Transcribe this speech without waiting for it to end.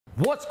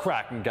What's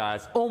cracking,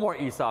 guys? Omar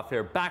Isaf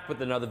here, back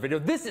with another video.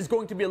 This is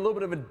going to be a little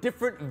bit of a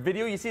different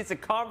video. You see, it's a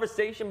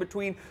conversation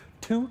between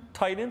two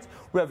titans.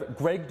 We have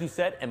Greg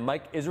Doucette and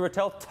Mike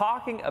Israetel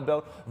talking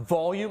about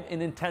volume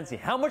and intensity.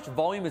 How much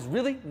volume is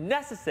really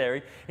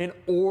necessary in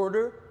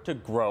order to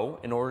grow,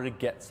 in order to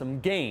get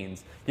some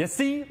gains. You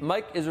see,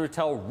 Mike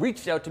Israetel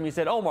reached out to me and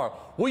said, Omar,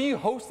 will you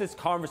host this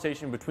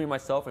conversation between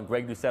myself and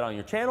Greg Doucette on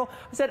your channel?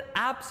 I said,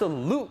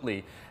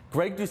 absolutely.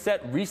 Greg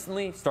Doucette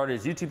recently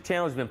started his YouTube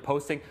channel. He's been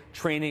posting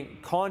training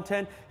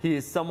content. He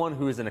is someone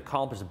who is an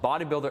accomplished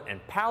bodybuilder and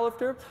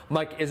powerlifter.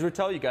 Mike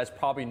Israetel, you guys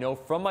probably know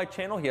from my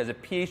channel. He has a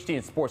PhD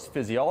in sports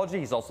physiology.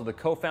 He's also the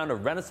co-founder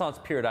of Renaissance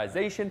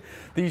Periodization.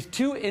 These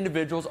two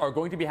individuals are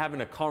going to be having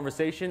a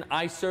conversation.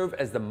 I serve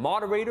as the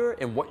moderator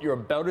in what you're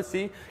about to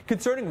see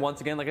concerning,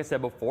 once again, like I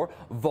said before,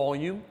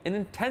 volume and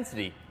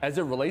intensity as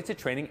it relates to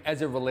training,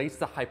 as it relates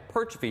to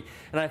hypertrophy.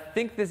 And I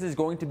think this is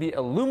going to be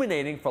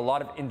illuminating for a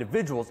lot of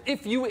individuals.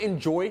 If you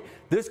enjoy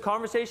this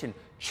conversation,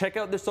 check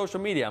out their social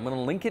media. I'm going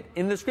to link it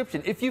in the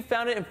description. If you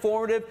found it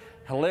informative,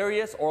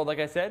 hilarious, or like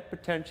I said,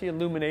 potentially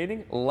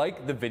illuminating,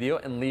 like the video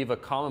and leave a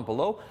comment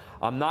below.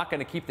 I'm not going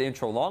to keep the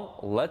intro long.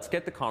 Let's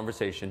get the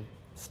conversation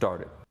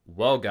started.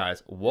 Well,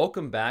 guys,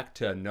 welcome back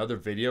to another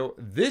video.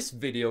 This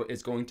video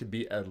is going to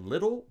be a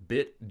little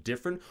bit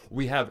different.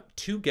 We have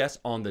two guests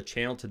on the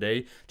channel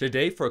today.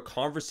 Today for a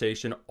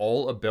conversation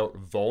all about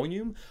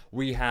volume.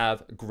 We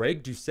have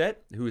Greg Doucette,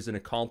 who is an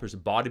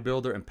accomplished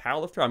bodybuilder and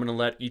powerlifter. I'm going to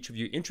let each of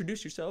you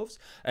introduce yourselves.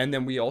 And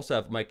then we also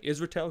have Mike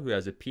Israetel, who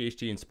has a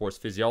PhD in sports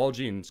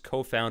physiology and is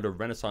co-founder of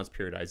Renaissance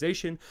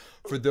Periodization.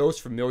 For those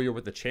familiar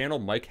with the channel,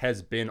 Mike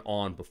has been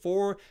on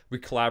before. We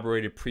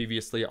collaborated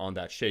previously on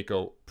that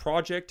Shaco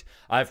project.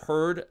 I've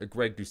heard,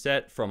 Greg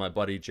Doucette, from my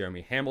buddy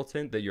Jeremy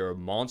Hamilton, that you're a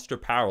monster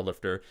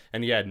powerlifter,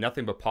 and he had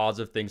nothing but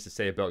positive things to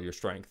say about your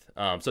strength.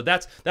 So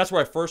that's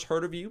where I first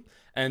heard of you.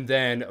 And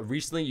then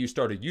recently you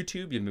started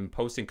YouTube. You've been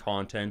posting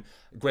content.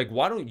 Greg,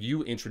 why don't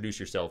you introduce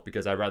yourself?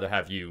 Because I'd rather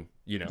have you,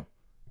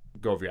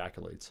 go over your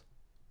accolades.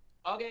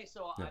 Okay,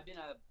 so yeah. I've been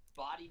a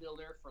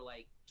bodybuilder for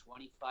like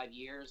 25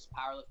 years,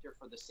 powerlifter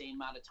for the same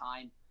amount of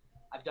time.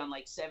 I've done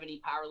like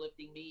 70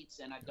 powerlifting meets,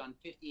 and I've done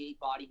 58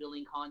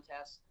 bodybuilding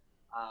contests.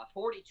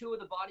 42 of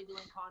the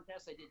bodybuilding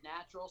contests I did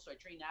natural, so I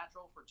trained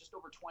natural for just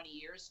over 20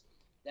 years.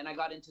 Then I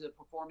got into the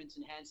performance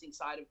enhancing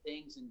side of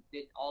things and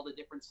did all the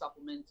different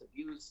supplements,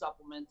 abused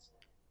supplements,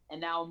 and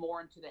now I'm more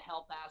into the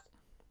health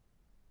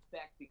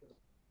aspect because of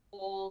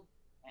old,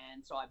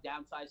 and so I've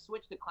downsized,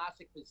 switched to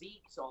classic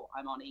physique, so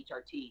I'm on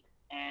HRT.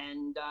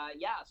 And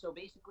yeah, so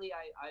basically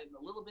I'm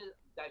a little bit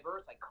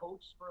diverse. I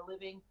coach for a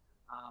living.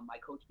 I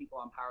coach people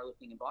on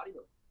powerlifting and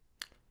bodybuilding.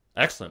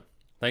 Excellent.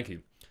 Thank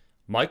you.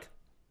 Mike?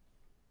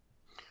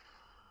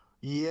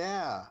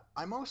 Yeah,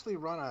 I mostly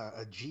run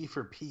a G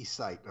for P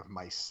site of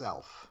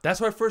myself. That's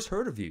where I first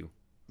heard of you.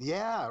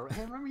 Yeah,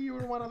 I remember you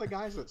were one of the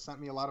guys that sent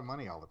me a lot of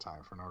money all the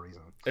time for no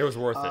reason. It was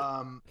worth it.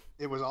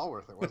 It was all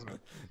worth it, wasn't it?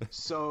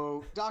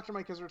 So, Dr.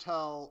 Mike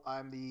Israetel,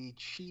 I'm the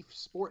chief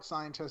sports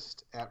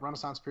scientist at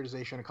Renaissance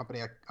Periodization, a company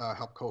I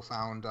helped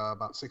co-found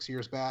about 6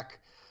 years back.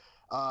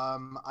 I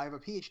have a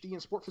PhD in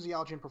sport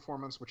physiology and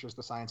performance, which is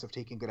the science of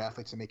taking good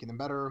athletes and making them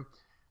better.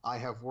 I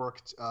have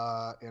worked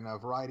in a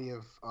variety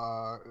of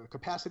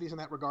capacities in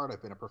that regard.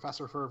 I've been a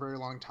professor for a very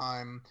long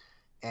time,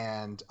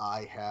 and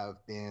I have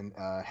been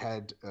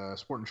head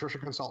sport nutrition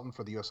consultant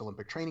for the U.S.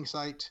 Olympic Training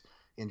Site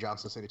in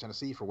Johnson City,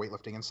 Tennessee for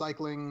weightlifting and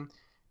cycling.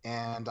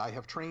 And I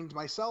have trained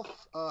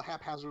myself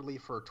haphazardly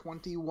for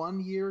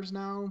 21 years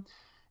now.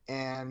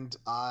 And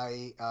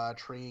I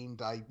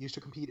used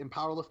to compete in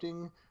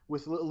powerlifting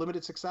with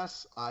limited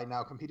success. I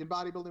now compete in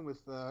bodybuilding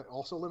with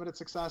also limited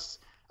success.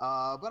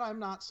 But I'm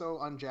not so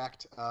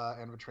unjacked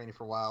and been training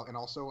for a while. And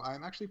also,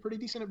 I'm actually pretty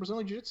decent at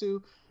Brazilian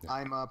Jiu-Jitsu. Yeah.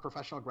 I'm a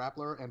professional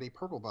grappler and a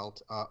purple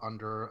belt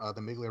under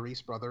the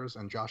Migliarese brothers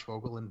and Josh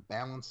Vogel in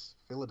Balance,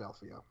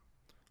 Philadelphia.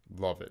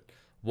 Love it.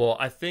 Well,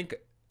 I think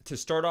to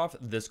start off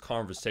this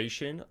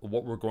conversation,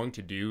 what we're going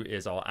to do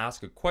is I'll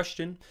ask a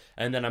question,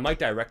 and then I might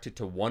direct it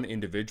to one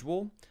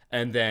individual,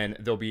 and then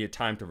there'll be a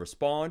time to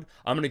respond.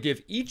 I'm going to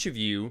give each of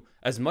you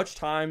as much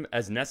time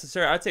as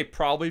necessary. I'd say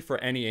probably for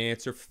any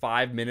answer,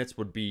 5 minutes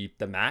would be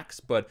the max,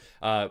 but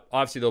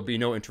obviously there'll be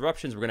no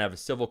interruptions. We're going to have a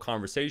civil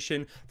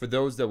conversation. For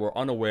those that were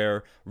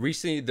unaware,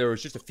 recently there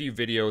was just a few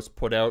videos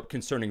put out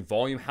concerning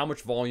volume. How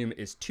much volume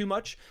is too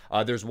much?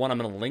 There's one I'm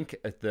going to link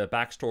at the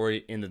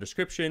backstory in the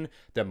description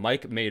that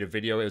Mike made a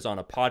video. It was on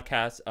a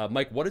podcast.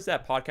 Mike, what is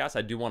that podcast?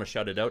 I do want to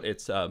shout it out.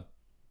 It's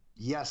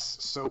Yes,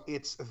 so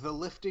it's the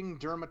lifting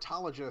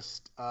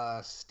dermatologist,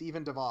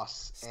 Stephen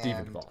DeVos.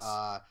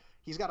 DeVos.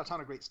 He's got a ton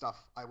of great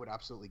stuff. I would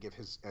absolutely give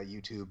his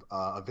YouTube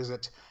a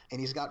visit. And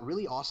he's got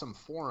really awesome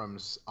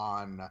forums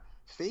on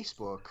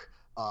Facebook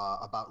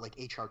about like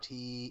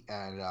HRT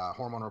and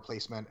hormone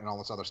replacement and all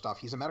this other stuff.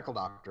 He's a medical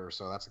doctor,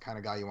 so that's the kind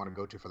of guy you want to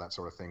go to for that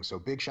sort of thing. So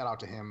big shout out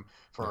to him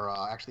for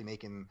actually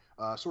making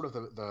sort of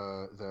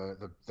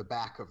the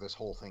back of this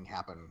whole thing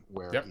happen,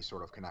 where he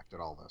sort of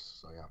connected all this.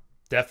 So yeah.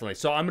 Definitely.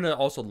 So I'm going to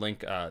also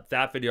link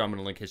that video. I'm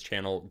going to link his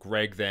channel.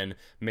 Greg then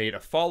made a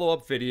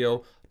follow-up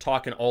video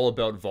talking all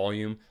about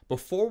volume.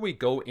 Before we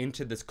go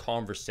into this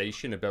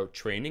conversation about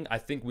training, I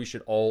think we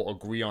should all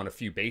agree on a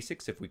few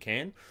basics if we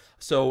can.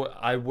 So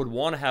I would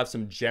want to have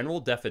some general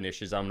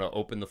definitions. I'm going to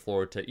open the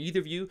floor to either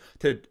of you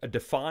to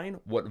define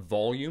what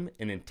volume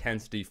and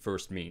intensity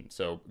first mean.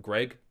 So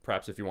Greg,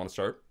 perhaps if you want to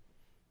start.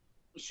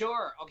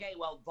 Sure. Okay.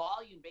 Well,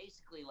 volume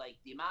basically like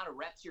the amount of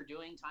reps you're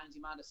doing times the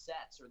amount of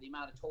sets, or the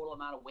total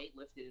amount of weight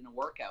lifted in a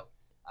workout,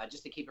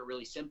 just to keep it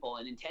really simple.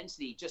 And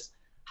intensity, just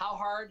how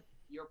hard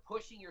you're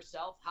pushing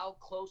yourself, how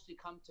close you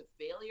come to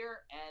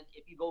failure. And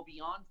if you go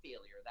beyond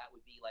failure, that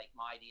would be like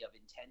my idea of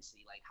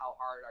intensity. Like how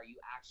hard are you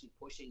actually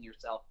pushing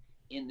yourself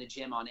in the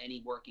gym on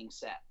any working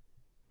set?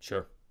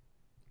 Sure.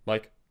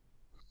 Mike?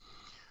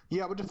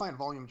 Yeah, I would define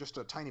volume just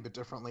a tiny bit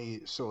differently.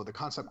 So the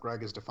concept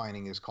Greg is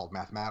defining is called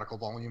mathematical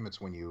volume.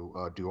 It's when you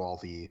do all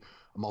the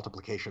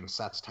multiplication,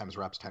 sets times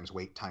reps times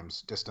weight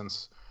times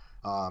distance.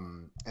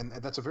 And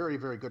that's a very,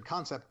 very good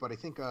concept. But I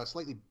think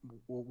slightly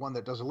one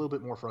that does a little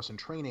bit more for us in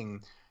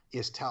training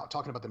is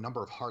talking about the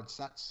number of hard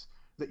sets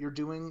that you're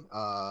doing,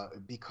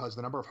 because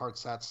the number of hard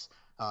sets,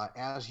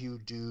 as you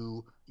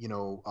do,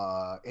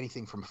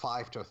 anything from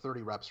 5 to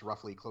 30 reps,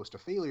 roughly close to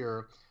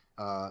failure,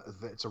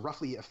 it's a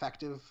roughly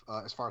effective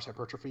as far as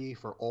hypertrophy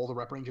for all the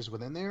rep ranges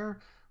within there,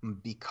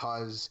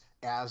 because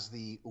as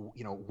the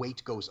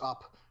weight goes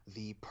up,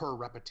 the per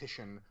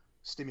repetition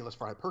stimulus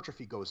for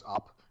hypertrophy goes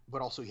up,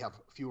 but also you have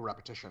fewer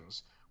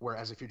repetitions.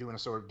 Whereas if you're doing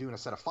a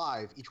set of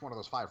 5, each one of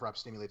those 5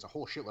 reps stimulates a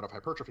whole shitload of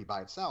hypertrophy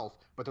by itself,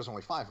 but there's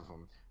only 5 of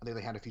them. On the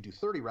other hand, if you do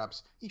 30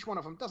 reps, each one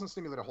of them doesn't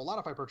stimulate a whole lot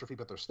of hypertrophy,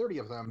 but there's 30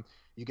 of them.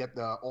 You get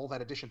all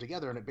that addition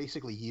together, and it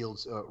basically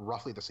yields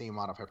roughly the same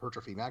amount of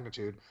hypertrophy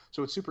magnitude.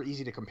 So it's super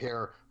easy to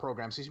compare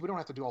programs. We don't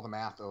have to do all the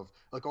math of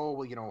like, oh,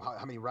 well,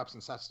 how many reps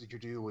and sets did you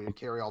do, and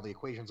carry all the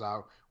equations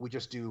out. We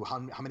just do how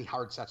many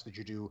hard sets did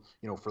you do,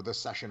 for this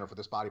session or for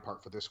this body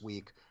part for this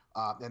week.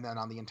 And then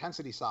on the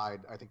intensity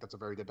side, I think that's a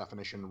very good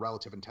definition.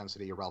 Relative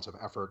intensity or relative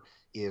effort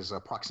is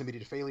proximity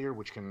to failure,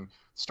 which can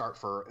start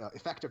for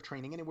effective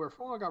training anywhere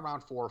from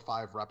around 4 or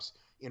 5 reps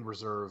in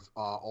reserve,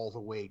 all the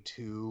way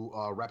to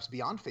reps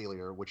beyond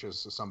failure, which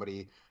is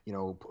somebody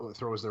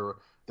throws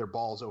their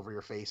balls over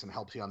your face and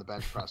helps you on the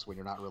bench press when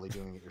you're not really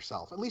doing it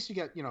yourself. At least you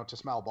get to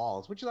smell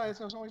balls, which is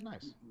always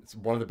nice. It's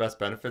one of the best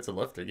benefits of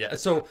lifting. Yeah.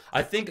 So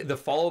I think the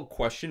follow-up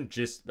question,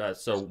 just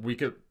so we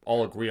could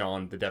all agree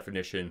on the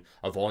definition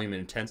of volume and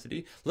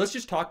intensity, let's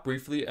just talk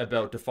briefly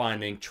about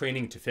defining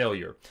training to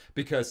failure,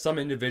 because some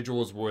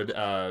individuals would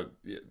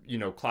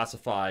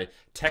classify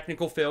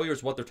technical failure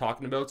as what they're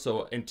talking about.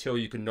 So until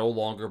you can no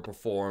longer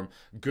perform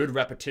good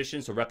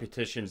repetitions, so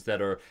repetitions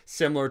that are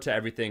similar to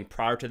everything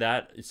prior to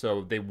that,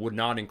 so they would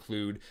not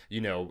include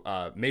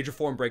major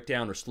form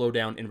breakdown or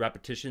slowdown in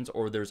repetitions.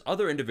 Or there's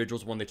other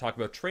individuals, when they talk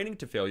about training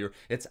to failure,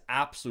 it's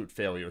absolute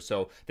failure,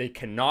 so they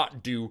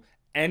cannot do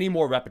any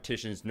more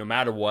repetitions no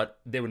matter what.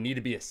 They would need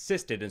to be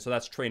assisted, and so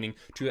that's training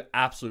to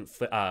absolute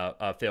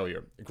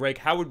failure. Greg,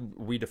 how would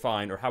we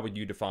define, or how would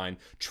you define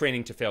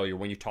training to failure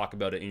when you talk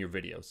about it in your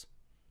videos?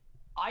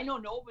 I know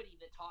nobody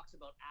that talks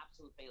about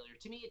absolute failure.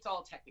 To me, it's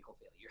all technical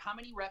failure. How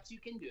many reps you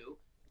can do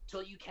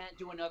till you can't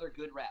do another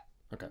good rep.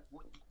 Okay.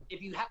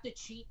 If you have to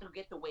cheat to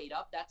get the weight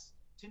up, that's,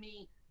 to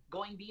me,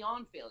 going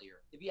beyond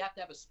failure. If you have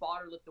to have a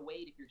spotter lift the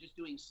weight, if you're just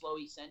doing slow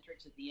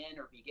eccentrics at the end,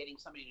 or if you're getting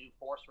somebody to do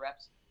force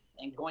reps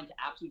and going to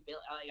absolute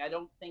failure, I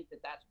don't think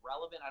that that's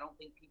relevant. I don't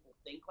think people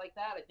think like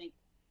that. I think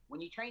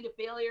when you train to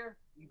failure,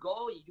 you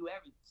do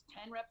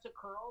 10 reps of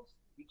curls.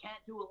 You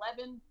can't do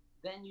 11,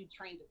 then you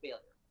train to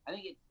failure. I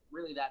think it's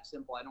really that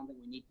simple. I don't think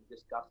we need to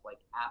discuss like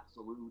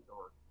absolute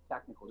or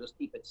technical. Just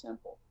keep it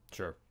simple.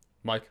 Sure.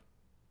 Mike?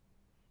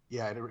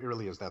 Yeah, it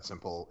really is that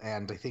simple.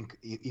 And I think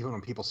even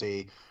when people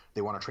say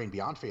they want to train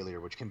beyond failure,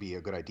 which can be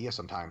a good idea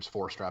sometimes,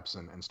 force reps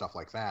and stuff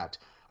like that,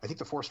 I think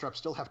the force reps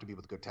still have to be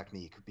with good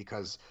technique,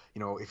 because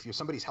if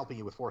somebody's helping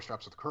you with force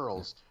reps with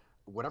curls,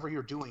 whatever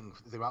you're doing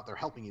throughout there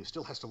helping you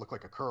still has to look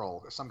like a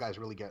curl. Some guys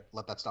really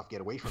let that stuff get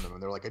away from them,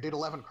 and they're like, I did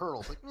 11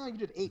 curls. Like, no, you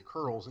did 8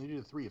 curls, and you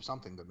did 3 of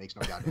something that makes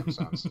no goddamn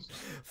sense.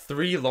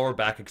 3 lower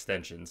back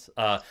extensions.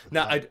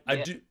 Now,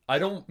 I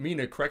don't mean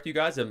to correct you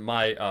guys, and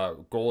my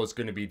goal is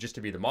going to be just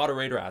to be the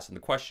moderator asking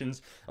the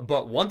questions.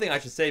 But one thing I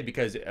should say,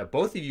 because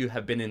both of you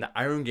have been in the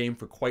iron game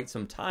for quite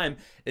some time,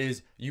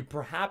 is you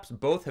perhaps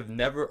both have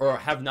never or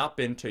have not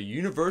been to a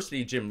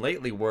university gym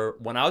lately, where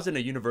when I was in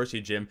a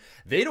university gym,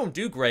 they don't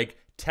do, Greg,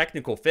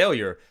 technical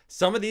failure.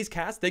 Some of these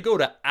cats, they go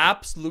to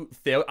absolute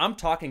failure. I'm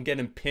talking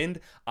getting pinned.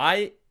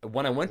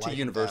 When I went to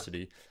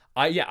university,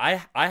 I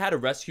had to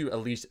rescue at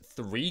least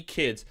 3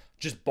 kids,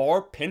 just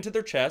bar pinned to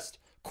their chest,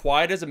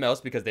 quiet as a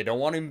mouse, because they don't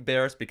want to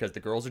embarrass, because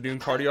the girls are doing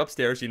cardio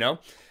upstairs,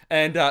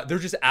 and they're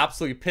just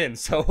absolutely pinned.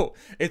 So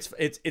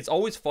it's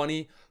always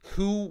funny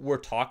who we're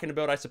talking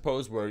about, I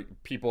suppose, where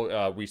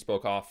people, we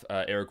spoke off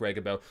air, Greg,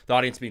 about the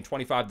audience being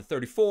 25 to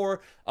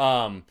 34,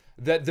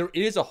 that there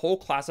is a whole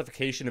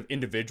classification of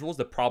individuals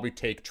that probably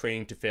take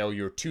training to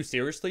failure too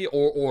seriously,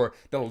 or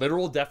the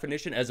literal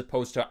definition as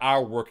opposed to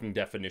our working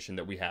definition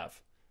that we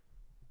have.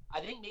 I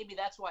think maybe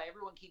that's why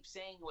everyone keeps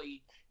saying, well,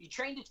 you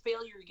train to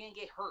failure, you're going to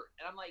get hurt.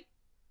 And I'm like,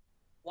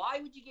 why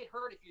would you get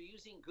hurt if you're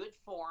using good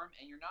form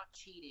and you're not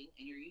cheating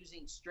and you're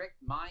using strict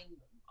time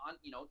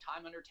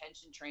under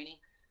tension training,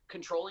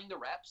 controlling the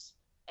reps,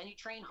 and you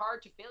train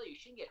hard to failure? You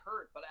shouldn't get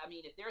hurt. But I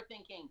mean, if they're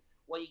thinking,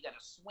 well, you got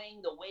to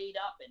swing the weight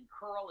up and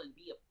curl and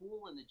be a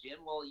fool in the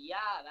gym, well,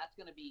 yeah, that's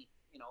going to be,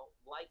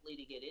 likely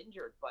to get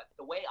injured. But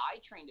the way I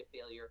train to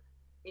failure,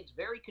 it's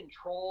very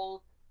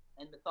controlled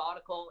and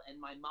methodical, and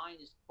my mind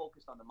is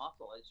focused on the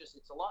muscle.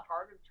 It's a lot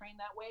harder to train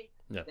that way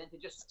than to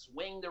just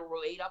swing the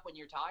weight up when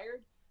you're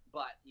tired.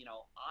 But,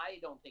 I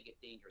don't think it's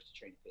dangerous to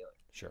train to failure.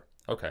 Sure.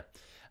 Okay.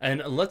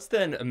 And let's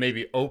then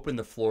maybe open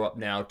the floor up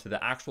now to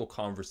the actual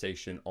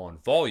conversation on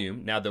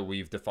volume, now that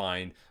we've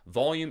defined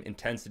volume,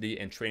 intensity,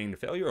 and training to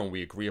failure, and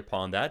we agree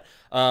upon that.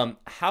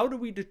 How do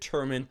we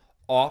determine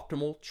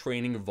optimal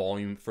training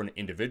volume for an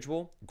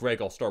individual?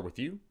 Greg, I'll start with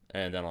you,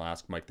 and then I'll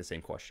ask Mike the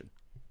same question.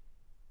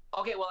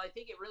 Okay, well, I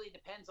think it really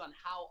depends on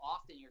how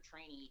often you're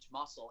training each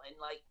muscle. And,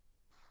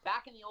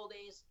 back in the old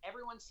days,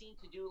 everyone seemed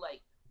to do,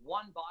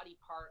 one body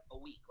part a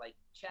week, like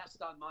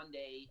chest on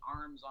Monday,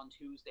 arms on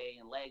Tuesday,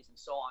 and legs and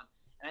so on.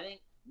 And I think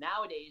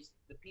nowadays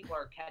the people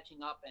are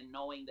catching up and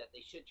knowing that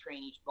they should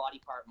train each body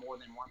part more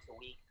than once a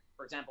week.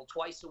 For example,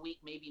 twice a week,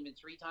 maybe even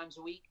 3 times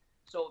a week.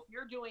 So if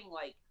you're doing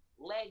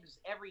legs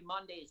every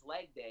Monday's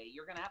leg day,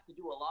 you're going to have to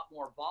do a lot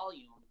more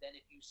volume than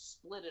if you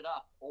split it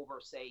up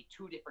over, say,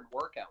 2 different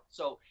workouts.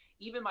 So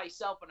even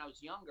myself, when I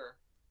was younger,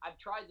 I've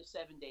tried the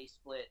 7-day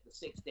split, the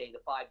 6-day,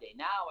 the 5-day.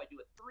 Now I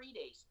do a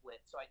 3-day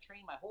split. So I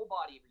train my whole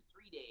body every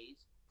 3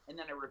 days, and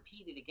then I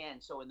repeat it again.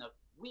 So in the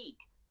week,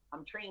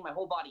 I'm training my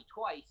whole body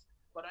twice.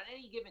 But on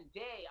any given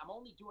day, I'm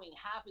only doing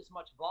half as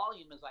much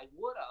volume as I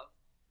would have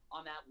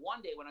on that one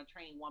day when I'm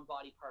training one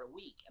body part a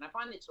week. And I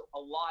find it's a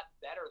lot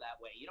better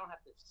that way. You don't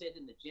have to sit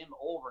in the gym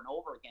over and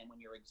over again when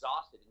you're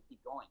exhausted and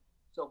keep going.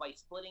 So by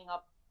splitting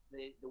up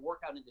the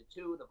workout into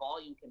 2, the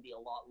volume can be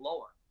a lot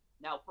lower.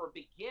 Now, for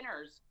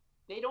beginners,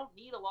 they don't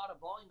need a lot of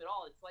volume at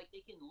all. It's like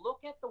they can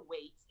look at the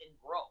weights and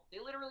grow.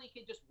 They literally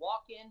can just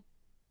walk in,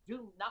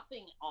 do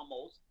nothing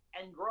almost,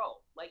 and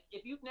grow. Like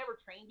if you've never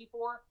trained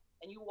before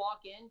and you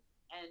walk in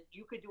and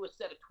you could do a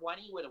set of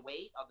 20 with a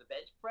weight of the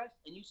bench press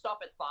and you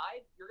stop at 5,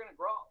 you're going to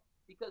grow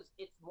because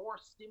it's more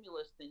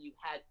stimulus than you've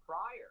had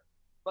prior.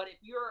 But if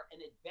you're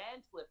an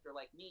advanced lifter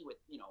like me with,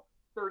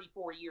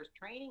 34 years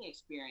training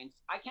experience,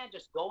 I can't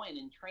just go in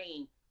and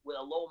train with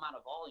a low amount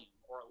of volume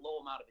or a low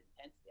amount of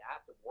intensity. I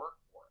have to work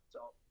for it.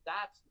 So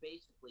that's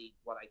basically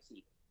what I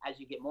see.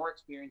 As you get more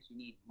experience, you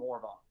need more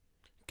volume.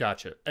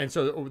 Gotcha. And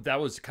so that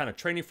was kind of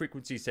training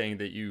frequency, saying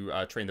that you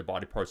train the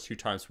body parts 2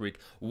 times a week.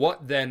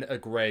 What then,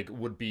 Greg,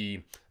 would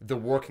be the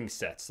working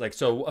sets?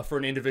 For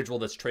an individual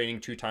that's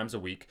training 2 times a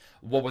week,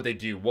 what would they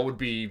do? What would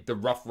be the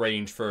rough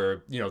range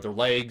for, their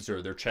legs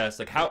or their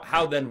chest?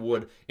 How then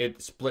would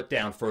it split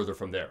down further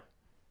from there?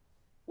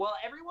 Well,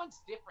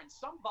 everyone's different.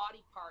 Some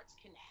body parts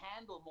can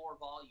handle more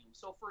volume.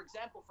 So, for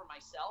example, for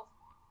myself,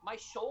 my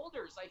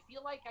shoulders, I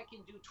feel like I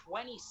can do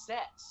 20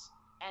 sets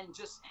and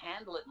just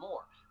handle it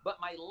more. But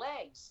my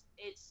legs,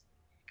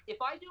 if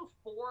I do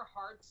 4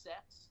 hard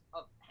sets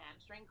of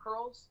hamstring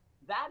curls,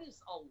 that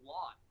is a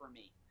lot for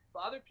me.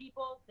 But other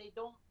people, they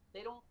don't,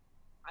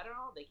 I don't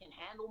know, they can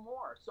handle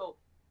more. So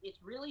it's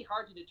really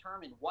hard to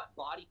determine what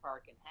body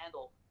part can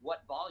handle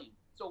what volume.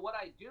 So what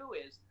I do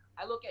is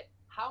I look at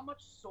how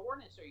much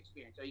soreness are you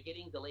experiencing. Are you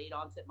getting delayed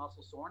onset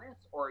muscle soreness,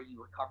 or are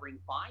you recovering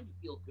fine? You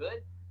feel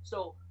good?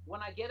 So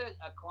when I get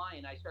a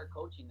client, I start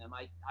coaching them,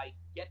 I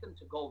get them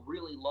to go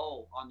really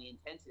low on the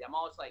intensity. I'm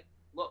always like,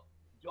 look,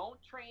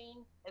 don't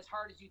train as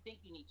hard as you think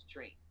you need to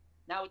train.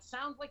 Now, it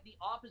sounds like the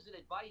opposite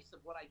advice of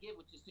what I give,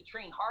 which is to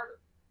train harder.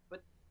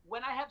 But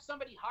when I have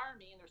somebody hire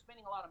me and they're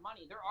spending a lot of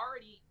money, they're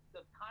already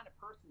the kind of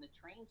person that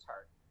trains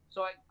hard.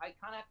 So I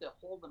kind of have to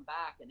hold them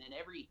back. And then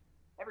every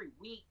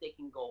week they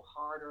can go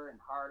harder and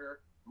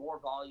harder, more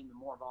volume and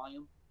more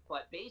volume.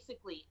 But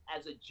basically,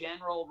 as a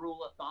general rule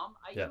of thumb,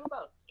 I do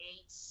about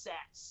 8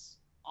 sets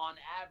on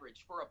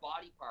average for a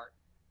body part.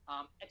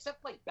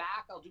 Except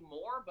back, I'll do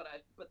more, but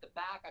the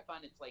back, I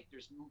find it's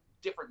there's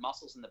different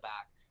muscles in the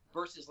back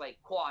versus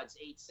quads,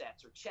 8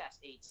 sets, or chest,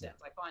 8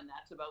 sets. I find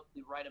that's about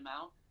the right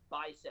amount.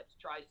 Biceps,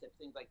 triceps,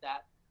 things like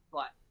that.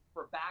 But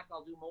for back,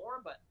 I'll do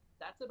more, but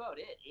that's about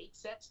it. 8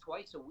 sets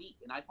twice a week,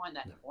 and I find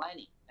that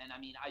plenty. And I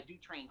mean, I do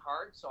train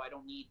hard, so I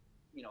don't need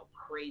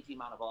crazy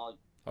amount of volume.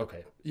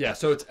 Okay. Yeah.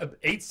 So it's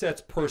 8 sets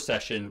per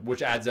session,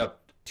 which adds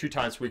up 2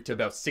 times a week to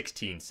about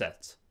 16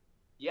 sets.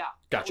 Yeah.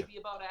 Gotcha. That would be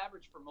about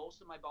average for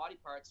most of my body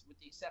parts, with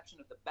the exception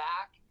of the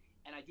back,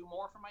 and I do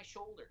more for my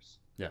shoulders.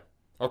 Yeah.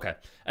 Okay.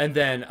 And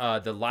then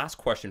the last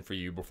question for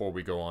you before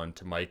we go on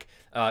to Mike,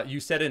 you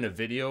said in a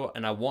video,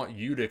 and I want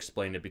you to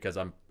explain it because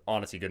I'm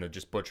honestly going to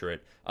just butcher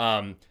it.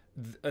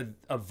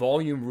 A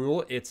volume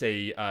rule, it's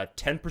a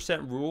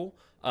 10% rule.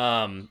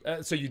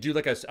 So you do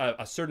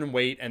a certain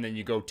weight and then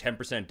you go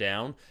 10%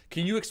 down.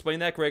 Can you explain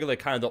that, Greg?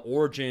 Kind of the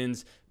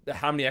origins,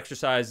 how many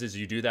exercises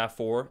you do that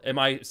for? Am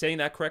I saying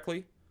that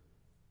correctly?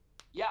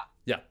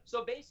 Yeah. Yeah.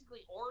 So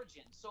basically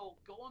origin. So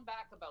going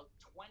back about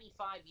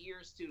 25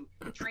 years to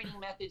training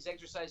methods,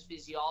 exercise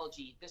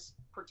physiology, this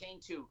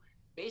pertained to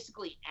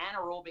basically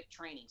anaerobic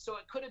training. So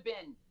it could have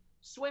been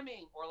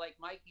swimming, or like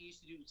Mike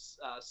used to do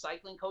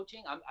cycling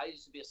coaching. I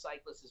used to be a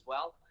cyclist as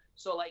well.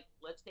 So like,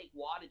 let's take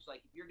wattage.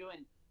 Like if you're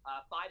doing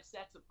 5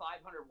 sets of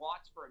 500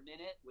 watts for a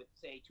minute with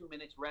say 2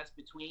 minutes rest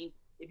between,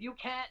 if you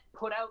can't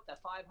put out that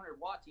 500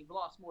 watts, you've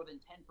lost more than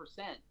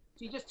 10%.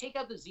 So you just take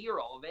out the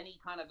zero of any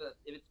kind of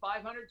if it's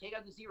 500, take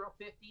out the 0,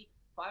 50,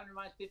 500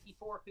 minus 50,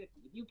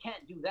 450. If you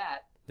can't do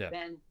that,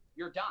 then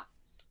you're done.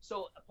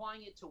 So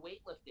applying it to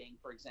weightlifting,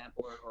 for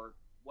example, or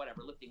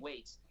whatever, lifting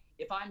weights,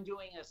 if I'm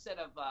doing a set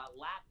of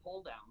lat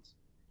pull downs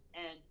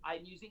and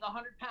I'm using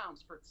 100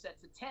 pounds for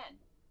sets of 10,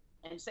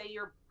 and say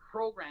your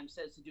program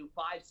says to do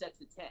 5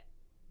 sets of 10,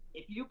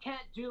 if you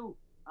can't do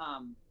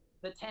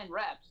the 10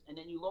 reps and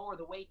then you lower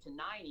the weight to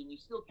 90 and you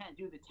still can't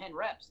do the 10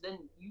 reps, then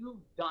you've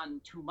done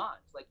too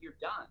much. Like, you're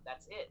done.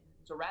 That's it.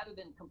 So rather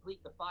than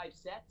complete the 5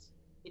 sets,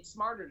 it's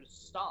smarter to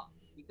stop,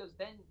 because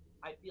then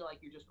I feel like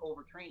you're just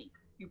overtraining.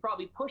 You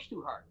probably push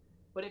too hard.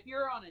 But if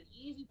you're on an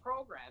easy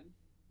program,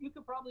 you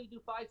could probably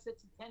do 5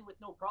 sets of 10 with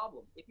no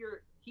problem. If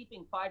you're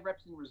keeping 5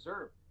 reps in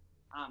reserve,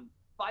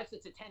 5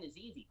 sets of 10 is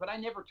easy, but I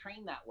never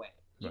train that way.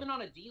 Even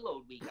on a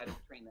deload week, I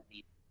don't train that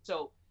easy.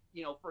 So,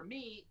 you know, for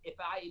me, if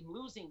I'm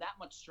losing that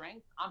much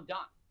strength, I'm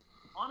done.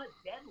 On a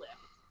deadlift,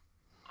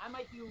 I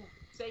might do,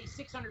 say,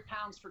 600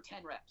 pounds for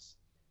 10 reps.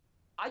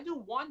 I do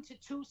 1 to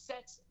 2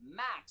 sets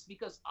max,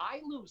 because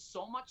I lose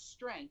so much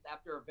strength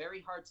after a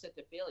very hard set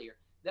to failure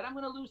that I'm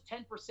going to lose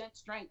 10%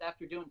 strength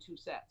after doing 2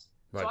 sets.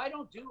 So I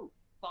don't do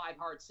 5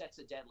 hard sets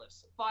of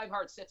deadlifts, 5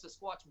 hard sets of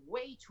squats.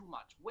 Way too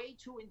much, way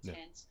too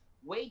intense,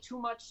 way too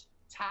much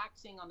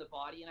taxing on the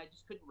body, and I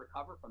just couldn't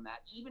recover from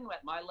that. Even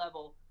at my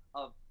level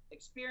of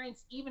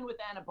experience, even with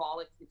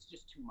anabolics, it's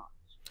just too much.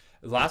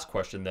 Last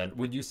question then,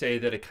 would you say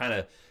that it kind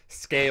of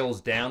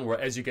scales down where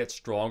as you get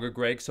stronger,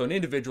 Greg? So an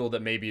individual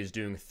that maybe is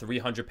doing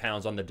 300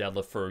 pounds on the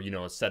deadlift for, you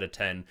know, a set of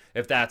 10,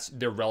 if that's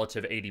their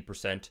relative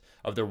 80%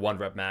 of their 1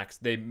 rep max,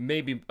 they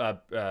maybe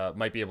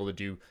might be able to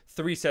do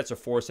 3 sets or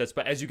 4 sets.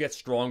 But as you get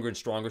stronger and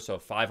stronger, so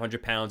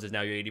 500 pounds is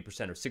now your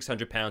 80%, or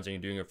 600 pounds and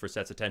you're doing it for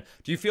sets of 10.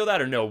 Do you feel that,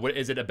 or no?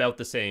 Is it about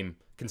the same,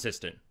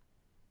 consistent?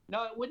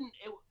 No, it wouldn't.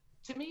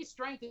 To me,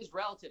 strength is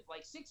relative.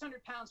 Like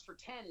 600 pounds for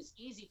 10 is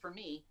easy for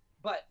me,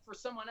 but for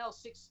someone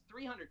else,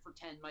 300 for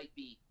 10 might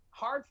be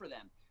hard for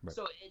them. Right.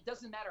 So it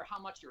doesn't matter how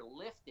much you're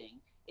lifting.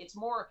 It's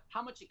more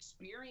how much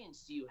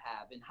experience do you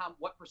have, and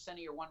what percent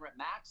of your 1 rep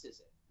max is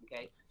it?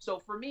 Okay. So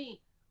for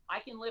me, I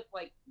can lift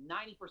like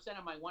 90%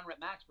 of my 1 rep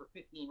max for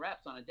 15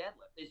 reps on a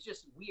deadlift. It's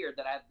just weird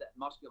that I have that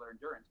muscular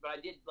endurance, but I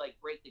did like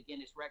break the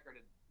Guinness record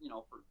of, you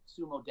know, for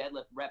sumo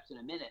deadlift reps in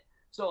a minute.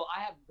 So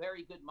I have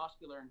very good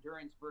muscular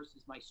endurance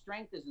versus my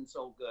strength isn't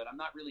so good. I'm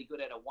not really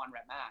good at a 1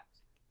 rep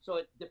max. So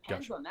it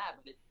depends on that,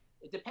 but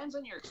it depends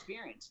on your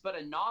experience. But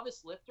a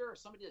novice lifter or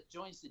somebody that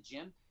joins the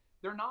gym,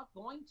 they're not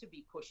going to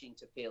be pushing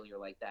to failure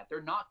like that.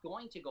 They're not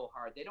going to go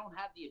hard. They don't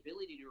have the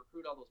ability to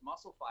recruit all those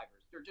muscle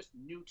fibers. They're just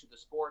new to the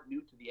sport, new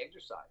to the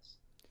exercise.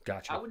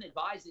 Gotcha. I wouldn't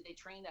advise that they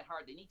train that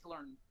hard. They need to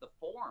learn the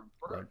form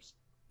first.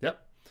 Right.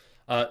 Yep.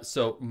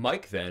 So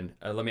Mike, then,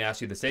 let me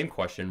ask you the same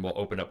question. We'll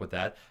open up with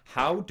that.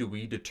 How do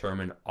we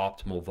determine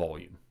optimal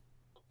volume?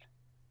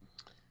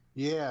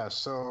 Yeah,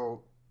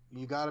 so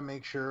you got to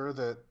make sure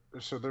that,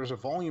 so there's a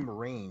volume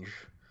range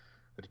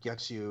that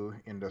gets you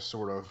into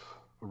sort of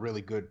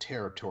really good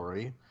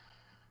territory,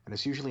 and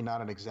it's usually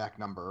not an exact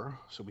number.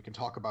 So we can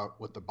talk about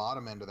what the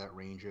bottom end of that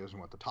range is and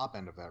what the top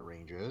end of that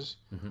range is.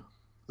 Mm-hmm.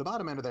 The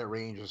bottom end of that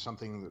range is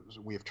something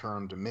that we have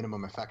termed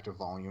minimum effective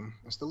volume.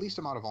 It's the least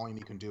amount of volume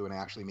you can do and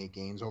actually make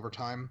gains over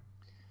time.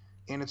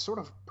 And it's sort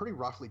of pretty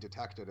roughly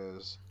detected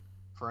as,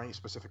 for any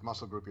specific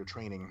muscle group you're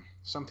training,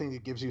 something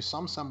that gives you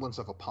some semblance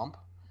of a pump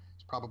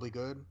is probably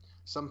good.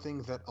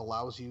 Something that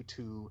allows you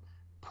to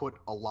put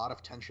a lot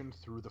of tension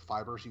through the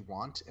fibers you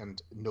want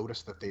and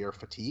notice that they are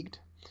fatigued.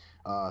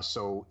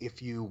 So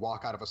if you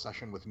walk out of a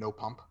session with no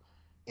pump,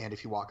 and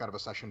if you walk out of a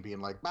session being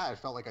like, I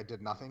felt like I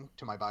did nothing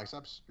to my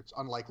biceps, it's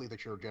unlikely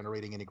that you're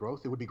generating any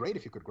growth. It would be great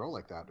if you could grow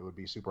like that. It would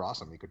be super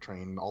awesome. You could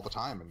train all the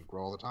time and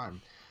grow all the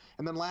time.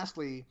 And then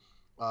lastly,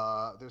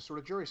 there's sort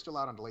of jury's still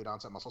out on delayed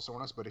onset muscle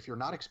soreness, but if you're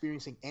not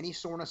experiencing any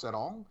soreness at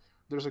all,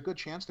 there's a good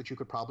chance that you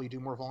could probably do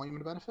more volume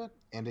to benefit.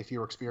 And if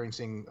you're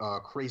experiencing a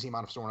crazy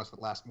amount of soreness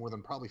that lasts more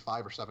than probably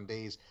 5 or 7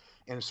 days,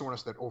 and a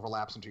soreness that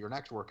overlaps into your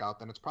next workout,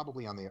 then it's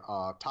probably on the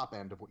top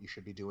end of what you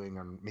should be doing,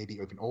 and maybe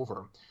even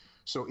over.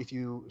 So if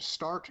you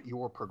start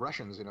your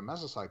progressions in a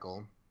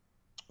mesocycle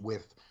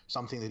with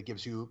something that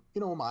gives you, a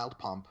mild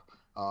pump,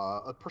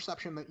 a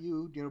perception that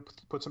you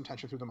put some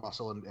tension through the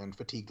muscle and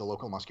fatigue the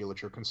local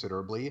musculature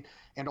considerably,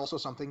 and also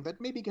something that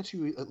maybe gets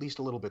you at least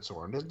a little bit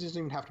sore. And it doesn't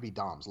even have to be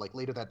DOMS. Like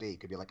later that day, you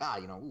could be like,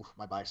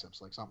 my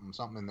biceps, like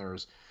something in there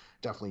is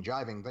definitely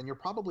jiving. Then you're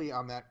probably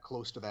on that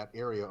close to that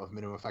area of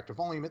minimum effective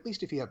volume, at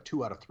least if you have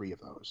 2 out of 3 of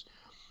those.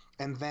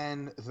 And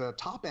then the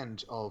top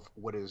end of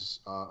what is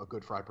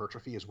good for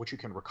hypertrophy is what you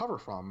can recover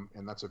from,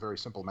 and that's a very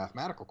simple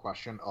mathematical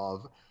question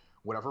of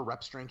whatever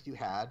rep strength you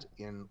had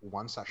in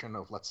one session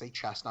of, let's say,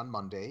 chest on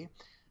Monday,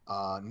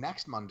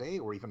 next Monday,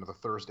 or even the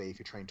Thursday if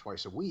you train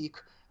twice a week,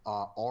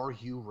 are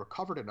you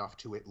recovered enough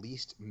to at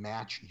least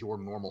match your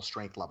normal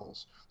strength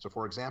levels? So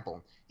for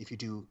example, if you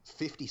do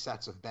 50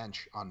 sets of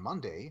bench on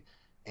Monday,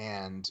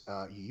 and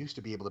you used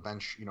to be able to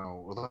bench,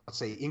 let's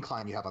say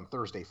incline you have on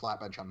Thursday, flat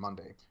bench on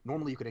Monday.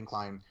 Normally you could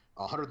incline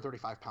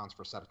 135 pounds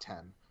for a set of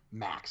 10,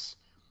 max.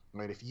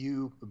 Right? If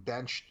you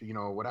bench,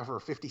 whatever,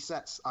 50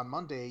 sets on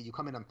Monday, you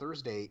come in on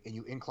Thursday and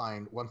you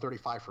incline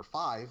 135 for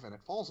 5, and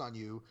it falls on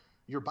you,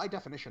 you're by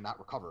definition not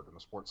recovered in the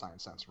sports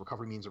science sense.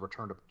 Recovery means a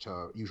return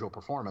to usual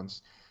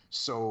performance.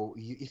 So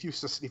if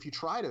you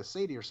try to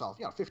say to yourself,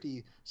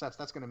 50 sets,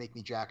 that's going to make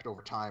me jacked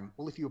over time.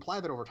 Well, if you apply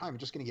that over time, you're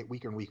just going to get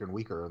weaker and weaker and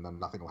weaker, and then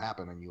nothing will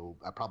happen, and you'll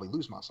probably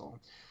lose muscle.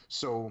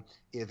 So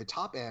the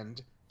top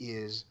end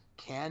is,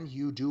 can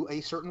you do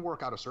a certain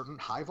workout, a certain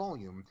high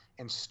volume,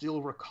 and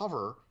still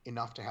recover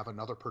enough to have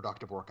another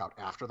productive workout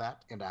after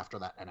that, and after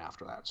that, and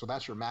after that? So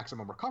that's your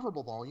maximum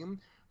recoverable volume.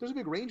 There's a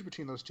big range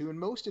between those two, and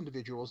most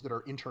individuals that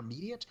are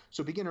intermediate,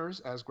 so beginners,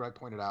 as Greg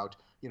pointed out,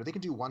 they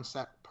can do one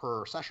set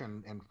per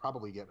session and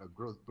probably get a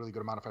really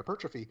good amount of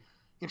hypertrophy.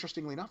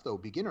 Interestingly enough, though,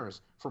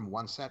 beginners from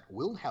one set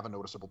will have a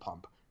noticeable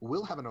pump,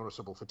 will have a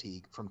noticeable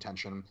fatigue from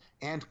tension,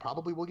 and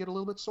probably will get a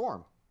little bit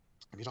sore.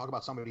 If you talk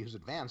about somebody who's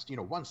advanced,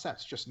 one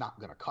set's just not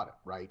going to cut it,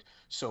 right?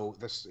 So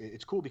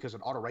it's cool because it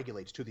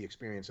auto-regulates to the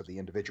experience of the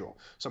individual.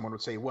 Someone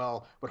would say,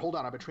 well, but hold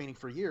on, I've been training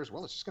for years.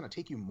 Well, it's just going to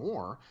take you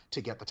more to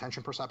get the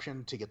tension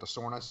perception, to get the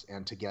soreness,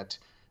 and to get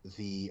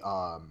the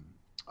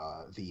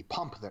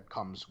pump that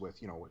comes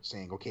with,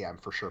 saying, okay, I'm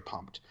for sure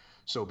pumped.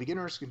 So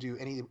beginners can do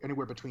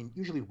anywhere between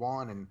usually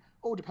one and,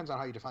 depends on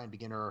how you define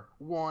beginner,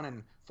 1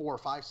 and 4 or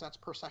 5 sets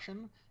per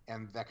session.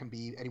 And that can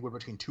be anywhere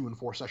between 2 and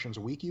 4 sessions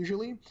a week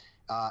usually.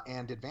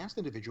 And advanced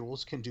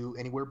individuals can do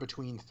anywhere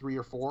between 3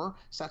 or 4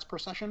 sets per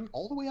session,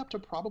 all the way up to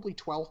probably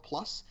 12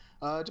 plus,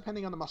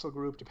 depending on the muscle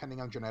group,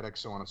 depending on genetics,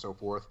 so on and so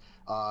forth.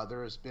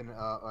 There has been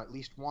at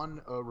least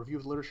one review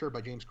of the literature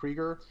by James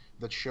Krieger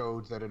that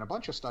showed that in a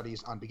bunch of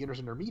studies on beginners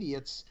and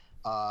intermediates,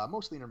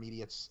 mostly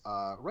intermediates,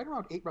 right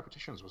around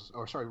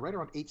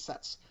 8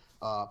 sets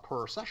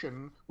per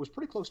session was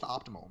pretty close to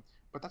optimal.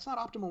 But that's not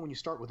optimal when you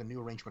start with a new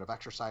arrangement of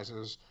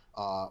exercises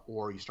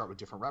or you start with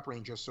different rep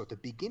ranges. So at the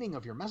beginning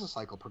of your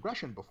mesocycle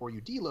progression, before you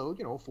deload,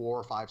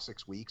 4, 5,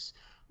 6 weeks,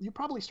 you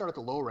probably start at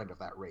the lower end of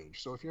that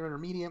range. So if you're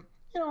intermediate,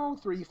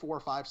 3, 4,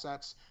 5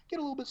 sets, get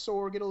a little bit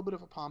sore, get a little bit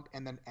of a pump,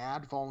 and then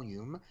add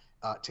volume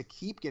to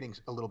keep getting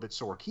a little bit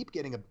sore, keep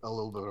getting a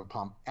little bit of a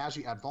pump. As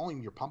you add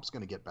volume, your pump's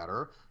going to get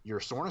better.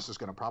 Your soreness is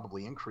going to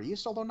probably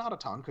increase, although not a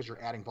ton because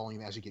you're adding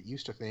volume as you get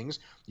used to things.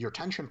 Your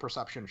tension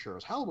perception sure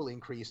as hell will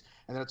increase.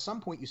 And then at some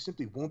point, you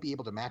simply won't be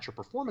able to match your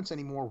performance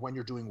anymore when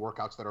you're doing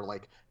workouts that are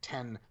like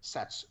 10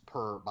 sets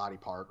per body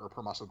part or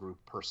per muscle group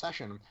per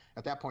session.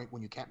 At that point,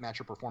 when you can't match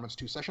your performance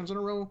 2 sessions in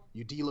a row,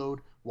 you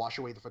deload, wash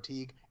away the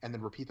fatigue, and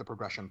then repeat the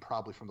progression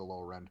probably from the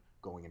lower end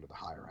going into the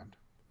higher end.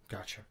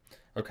 Gotcha.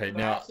 Okay, Can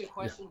now I ask you a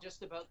question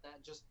just about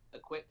that? Just a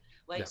quick,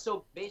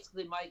 so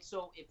basically, Mike,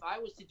 so if I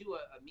was to do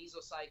a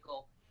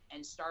mesocycle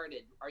and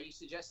started, are you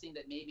suggesting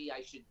that maybe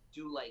I should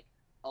do like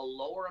a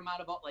lower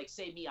amount of, like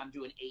say me, I'm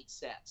doing 8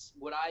 sets.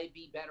 Would I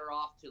be better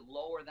off to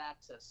lower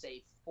that to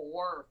say 4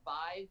 or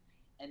 5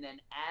 and then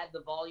add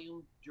the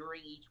volume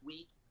during each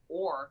week?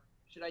 Or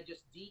should I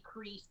just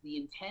decrease the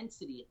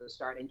intensity at the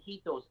start and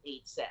keep those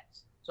 8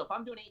 sets? So if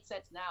I'm doing 8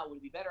 sets now, would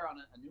it be better on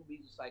a new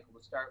mesocycle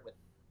to start with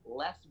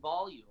less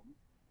volume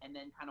and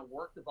then kind of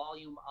work the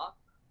volume up,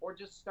 or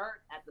just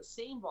start at the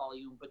same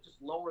volume but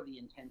just lower the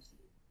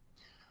intensity?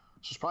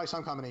 So it's probably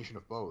some combination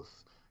of both.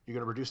 You're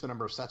going to reduce the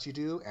number of sets you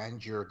do,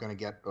 and you're going to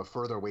get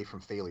further away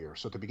from failure.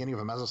 So at the beginning of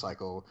a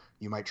mesocycle,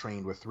 you might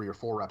train with 3 or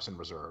 4 reps in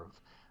reserve,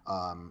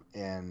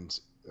 and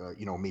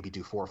maybe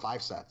do 4 or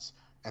 5 sets,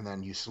 and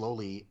then you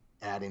slowly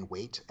add in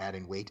weight, add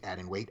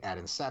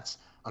in sets,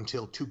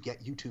 until to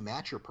get you to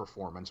match your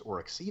performance or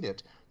exceed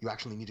it, you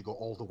actually need to go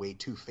all the way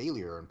to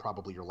failure in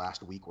probably your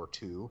last week or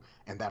 2,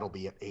 and that'll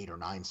be at 8 or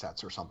 9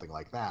 sets or something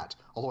like that.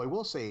 Although I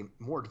will say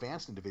more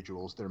advanced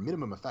individuals, their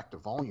minimum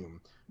effective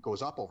volume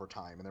goes up over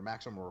time, and their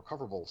maximum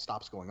recoverable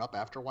stops going up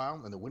after a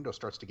while, and the window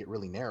starts to get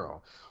really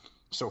narrow.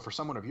 So for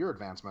someone of your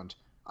advancement,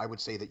 I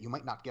would say that you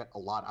might not get a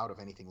lot out of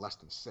anything less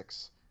than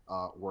 6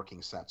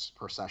 working sets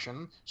per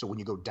session. So when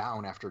you go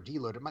down after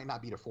deload, it might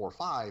not be to 4 or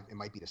 5, it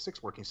might be to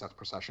 6 working sets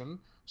per session,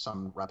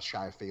 some reps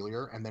shy of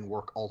failure, and then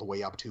work all the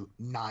way up to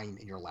 9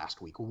 in your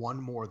last week, 1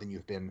 more than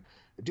you've been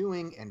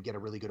doing, and get a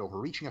really good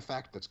overreaching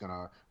effect that's going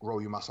to grow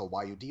your muscle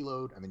while you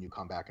deload, and then you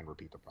come back and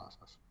repeat the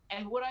process.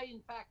 And would I in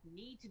fact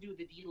need to do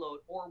the deload,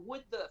 or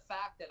would the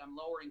fact that I'm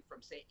lowering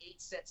from say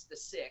 8 sets to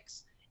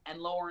 6 and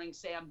lowering,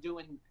 say I'm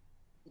doing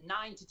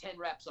 9 to 10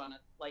 reps on it,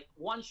 like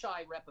 1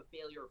 shy rep of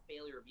failure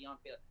or beyond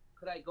failure,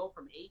 could I go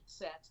from 8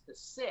 sets to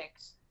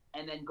 6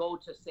 and then go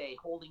to, say,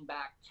 holding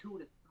back 2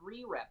 to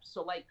 3 reps?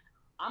 So, like,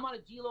 I'm on a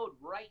deload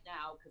right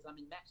now because I'm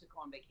in Mexico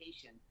on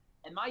vacation,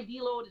 and my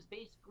deload is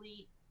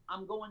basically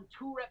I'm going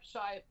 2 reps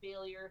shy of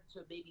failure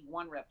to maybe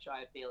 1 rep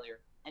shy of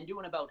failure and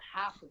doing about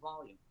half the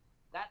volume.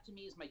 That, to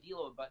me, is my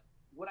deload. But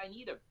would I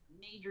need a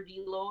major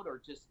deload,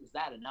 or just is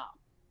that enough?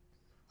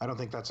 I don't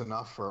think that's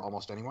enough for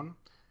almost anyone.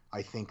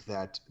 I think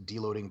that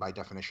deloading by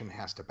definition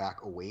has to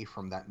back away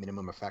from that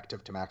minimum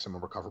effective to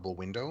maximum recoverable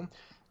window.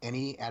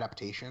 Any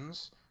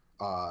adaptations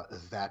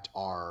that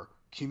are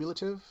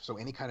cumulative, so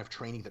any kind of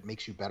training that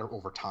makes you better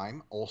over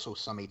time, also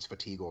summates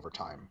fatigue over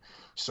time.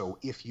 So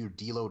if your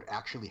deload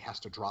actually has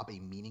to drop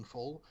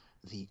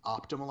the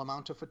optimal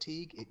amount of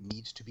fatigue, it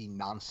needs to be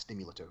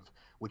non-stimulative,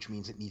 which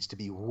means it needs to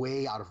be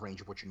way out of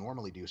range of what you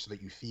normally do, so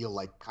that you feel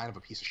like kind of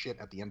a piece of shit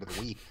at the end of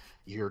the week.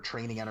 Your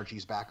training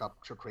energy's back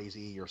up to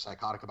crazy, you're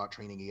psychotic about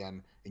training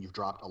again, and you've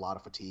dropped a lot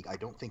of fatigue. I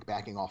don't think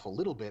backing off a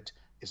little bit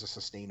is a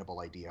sustainable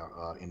idea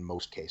in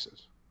most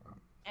cases.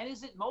 And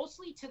is it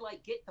mostly to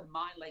like get the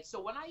mind, like,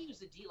 so when I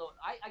use a deload,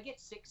 I get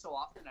sick so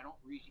often. I don't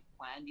really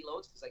plan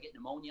deloads because I get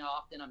pneumonia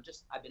often.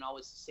 I've been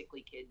always a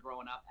sickly kid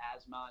growing up,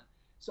 asthma.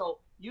 So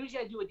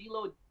usually I do a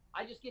deload.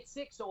 I just get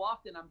sick so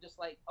often. I'm just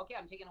like, okay,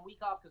 I'm taking a week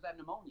off because I have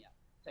pneumonia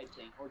type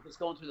thing, or just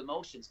going through the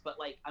motions. But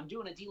like, I'm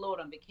doing a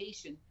deload on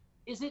vacation.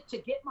 Is it to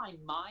get my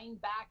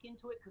mind back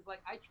into it? Because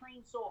like, I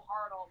train so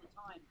hard all the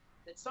time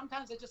that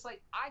sometimes I just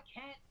like, I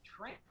can't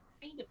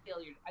train to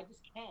failure. I just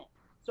can't.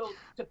 So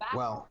to back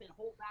off and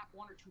hold back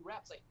 1 or 2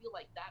 reps, I feel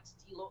like that's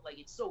deload. Like,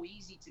 it's so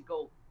easy to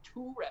go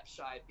 2 reps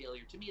shy of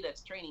failure. To me,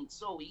 that's training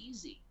so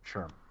easy.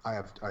 Sure. I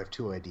have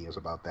 2 ideas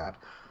about that.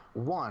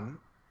 One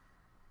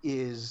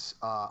is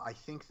I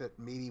think that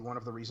maybe one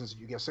of the reasons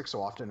that you get sick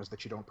so often is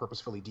that you don't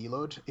purposefully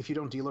deload. If you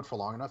don't deload for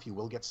long enough, you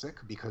will get sick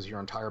because your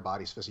entire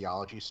body's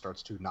physiology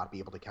starts to not be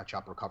able to catch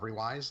up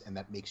recovery-wise, and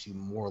that makes you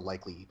more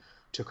likely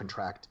to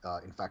contract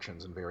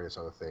infections and various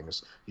other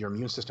things. Your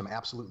immune system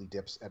absolutely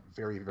dips at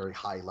very, very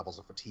high levels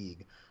of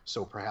fatigue.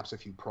 So perhaps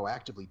if you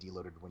proactively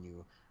deloaded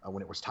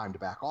when it was time to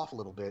back off a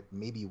little bit,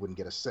 maybe you wouldn't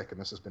get as sick. And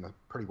this has been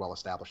pretty well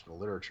established in the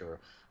literature.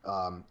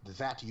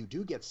 That you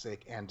do get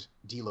sick and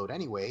deload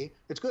anyway,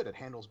 it's good. It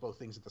handles both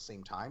things at the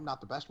same time. Not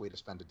the best way to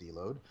spend a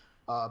deload.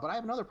 But I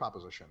have another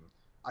proposition.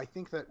 I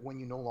think that when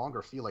you no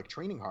longer feel like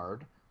training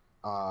hard,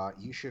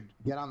 you should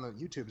get on the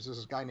YouTube. There's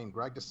this guy named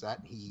Greg Doucette,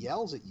 and he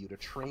yells at you to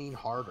train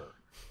harder.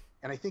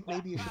 And I think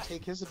maybe you should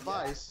take his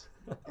advice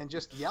and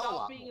just yell a lot.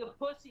 Stop being a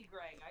pussy,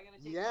 Greg. I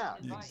gotta take that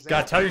advice. exactly.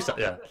 Gotta tell yourself,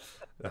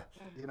 yeah.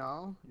 You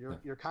know,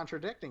 you're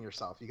contradicting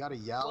yourself. You got to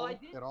yell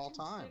at all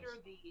times.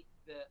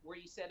 The where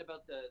you said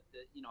about the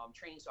I'm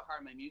training so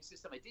hard in my immune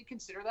system. I did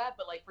consider that,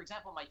 but like, for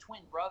example, my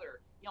twin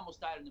brother, he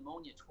almost died of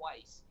pneumonia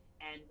twice.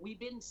 And we've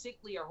been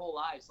sickly our whole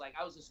lives. Like,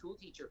 I was a school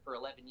teacher for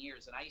 11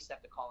 years, and I used to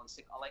have to call in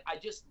sick. Like, I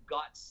just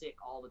got sick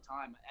all the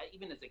time,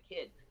 even as a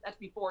kid. That's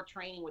before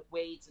training with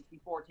weights. It's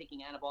before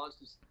taking antibiotics.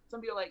 Because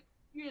some people are like,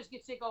 you just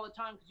get sick all the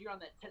time because you're on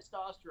that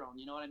testosterone.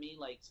 You know what I mean?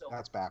 Like, so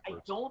that's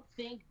backwards. I don't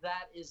think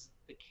that is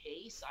the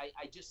case.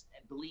 I just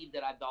believe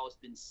that I've always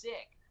been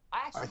sick.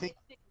 I think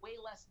get sick way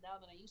less now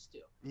than I used to.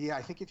 Yeah,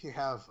 I think if you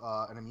have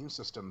an immune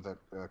system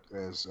that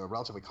is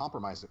relatively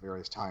compromised at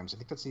various times, I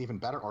think that's an even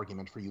better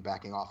argument for you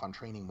backing off on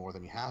training more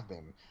than you have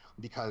been,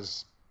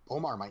 because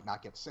Omar might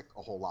not get sick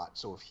a whole lot.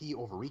 So if he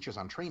overreaches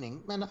on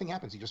training, nothing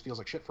happens. He just feels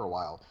like shit for a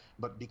while.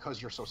 But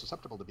because you're so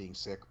susceptible to being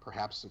sick,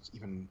 perhaps it's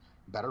even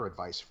better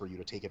advice for you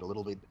to take it a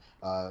little bit,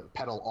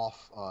 pedal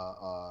off,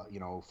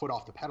 foot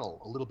off the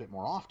pedal a little bit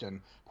more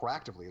often,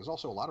 proactively. There's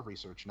also a lot of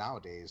research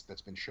nowadays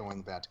that's been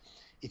showing that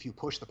if you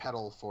push the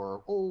pedal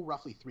for,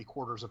 roughly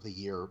 3/4 of the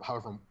year,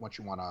 however much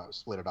you want to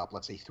split it up,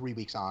 let's say 3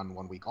 weeks on,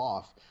 1 week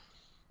off,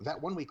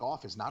 that 1 week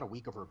off is not a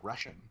week of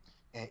regression.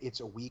 It's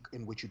a week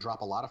in which you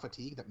drop a lot of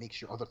fatigue that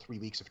makes your other 3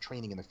 weeks of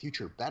training in the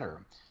future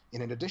better.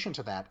 And in addition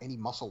to that, any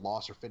muscle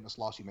loss or fitness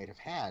loss you might have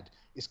had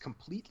is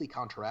completely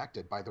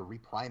counteracted by the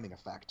repriming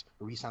effect,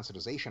 the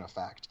resensitization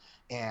effect,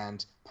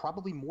 and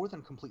probably more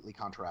than completely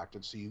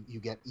counteracted. So you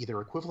get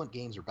either equivalent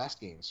gains or best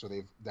gains. So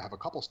they have a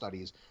couple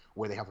studies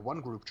where they have one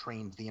group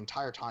trained the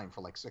entire time for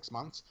like 6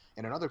 months,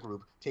 and another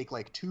group take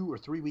like 2 or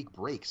 3 week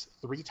breaks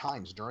 3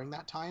 times during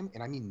that time.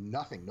 And I mean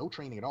nothing, no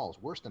training at all. It's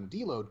worse than a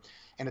deload.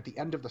 And at the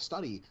end of the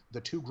study,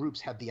 the 2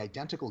 groups had the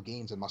identical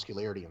gains in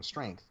muscularity and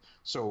strength.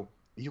 So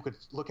you could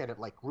look at it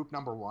like group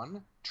number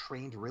 1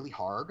 trained really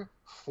hard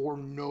for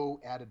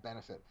no added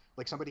benefit.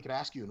 Like, somebody could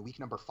ask you in week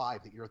number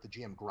 5 that you're at the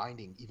gym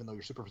grinding, even though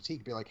you're super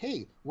fatigued, be like,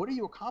 hey, what are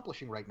you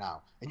accomplishing right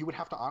now? And you would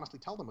have to honestly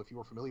tell them, if you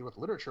were familiar with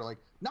literature, like,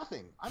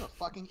 nothing. I'm a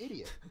fucking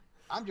idiot.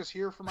 I'm just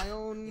here for my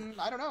own,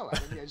 I don't know. I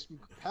just been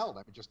compelled.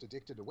 I'm just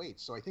addicted to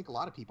weights. So I think a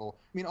lot of people,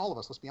 I mean, all of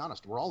us, let's be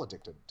honest, we're all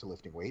addicted to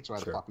lifting weights. Why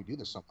the fuck we do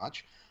this so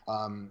much?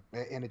 And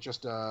it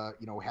just,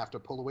 have to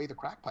pull away the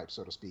crack pipe,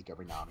 so to speak,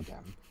 every now and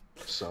again.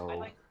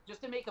 So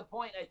just to make a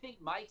point, I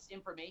think Mike's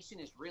information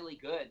is really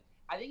good.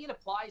 I think it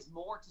applies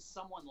more to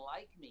someone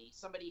like me,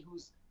 somebody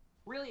who's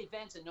really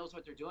advanced and knows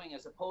what they're doing,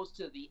 as opposed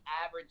to the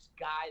average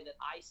guy that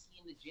I see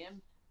in the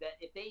gym, that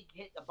if they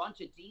hit a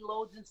bunch of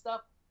deloads and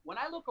stuff, when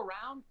I look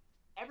around,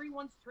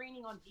 everyone's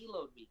training on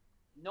deload week.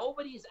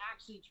 Nobody's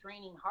actually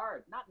training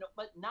hard.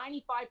 But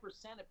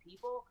 95% of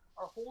people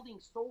are holding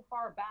so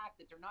far back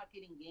that they're not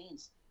getting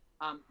gains.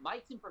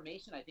 Mike's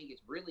information, I think,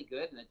 is really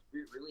good, and it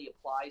really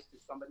applies to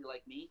somebody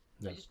like me.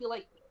 Yeah. I just feel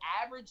like the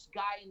average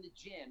guy in the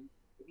gym,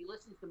 if he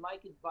listens to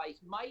Mike's advice,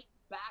 might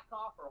back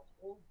off or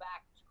hold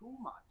back too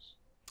much.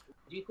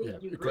 Do you think?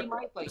 Do you agree,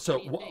 Mike? Like, so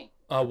what do you think?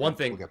 one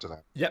thing. We'll get to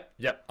that.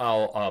 Yep.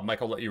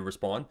 Mike, I'll let you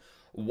respond.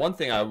 One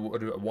thing I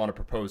would want to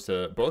propose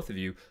to both of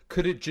you,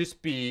 could it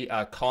just be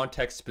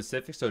context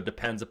specific? So it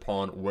depends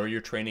upon where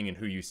you're training and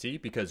who you see.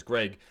 Because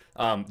Greg,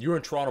 you were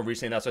in Toronto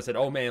recently, and that's why I said,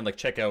 oh man, like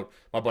check out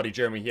my buddy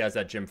Jeremy. He has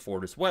that gym,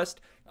 Fortis West.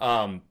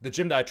 The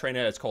gym that I train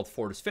at is called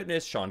Fortis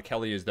Fitness. Sean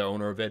Kelly is the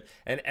owner of it,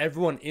 and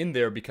everyone in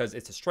there, because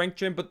it's a strength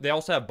gym, but they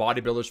also have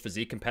bodybuilders,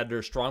 physique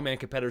competitors, strongman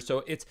competitors.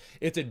 So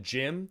it's a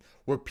gym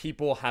where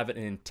people have an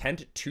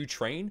intent to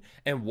train,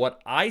 and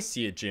what I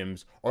see at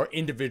gyms are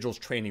individuals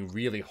training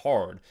really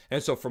hard.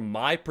 And so from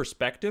my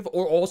perspective,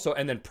 or also,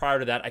 and then prior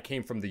to that, I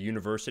came from the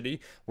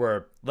university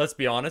where, let's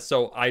be honest,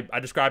 so I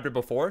described it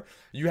before,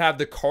 you have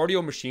the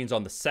cardio machines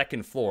on the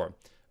second floor,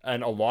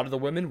 and a lot of the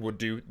women would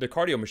do the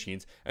cardio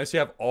machines, and so you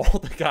have all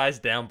the guys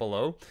down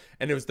below,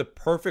 and it was the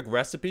perfect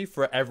recipe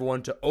for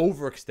everyone to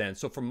overextend.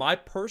 So from my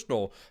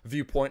personal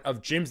viewpoint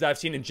of gyms that I've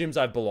seen and gyms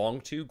I've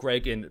belonged to,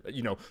 Greg, and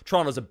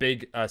Toronto's a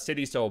big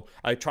city, so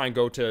I try and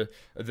go to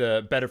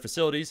the better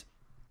facilities.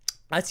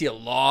 I see a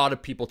lot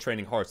of people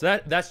training hard. So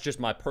that's just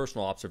my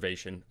personal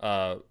observation.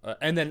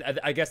 And then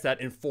I guess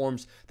that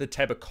informs the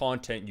type of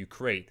content you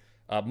create.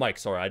 Mike,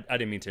 sorry, I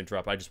didn't mean to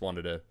interrupt. I just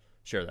wanted to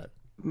share that.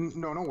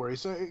 No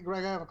worries.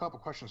 Greg, I have a couple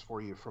questions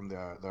for you from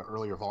the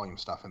earlier volume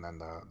stuff and then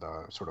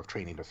the sort of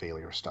training to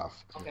failure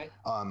stuff. Okay.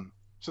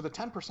 So the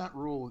 10%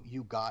 rule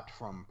you got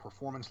from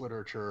performance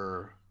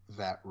literature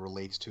that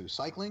relates to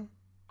cycling?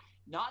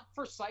 Not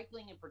for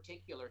cycling in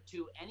particular,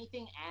 to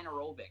anything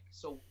anaerobic.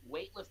 So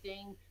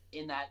weightlifting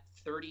in that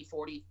 30,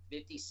 40,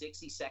 50,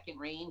 60 second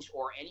range,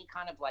 or any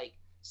kind of, like,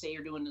 say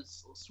you're doing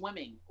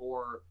swimming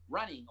or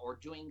running or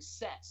doing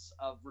sets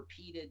of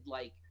repeated,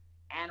 like,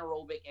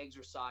 anaerobic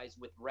exercise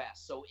with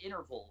rest. So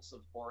intervals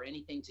or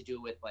anything to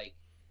do with, like,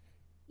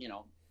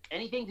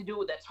 anything to do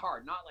with that's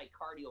hard, not like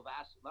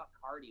cardiovascular, not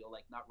cardio,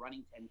 like not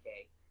running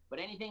 10K, but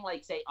anything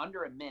like, say,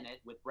 under a minute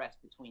with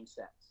rest between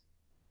sets.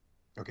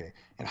 Okay.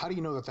 And how do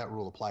you know that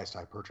rule applies to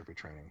hypertrophy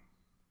training?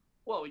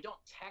 Well, we don't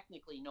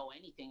technically know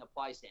anything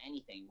applies to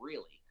anything,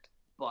 really.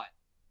 But,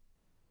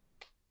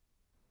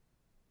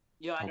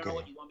 I don't know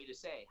what you want me to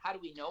say. How do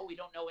we know? We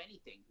don't know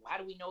anything. How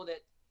do we know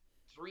that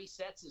 3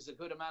 sets is a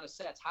good amount of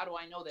sets? How do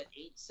I know that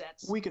 8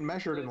 sets? We can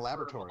measure it in the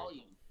laboratory.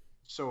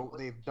 So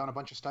they've done a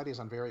bunch of studies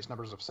on various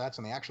numbers of sets,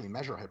 and they actually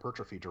measure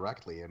hypertrophy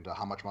directly and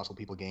how much muscle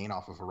people gain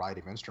off of a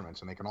variety of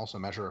instruments. And they can also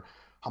measure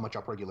how much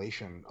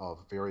upregulation of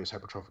various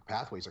hypertrophic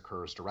pathways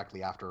occurs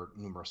directly after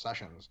numerous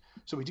sessions.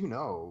 So we do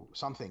know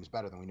some things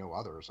better than we know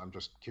others. I'm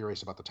just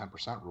curious about the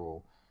 10%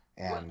 rule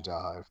and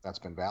if that's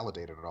been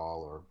validated at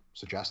all or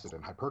suggested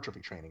in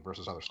hypertrophy training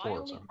versus other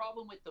sports. My only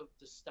problem with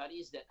the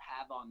studies that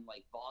have on,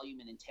 like, volume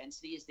and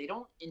intensity is they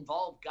don't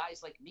involve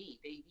guys like me.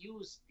 They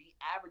use the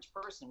average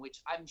person,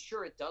 which I'm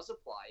sure it does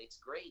apply. It's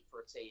great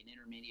for, say, an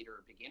intermediate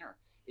or a beginner.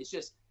 It's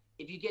just,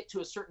 if you get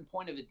to a certain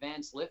point of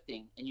advanced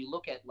lifting and you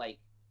look at, like,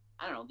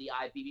 I don't know, the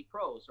IFBB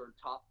pros or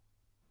top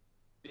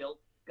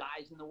built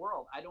guys in the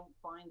world, I don't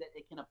find that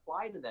it can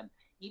apply to them.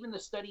 Even the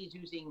studies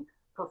using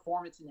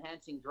performance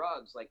enhancing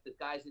drugs, like the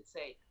guys that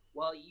say,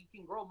 well, you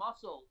can grow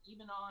muscle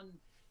even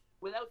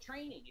without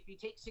training if you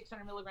take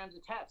 600 milligrams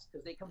of test,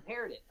 because they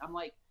compared it. I'm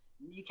like,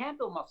 you can't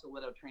build muscle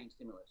without training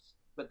stimulus,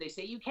 but they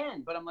say you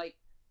can. But I'm like,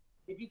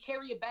 if you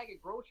carry a bag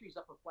of groceries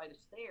up a flight of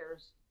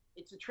stairs,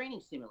 it's a training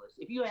stimulus.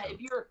 If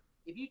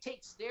you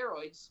take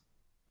steroids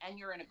and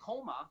you're in a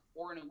coma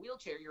or in a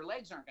wheelchair, your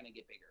legs aren't going to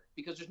get bigger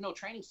because there's no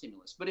training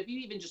stimulus. But if you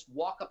even just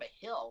walk up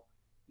a hill,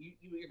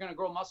 you're going to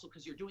grow muscle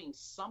because you're doing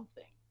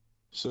something.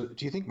 So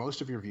do you think most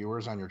of your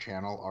viewers on your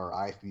channel are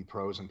IFBB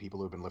pros and people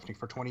who've been lifting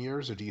for 20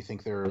 years, or do you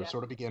think they're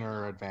sort of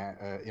beginner,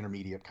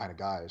 intermediate kind of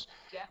guys?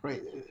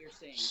 Definitely. Right. You're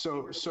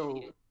saying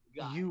So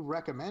you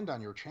recommend on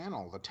your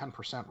channel the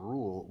 10%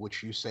 rule,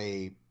 which you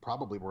say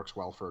probably works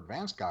well for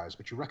advanced guys,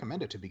 but you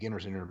recommend it to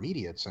beginners and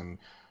intermediates, and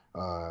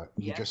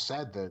you just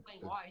said that.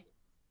 Why?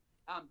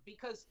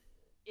 Because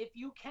if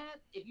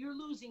you're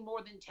losing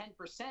more than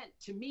 10%,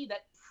 to me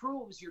that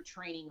proves you're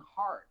training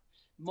hard.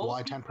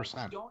 Why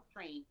 10%? Don't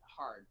train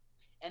hard.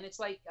 And it's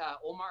like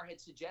Omar had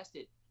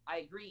suggested. I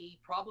agree. He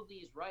probably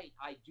is right.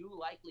 I do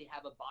likely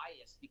have a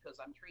bias because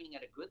I'm training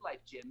at a Good Life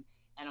gym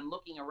and I'm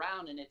looking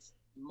around and it's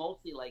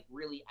mostly like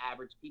really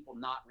average people,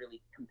 not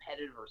really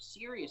competitive or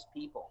serious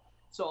people.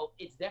 So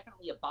it's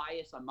definitely a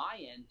bias on my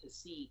end to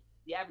see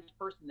the average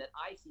person that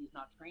I see is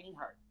not training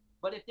hard.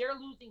 But if they're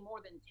losing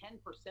more than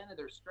 10% of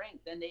their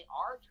strength, then they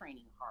are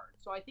training hard.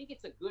 So I think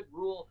it's a good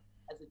rule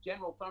as a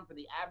general thumb for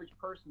the average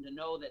person to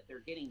know that they're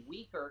getting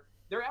weaker.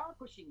 They are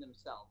pushing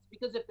themselves,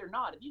 because if they're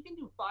not, if you can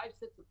do 5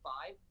 sets of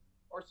 5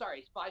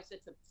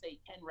 sets of, say,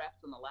 10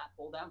 reps on the lat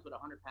pull downs with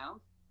 100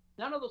 pounds,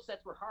 none of those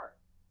sets were hard.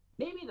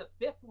 Maybe the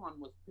 5th one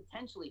was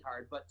potentially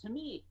hard, but to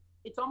me,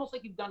 it's almost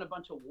like you've done a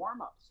bunch of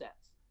warm-up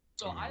sets.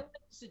 So I like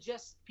to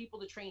suggest people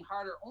to train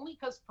harder only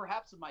because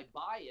perhaps of my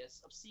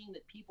bias of seeing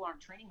that people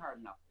aren't training hard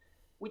enough,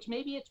 which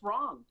maybe it's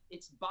wrong.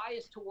 It's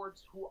biased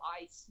towards who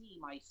I see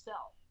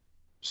myself.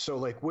 So,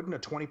 like, wouldn't a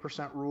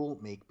 20% rule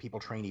make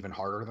people train even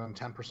harder than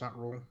 10%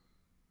 rule?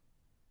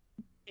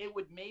 it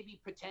would maybe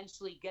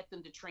potentially get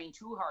them to train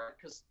too hard.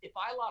 Because if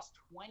I lost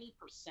 20%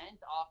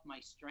 off my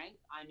strength,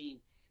 I mean,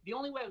 the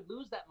only way I would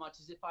lose that much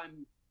is if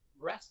I'm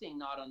resting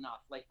not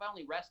enough. Like if I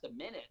only rest a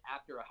minute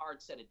after a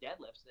hard set of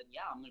deadlifts, then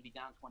yeah, I'm going to be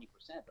down 20%.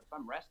 But if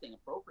I'm resting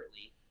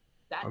appropriately,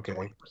 that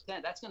 20%,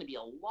 that's going to be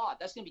a lot.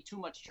 That's going to be too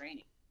much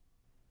training.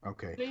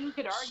 Okay. So you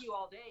could argue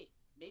all day.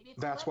 Maybe it's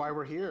that's why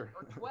we're here.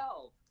 Or 12.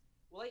 Well,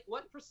 like,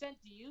 what percent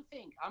do you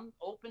think? I'm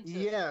open to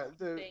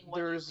saying what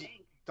there's you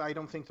think. I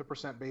don't think the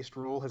percent-based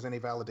rule has any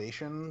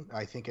validation.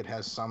 I think it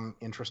has some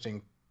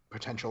interesting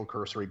potential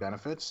cursory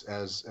benefits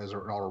as a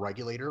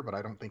regulator, but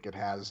I don't think it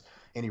has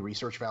any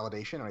research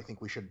validation. And I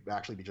think we should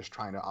actually be just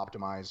trying to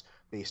optimize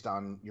based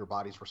on your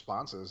body's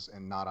responses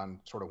and not on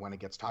sort of when it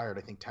gets tired.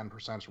 I think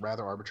 10% is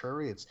rather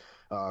arbitrary. It's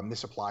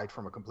misapplied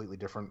from a completely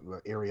different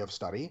area of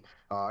study.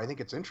 I think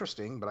it's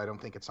interesting, but I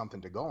don't think it's something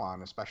to go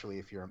on, especially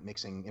if you're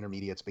mixing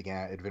intermediates,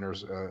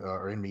 beginners,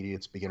 or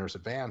intermediates, beginners,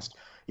 advanced.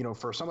 You know,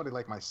 for somebody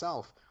like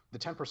myself, the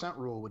 10%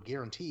 rule would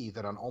guarantee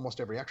that on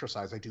almost every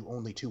exercise, I do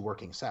only 2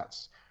 working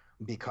sets.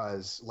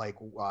 Because like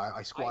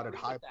I squatted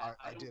high,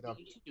 I did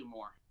you should do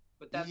more.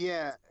 But that's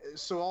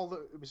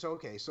so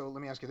okay. So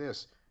let me ask you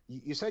this: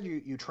 you said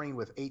you train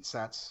with 8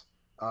 sets,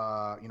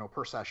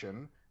 per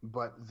session,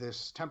 but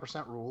this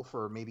 10% rule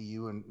for maybe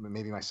you and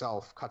maybe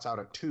myself cuts out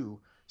at 2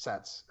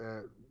 sets.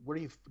 Where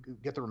do you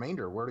get the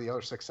remainder? Where do the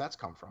other 6 sets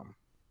come from?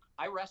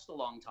 I rest a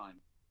long time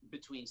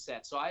between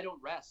sets, so I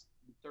don't rest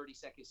 30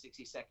 seconds,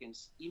 60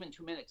 seconds, even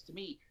 2 minutes. To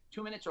me,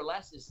 2 minutes or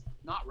less is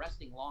not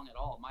resting long at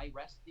all. My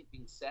resting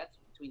between sets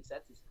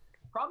is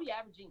probably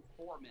averaging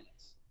 4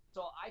 minutes.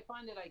 So I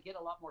find that I get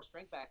a lot more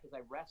strength back because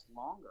I rest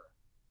longer.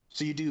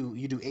 So you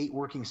do 8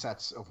 working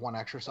sets of one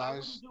exercise? I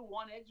wouldn't do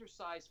one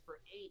exercise for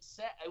 8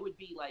 sets. It would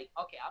be like,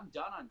 okay, I'm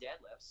done on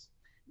deadlifts.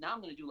 Now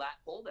I'm going to do lat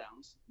pull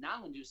downs. Now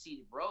I'm going to do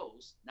seated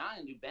rows. Now I'm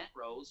going to do bent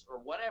rows or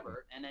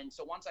whatever. And then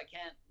so once I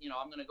can't,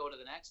 I'm going to go to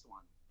the next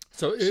one.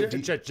 So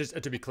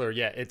just to be clear,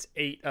 yeah, it's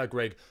 8,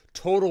 Greg,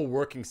 total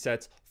working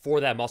sets for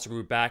that muscle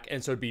group back,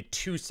 and so it'd be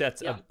 2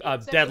 sets of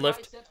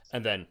deadlift,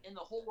 and then in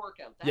the whole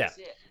workout. That's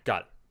it.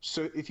 Got it.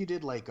 So if you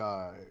did like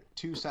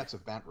 2 sets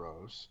of bent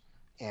rows,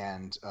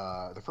 and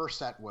the first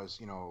set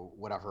was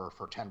whatever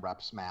for 10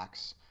 reps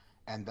max,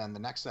 and then the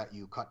next set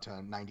you cut to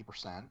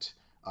 90%.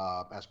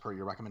 As per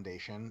your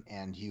recommendation,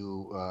 and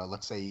you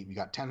let's say you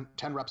got 10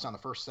 reps on the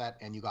first set,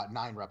 and you got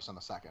 9 reps on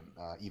the second,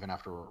 even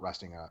after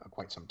resting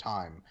quite some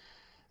time.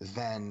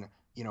 Then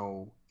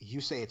you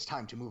say it's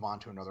time to move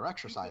on to another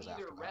exercise. You can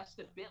either rest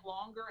a bit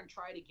longer and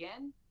try it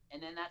again,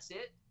 and then that's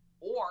it.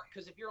 Or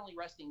because if you're only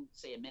resting,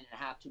 say, a minute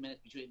and a half, 2 minutes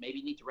between, maybe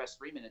you need to rest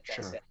 3 minutes.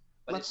 That's it.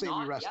 But let's say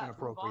we rest an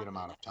appropriate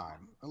amount of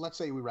time. Let's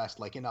say we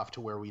rest like enough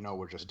to where we know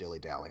we're just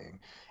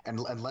dilly-dallying, and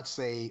let's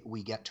say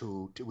we get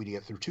through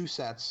 2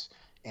 sets,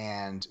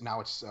 and now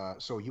it's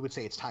so you would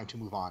say it's time to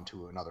move on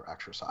to another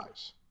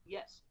exercise.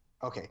 Yes.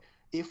 Okay.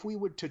 If we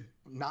would to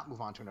not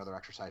move on to another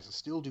exercise and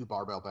still do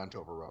barbell bent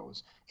over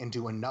rows and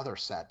do another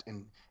set,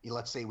 and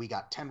let's say we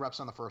got 10 reps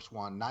on the first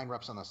one, 9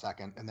 reps on the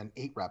second, and then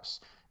 8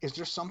 reps, is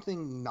there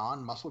something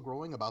non-muscle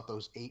growing about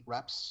those 8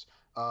 reps?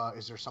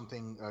 Is there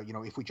something,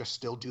 if we just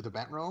still do the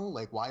bent row,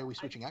 like why are we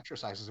switching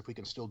exercises if we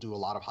can still do a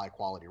lot of high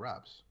quality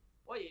reps?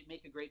 Well, you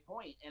make a great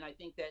point. And I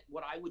think that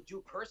what I would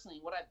do personally,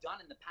 what I've done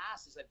in the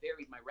past is I've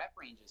varied my rep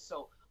ranges.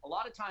 So a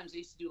lot of times I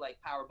used to do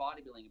like power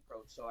bodybuilding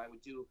approach. So I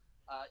would do,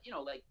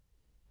 like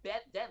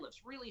deadlifts,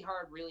 really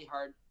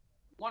hard,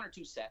 1 or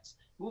 2 sets,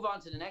 move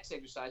on to the next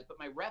exercise, but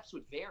my reps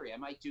would vary. I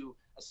might do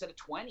a set of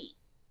 20.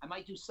 I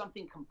might do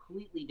something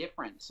completely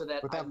different so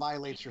that. But that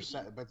violates your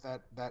set. But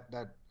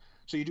that.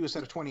 So you do a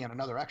set of 20 on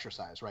another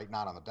exercise, right?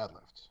 Not on the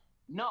deadlift.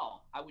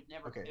 No, I would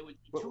never. Okay. It would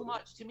be too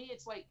much. To me,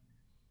 it's like,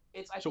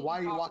 so why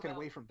are you walking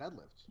away from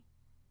deadlifts?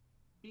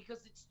 Because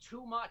it's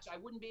too much. I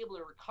wouldn't be able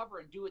to recover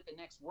and do it the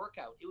next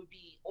workout. It would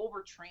be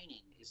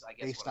overtraining, is I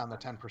guess. Based on the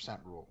 10%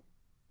 rule.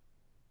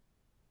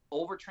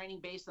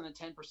 Overtraining based on the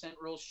 10%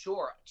 rule,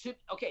 sure.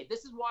 Okay,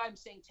 this is why I'm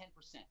saying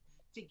 10%.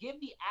 To give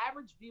the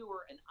average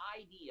viewer an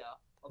idea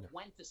of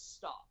when to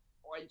stop,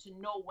 and to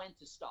know when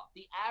to stop.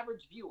 The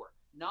average viewer,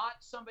 not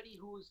somebody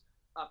who's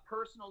a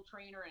personal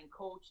trainer and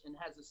coach and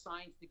has a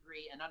science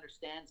degree and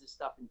understands this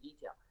stuff in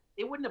detail.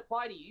 It wouldn't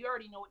apply to you. You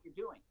already know what you're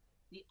doing.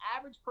 The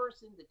average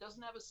person that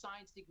doesn't have a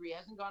science degree,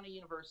 hasn't gone to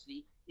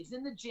university, is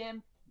in the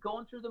gym,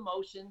 going through the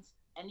motions,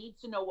 and needs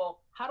to know,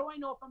 well, how do I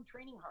know if I'm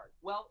training hard?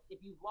 Well, if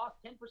you've lost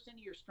 10% of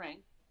your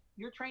strength,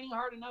 you're training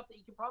hard enough that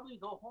you can probably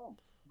go home.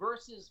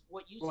 Versus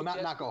what you suggest.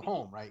 Well, not go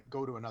home, right?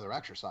 Go to another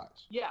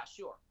exercise. Yeah,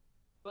 sure.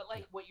 But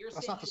like what you're saying,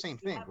 that's not the same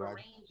thing, right? A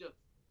range of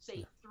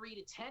say 3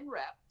 to 10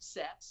 rep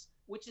sets,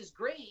 which is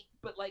great.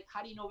 But like,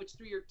 how do you know if it's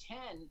 3 or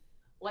 10?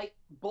 Like,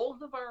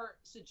 both of our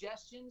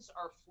suggestions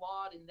are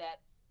flawed in that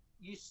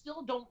you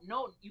still don't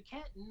know. You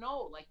can't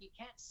know. Like, you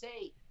can't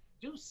say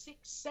do 6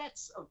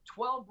 sets of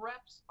 12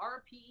 reps,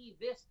 RPE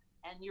this,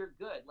 and you're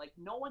good. Like,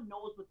 no one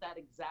knows what that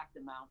exact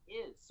amount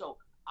is. So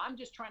I'm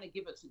just trying to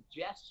give a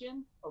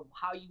suggestion of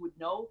how you would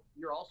know.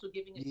 You're also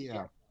giving a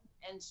suggestion.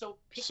 And so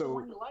pick the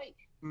one you like.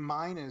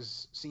 Mine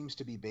seems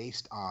to be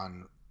based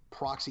on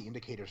proxy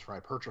indicators for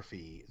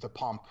hypertrophy, the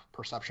pump,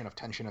 perception of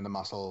tension in the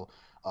muscle,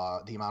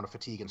 the amount of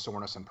fatigue and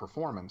soreness and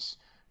performance.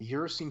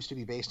 Yours seems to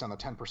be based on the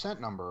 10%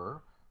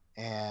 number,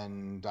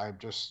 and I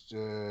just,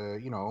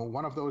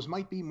 one of those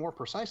might be more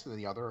precise than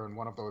the other, and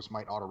one of those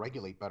might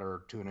auto-regulate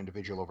better to an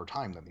individual over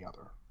time than the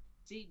other.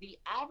 See, the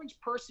average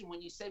person,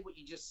 when you said what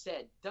you just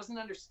said, doesn't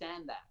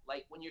understand that.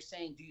 Like when you're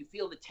saying, do you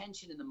feel the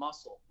tension in the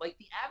muscle? Like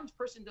the average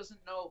person doesn't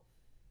know,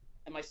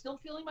 am I still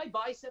feeling my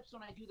biceps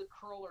when I do the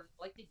curl? Or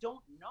like they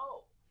don't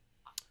know.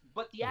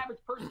 But the average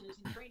person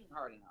isn't training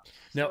hard enough.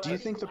 Now, do you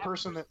think the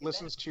person that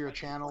listens to your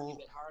channel,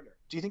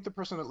 do you think the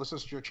person that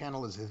listens to your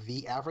channel is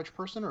the average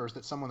person, or is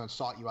that someone that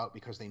sought you out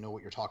because they know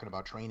what you're talking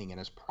about training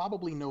and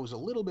probably knows a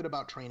little bit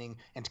about training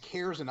and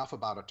cares enough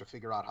about it to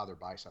figure out how their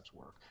biceps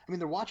work? I mean,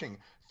 they're watching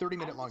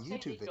 30-minute long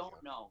YouTube videos.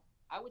 Don't know.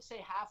 I would say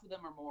half of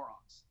them are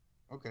morons.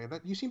 Okay,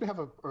 you seem to have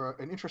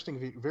an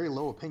interesting, very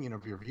low opinion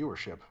of your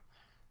viewership.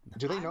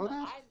 Do they know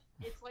that?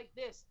 It's like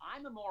this.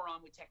 I'm a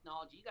moron with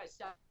technology. You guys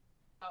saw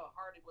how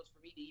hard it was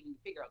for me to even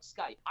figure out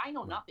Skype. I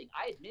know nothing.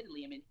 I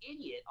admittedly am an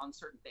idiot on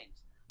certain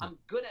things. I'm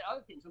good at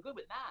other things. I'm good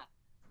with math.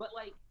 But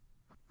like,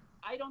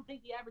 I don't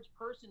think the average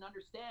person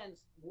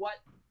understands what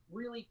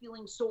really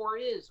feeling sore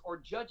is, or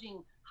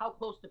judging how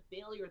close to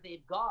failure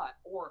they've got,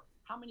 or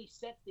how many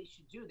sets they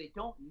should do. They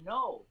don't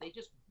know.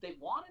 They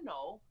want to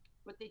know,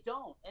 but they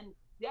don't. And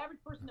the average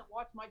person that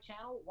watches my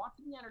channel wants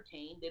to be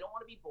entertained. They don't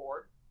want to be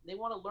bored. They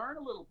want to learn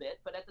a little bit,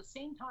 but at the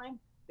same time,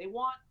 they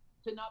want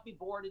to not be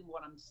bored in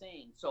what I'm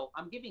saying. So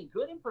I'm giving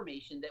good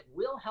information that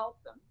will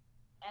help them.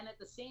 And at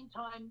the same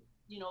time,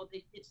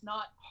 it's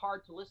not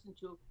hard to listen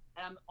to.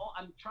 And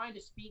I'm trying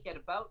to speak at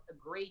about a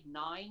grade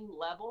 9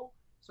 level.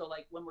 So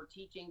like when we're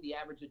teaching the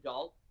average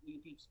adult,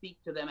 if you speak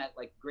to them at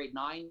like grade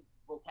 9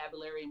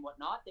 vocabulary and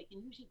whatnot, they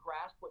can usually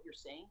grasp what you're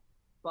saying.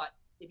 But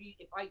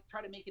if I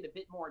try to make it a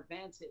bit more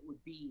advanced, it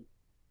would be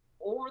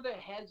over the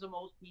heads of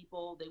most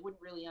people. They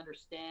wouldn't really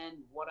understand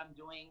what I'm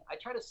doing. I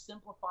try to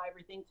simplify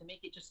everything to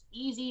make it just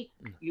easy.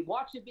 You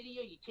watch the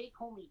video, you take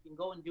home, and you can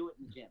go and do it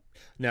in the gym.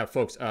 Now,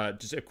 folks,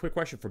 just a quick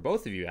question for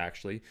both of you,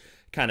 actually,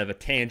 kind of a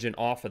tangent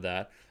off of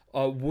that.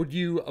 Would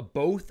you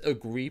both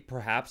agree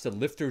perhaps that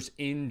lifters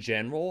in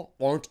general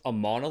aren't a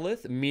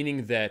monolith,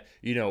 meaning that,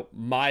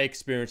 my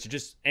experience,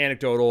 just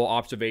anecdotal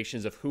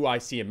observations of who I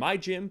see in my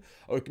gym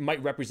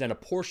might represent a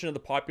portion of the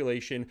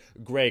population?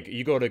 Greg,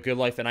 you go to Good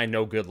Life, and I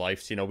know Good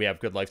Life. We have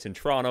Good Lives in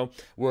Toronto,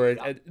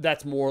 where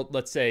that's more,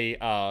 let's say,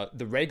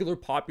 the regular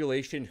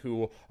population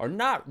who are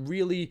not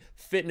really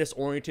fitness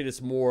oriented.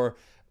 It's more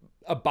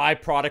a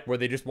byproduct where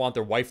they just want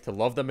their wife to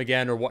love them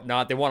again or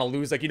whatnot. They want to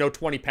lose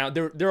 20 pounds.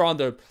 They're on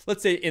the,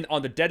 let's say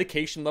on the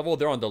dedication level,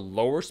 they're on the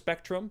lower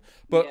spectrum.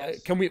 But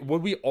yes.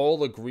 Would we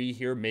all agree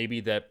here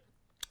maybe that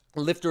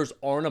lifters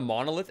aren't a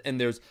monolith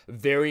and there's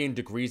varying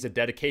degrees of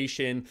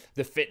dedication,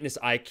 the fitness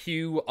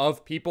IQ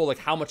of people, like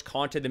how much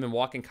content they've been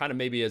watching? Kind of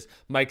maybe as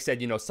Mike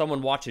said,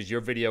 someone watches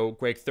your video,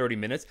 Greg, 30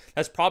 minutes.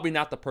 That's probably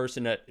not the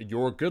person at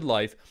your Good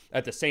Life.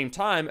 At the same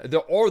time,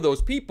 there are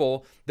those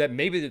people that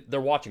maybe they're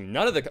watching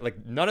none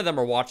of them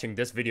are watching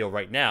this video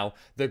right now,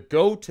 that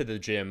go to the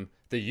gym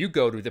that you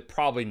go to that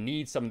probably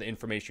need some of the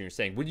information you're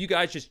saying. Would you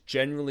guys just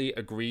generally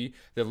agree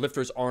that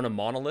lifters aren't a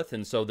monolith,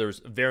 and so there's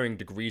varying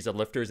degrees of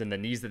lifters and the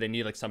needs that they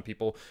need? Like some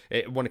people,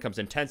 when it comes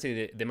to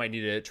intensity, they might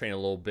need to train a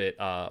little bit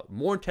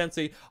more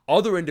intensely.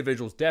 Other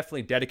individuals,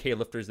 definitely dedicated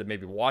lifters that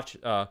maybe watch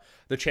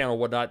the channel or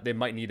whatnot, they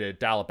might need to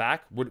dial it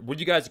back. Would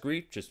you guys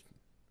agree?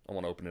 I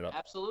want to open it up.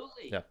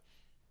 Absolutely.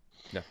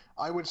 Yeah.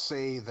 I would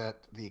say that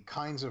the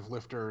kinds of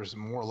lifters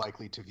more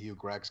likely to view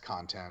Greg's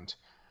content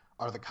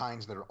are the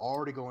kinds that are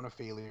already going to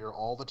failure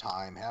all the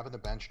time, having the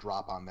bench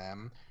drop on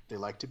them. They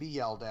like to be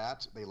yelled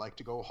at. They like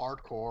to go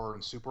hardcore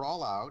and super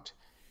all out.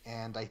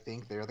 And I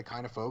think they're the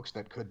kind of folks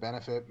that could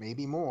benefit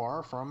maybe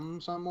more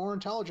from some more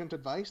intelligent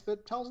advice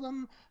that tells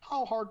them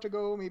how hard to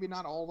go, maybe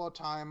not all the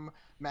time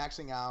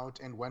maxing out,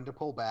 and when to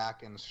pull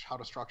back, and how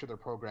to structure their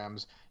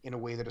programs in a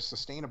way that is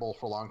sustainable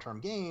for long-term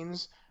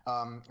gains.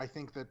 I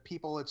think that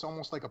people, it's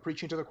almost like a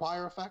preaching to the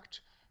choir effect.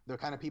 The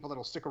kind of people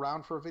that'll stick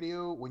around for a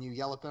video when you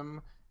yell at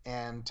them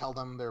and tell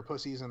them they're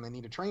pussies and they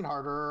need to train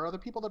harder, are the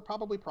people that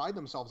probably pride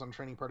themselves on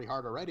training pretty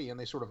hard already, and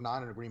they sort of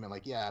nod in agreement,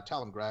 like, yeah,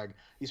 tell them, Greg,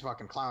 these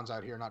fucking clowns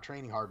out here not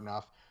training hard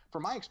enough.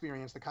 From my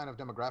experience, the kind of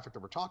demographic that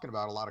we're talking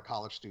about, a lot of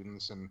college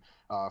students and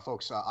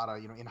folks out of,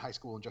 in high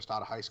school and just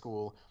out of high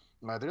school,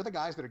 they're the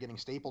guys that are getting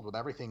stapled with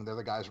everything. They're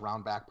the guys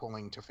round back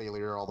pulling to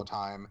failure all the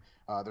time.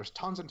 There's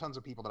tons and tons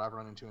of people that I've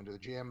run into the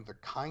gym. The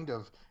kind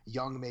of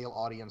young male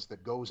audience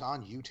that goes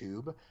on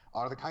YouTube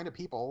are the kind of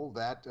people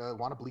that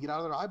want to bleed out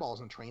of their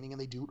eyeballs in training,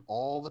 and they do it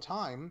all the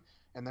time.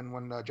 And then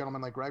when a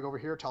gentleman like Greg over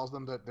here tells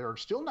them that they're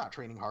still not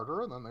training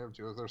harder, then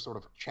they're sort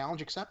of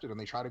challenge accepted and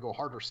they try to go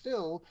harder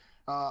still.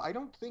 I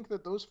don't think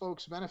that those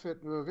folks benefit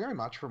very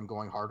much from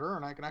going harder,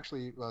 and I can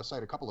actually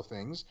cite a couple of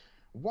things.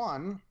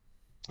 One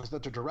is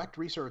that the direct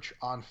research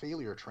on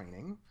failure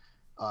training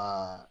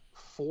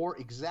for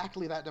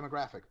exactly that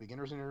demographic,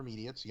 beginners and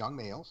intermediates, young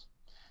males,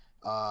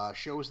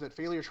 shows that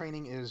failure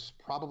training is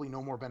probably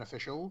no more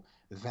beneficial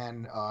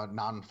than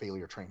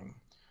non-failure training.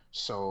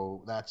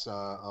 So that's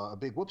a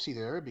big whoopsie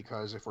there,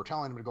 because if we're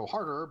telling them to go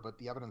harder, but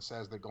the evidence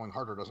says that going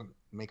harder doesn't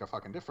make a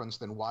fucking difference,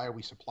 then why are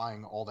we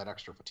supplying all that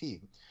extra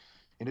fatigue?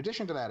 In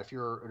addition to that, if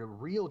your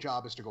real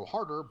job is to go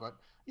harder, but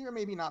you're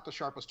maybe not the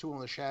sharpest tool in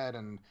the shed,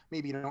 and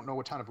maybe you don't know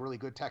a ton of really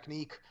good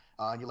technique,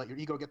 and you let your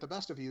ego get the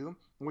best of you,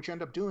 what you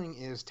end up doing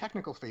is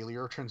technical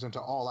failure turns into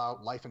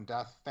all-out life and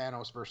death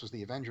Thanos versus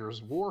the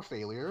Avengers war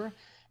failure.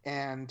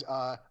 And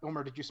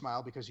Omar, did you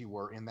smile because you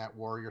were in that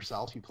war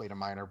yourself? You played a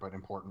minor but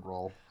important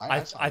role. I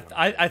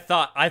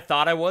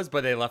thought I was,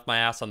 but they left my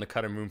ass on the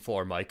cutting room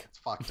floor, Mike. It's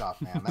fucked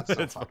up, man. That's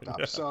so fucked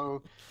up.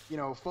 So,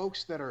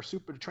 folks that are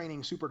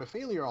training super to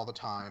failure all the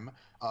time,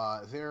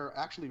 they're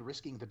actually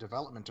risking the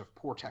development of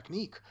poor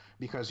technique,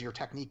 because your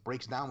technique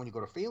breaks down when you go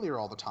to failure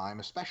all the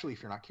time, especially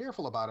if you're not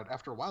careful about it.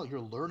 After a while,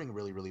 you're learning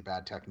really, really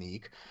bad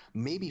technique.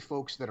 Maybe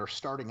folks that are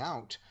starting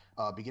out,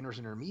 beginners,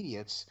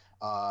 intermediates,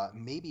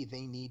 maybe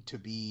they need to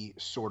be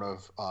sort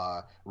of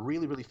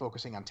really, really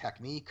focusing on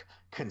technique,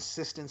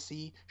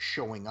 consistency,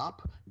 showing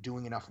up,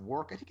 doing enough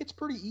work. I think it's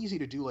pretty easy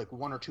to do like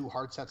 1 or 2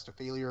 hard sets to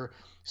failure,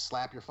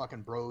 slap your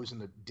fucking bros in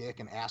the dick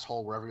and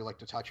asshole wherever you like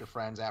to touch your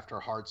friends after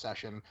a hard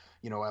session.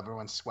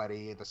 Everyone's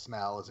sweaty, the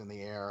smell is in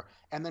the air,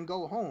 and then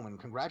go home and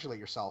congratulate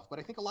yourself. But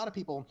I think a lot of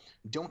people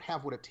don't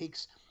have what it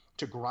takes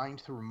to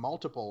grind through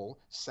multiple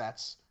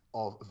sets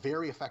of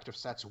very effective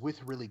sets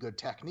with really good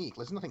technique.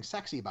 There's nothing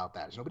sexy about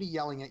that. There's nobody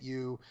yelling at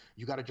you.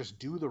 You got to just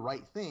do the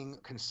right thing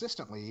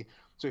consistently.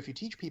 So if you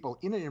teach people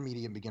in an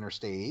intermediate and beginner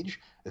stage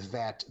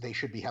that they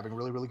should be having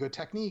really, really good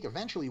technique,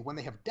 eventually when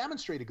they have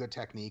demonstrated good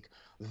technique,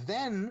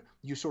 then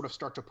you sort of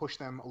start to push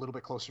them a little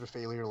bit closer to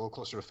failure, a little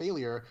closer to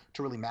failure,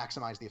 to really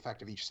maximize the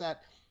effect of each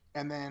set.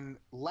 And then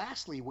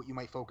lastly, what you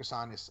might focus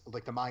on is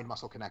like the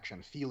mind-muscle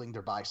connection, feeling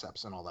their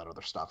biceps and all that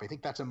other stuff. I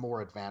think that's a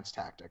more advanced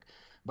tactic.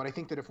 But I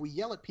think that if we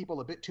yell at people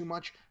a bit too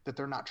much that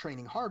they're not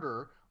training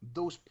harder,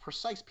 those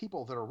precise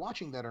people that are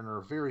watching that and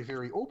are very,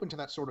 very open to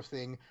that sort of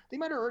thing, they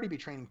might already be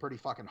training pretty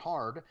fucking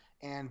hard.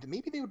 And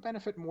maybe they would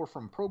benefit more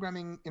from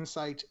programming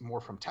insight,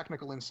 more from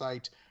technical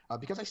insight,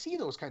 because I see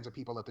those kinds of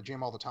people at the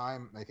gym all the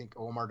time. I think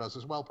Omar does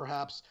as well,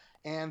 perhaps.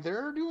 And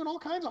they're doing all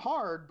kinds of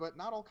hard, but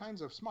not all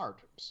kinds of smart.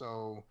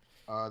 So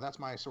that's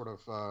my sort of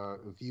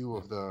view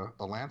of the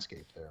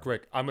landscape there.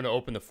 Greg, I'm going to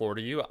open the floor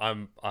to you.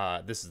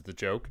 This is the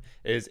joke.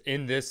 Is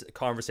in this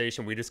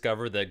conversation, we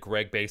discovered that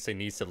Greg basically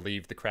needs to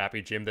leave the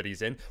crappy gym that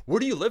he's in. Where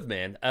do you live,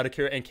 man? Out of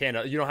in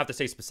Canada. You don't have to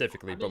say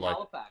specifically, but like.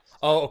 Halifax.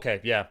 Oh, okay,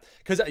 yeah.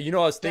 Because I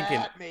was thinking.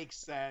 That makes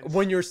sense.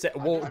 When you're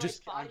I'm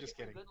just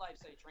kidding. Good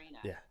lives I train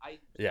at.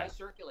 Yeah. I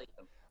circulate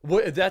them.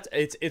 Well,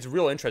 it's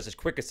real interesting.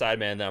 Quick aside,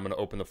 man. Then I'm going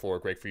to open the floor,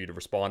 Greg, for you to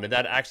respond, and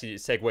that actually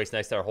segues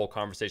nice to our whole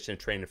conversation of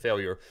training and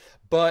failure.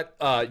 But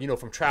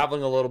from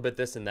traveling a little bit,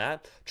 this and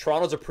that,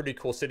 Toronto's a pretty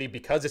cool city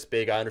because it's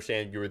big. I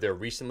understand you were there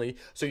recently,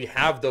 so you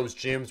have those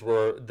gyms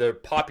where the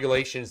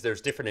populations, there's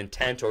different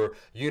intent, or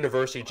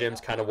university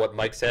gyms, kind of what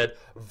Mike said,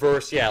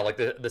 versus like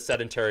the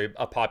sedentary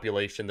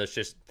population that's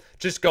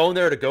just going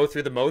there to go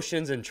through the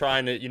motions and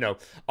trying to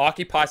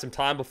occupy some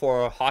time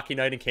before a hockey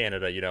night in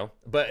Canada.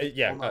 But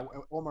yeah,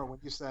 Omar, when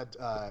you said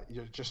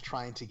you're just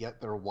trying to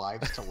get their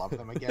wives to love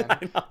them again,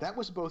 that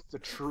was both the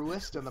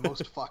truest and the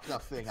most fucked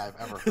up thing I've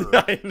ever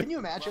heard. Can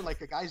you imagine, like,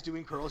 a guy's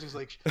doing curls, he's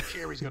like,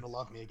 Sherry's gonna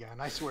love me again.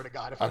 I swear to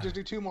God, if I just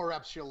do 2 more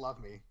reps, she'll love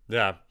me.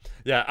 Yeah.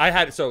 I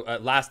had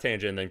last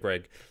tangent, and then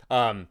Greg.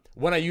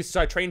 When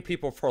I trained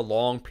people for a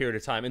long period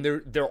of time, and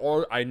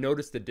I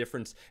noticed the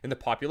difference in the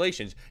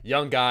populations.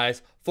 Young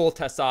guys, full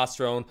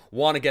testosterone,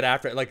 want to get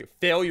after it. Like,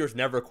 failure's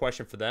never a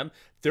question for them.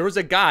 There was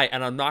a guy,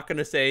 and I'm not going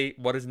to say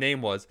what his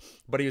name was,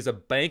 but he was a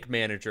bank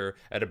manager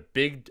at a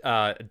big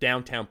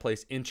downtown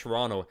place in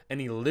Toronto, and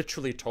he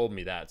literally told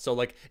me that. So,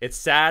 like, it's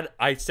sad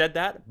I said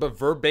that, but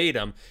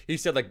verbatim, he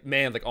said, like,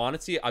 man, like,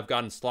 honestly, I've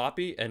gotten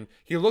sloppy, and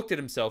he looked at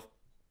himself,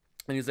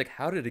 and he's like,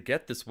 how did it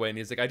get this way? And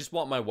he's like, I just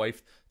want my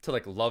wife to,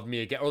 like, love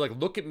me again, or, like,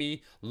 look at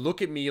me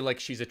like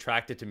she's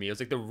attracted to me. It was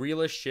like the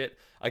realest shit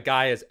a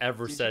guy has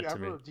ever said to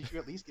me. Did you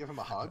at least give him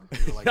a hug?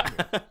 You were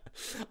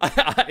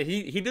like,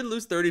 he did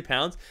lose 30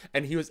 pounds,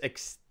 and he was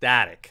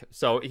ecstatic.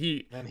 So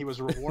he was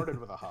rewarded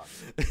with a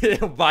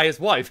hug by his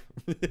wife,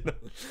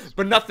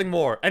 but nothing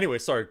more. Anyway,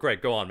 sorry,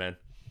 Greg, go on, man.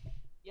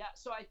 Yeah,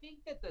 so I think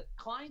that the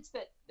clients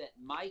that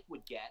Mike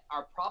would get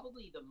are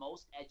probably the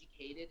most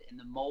educated and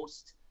the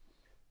most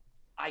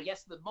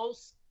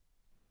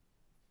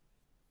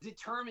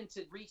determined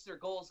to reach their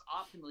goals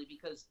optimally,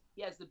 because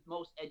he has the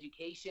most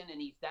education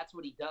and that's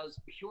what he does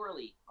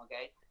purely.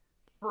 Okay.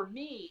 For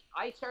me,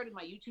 I started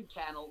my YouTube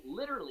channel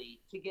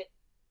literally to get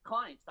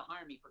clients to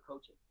hire me for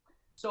coaching.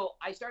 So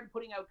I started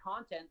putting out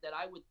content that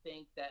I would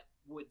think that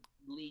would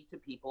lead to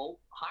people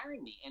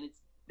hiring me, and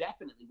it's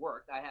definitely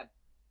worked. I have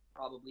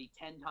probably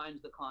 10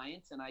 times the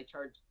clients, and I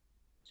charge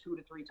 2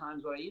 to 3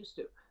 times what I used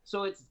to.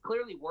 So it's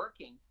clearly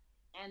working.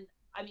 And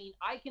I mean,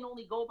 I can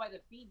only go by the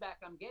feedback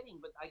I'm getting,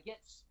 but I get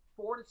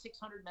 400 to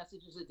 600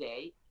 messages a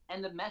day,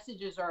 and the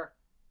messages are,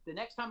 the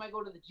next time I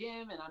go to the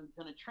gym and I'm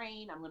going to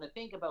train, I'm going to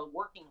think about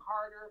working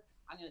harder.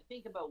 I'm going to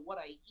think about what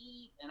I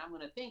eat, and I'm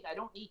going to think I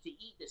don't need to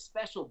eat this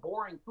special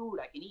boring food.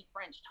 I can eat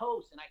French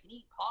toast, and I can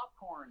eat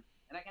popcorn,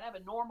 and I can have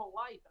a normal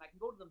life, and I can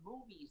go to the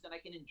movies, and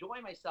I can enjoy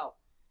myself.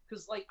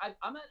 Because like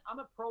I'm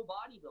a pro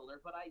bodybuilder,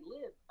 but I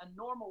live a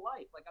normal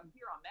life. Like I'm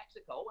here on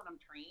Mexico and I'm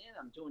training,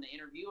 I'm doing an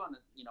interview on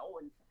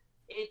and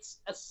it's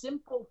a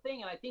simple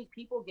thing. And I think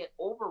people get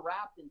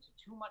overwrapped into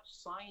too much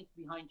science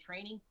behind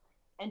training,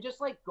 and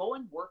just like go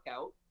and work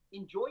out,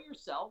 enjoy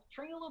yourself,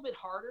 train a little bit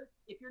harder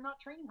if you're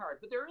not training hard.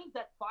 But there is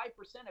that 5%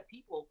 of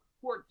people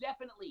who are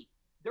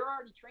they're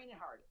already training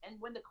hard. And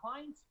when the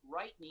clients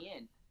write me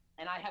in,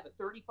 and I have a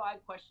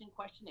 35 question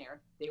questionnaire,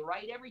 they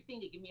write everything,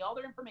 they give me all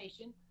their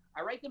information.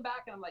 I write them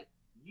back and I'm like,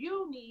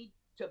 you need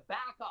to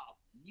back off.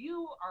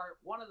 You are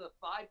one of the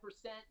 5%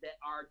 that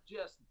are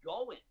just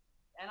going.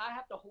 And I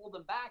have to hold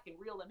them back and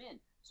reel them in.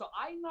 So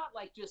I'm not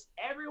like just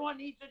everyone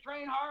needs to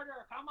train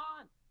harder. Come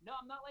on. No,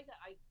 I'm not like that.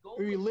 I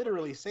go. You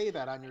literally say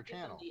that on your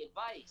channel. The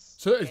advice.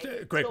 So,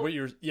 okay? Greg, what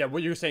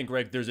you're saying,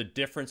 Greg, there's a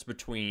difference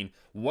between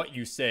what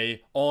you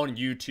say on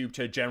YouTube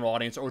to a general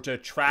audience or to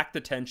attract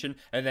attention,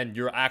 and then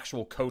your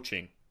actual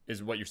coaching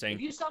is what you're saying.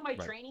 If you saw my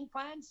training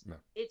plans,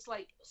 it's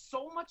like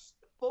so much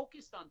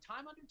focused on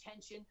time under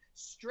tension,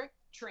 strict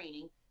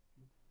training,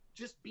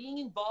 just being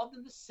involved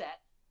in the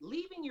set,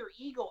 leaving your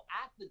ego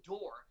at the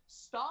door.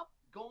 Stop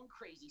going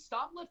crazy.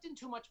 Stop lifting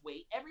too much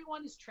weight.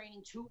 Everyone is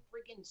training too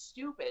freaking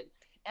stupid.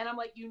 And I'm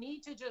like, you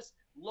need to just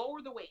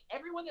lower the weight.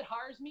 Everyone that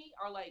hires me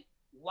are like,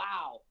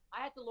 wow,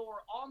 I had to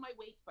lower all my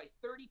weights by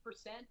 30%.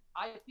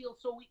 I feel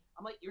so weak.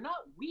 I'm like, you're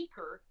not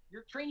weaker.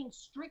 You're training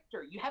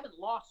stricter. You haven't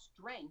lost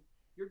strength.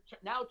 You're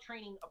now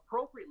training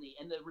appropriately.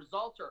 And the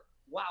results are,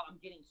 wow, I'm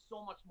getting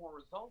so much more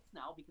results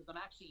now because I'm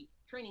actually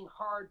training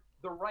hard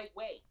the right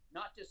way,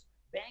 not just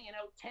banging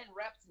out 10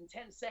 reps in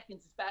 10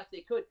 seconds as fast as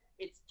they could.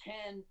 It's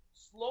 10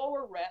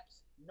 slower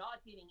reps,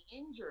 not getting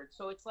injured.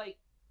 So it's like,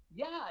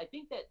 yeah, I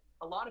think that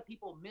a lot of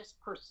people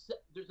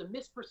there's a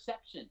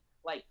misperception.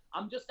 Like,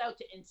 I'm just out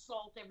to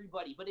insult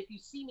everybody. But if you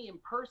see me in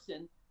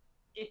person,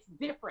 it's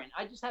different.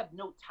 I just have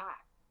no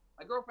tact.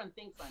 My girlfriend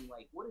thinks I'm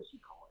like, what does she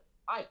call it?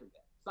 I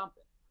forget.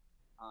 Something.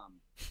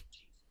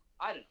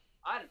 I don't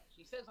know.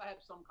 She says I have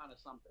some kind of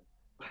something.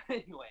 But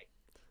anyway,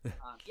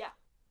 yeah.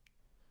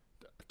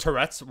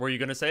 Tourette's, were you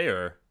going to say,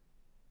 or?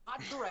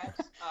 Not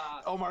Tourette's.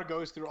 Omar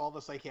goes through all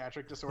the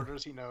psychiatric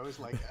disorders he knows.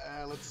 Like,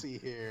 let's see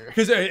here.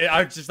 Because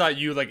I just thought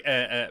you like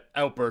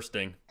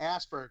outbursting.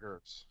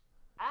 Asperger's.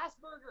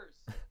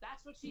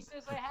 That's what she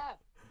says I have.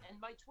 And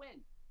my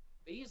twin.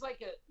 She's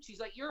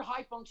like, you're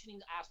high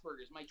functioning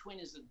Asperger's. My twin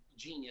is a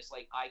genius,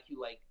 like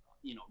IQ, like,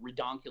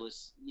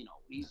 redonkulous,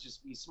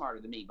 he's smarter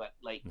than me, but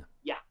like,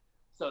 yeah.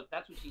 So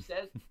that's what she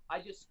says. I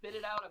just spit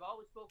it out. I've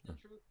always spoken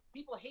the truth.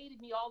 People hated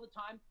me all the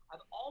time. I've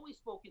always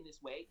spoken this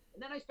way.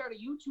 And then I start a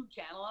YouTube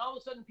channel, and all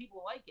of a sudden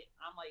people like it.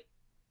 And I'm like,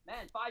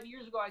 man, 5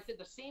 years ago I said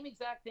the same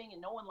exact thing,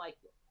 and no one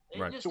liked it.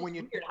 Right. Just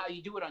weird how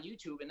you do it on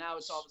YouTube, and now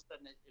it's all of a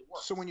sudden it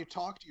works. So when you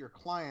talk to your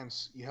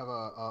clients, you have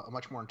a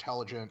much more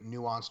intelligent,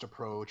 nuanced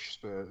approach,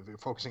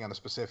 focusing on the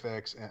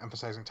specifics,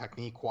 emphasizing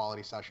technique,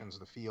 quality sessions,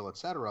 the feel,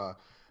 etc.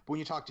 But when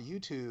you talk to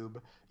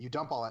YouTube, you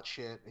dump all that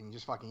shit and you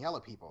just fucking yell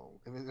at people.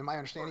 Am I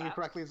understanding you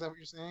correctly? Is that what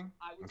you're saying?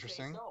 I would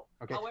Interesting. say so.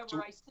 Okay.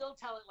 However, I still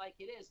tell it like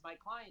it is. My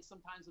clients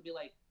sometimes will be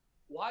like,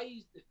 why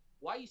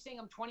are you saying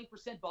I'm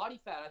 20%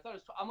 body fat?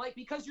 I'm like,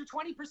 because you're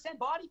 20%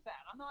 body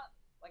fat. I'm not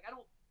like, I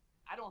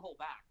don't hold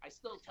back. I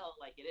still tell it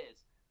like it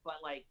is. But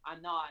like,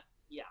 I'm not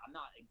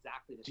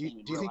exactly the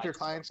same. Do you think your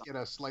clients get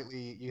a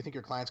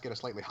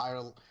slightly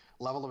higher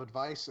level of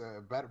advice,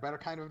 better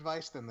kind of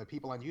advice than the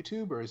people on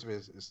YouTube, or is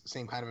it the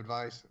same kind of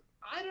advice?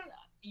 I don't know.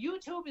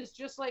 YouTube is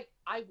just like,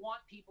 I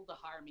want people to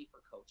hire me for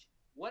coaching.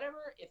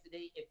 Whatever, if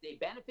they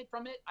benefit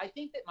from it. I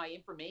think that my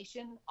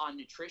information on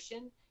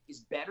nutrition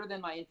is better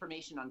than my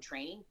information on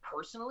training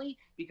personally,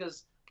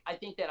 because I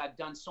think that I've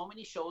done so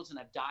many shows and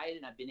I've dieted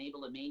and I've been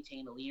able to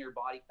maintain a leaner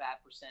body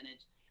fat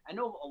percentage. I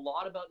know a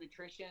lot about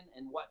nutrition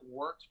and what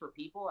works for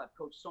people. I've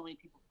coached so many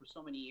people for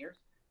so many years.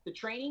 The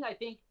training, I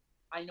think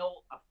I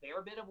know a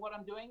fair bit of what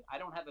I'm doing. I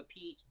don't have a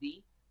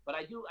PhD, but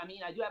I do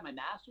have my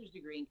master's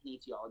degree in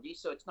kinesiology,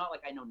 so it's not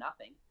like I know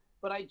nothing.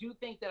 But I do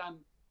think that I'm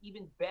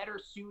even better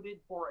suited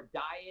for a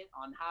diet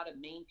on how to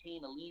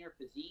maintain a leaner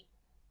physique.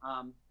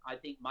 I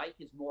think Mike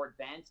is more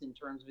advanced in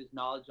terms of his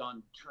knowledge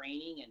on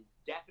training and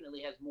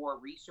definitely has more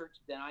research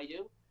than I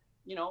do.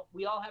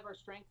 We all have our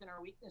strengths and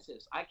our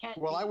weaknesses. I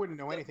wouldn't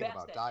know anything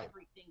about diet.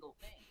 Every single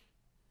thing.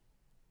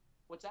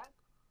 What's that?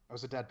 That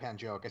was a deadpan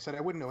joke. I said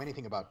I wouldn't know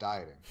anything about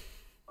dieting.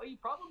 Oh, you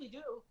probably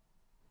do.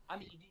 I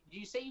mean, do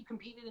you say you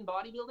competed in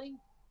bodybuilding?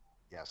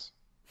 Yes.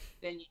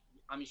 Then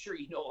I'm sure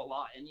you know a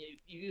lot. And if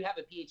you have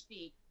a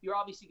PhD, you're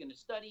obviously going to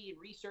study and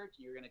research,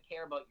 and you're going to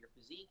care about your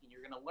physique, and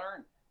you're going to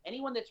learn.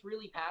 Anyone that's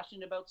really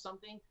passionate about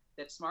something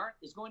that's smart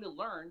is going to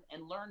learn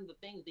the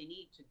things they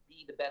need to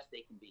be the best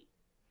they can be.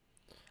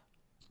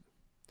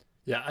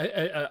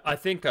 Yeah, I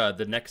think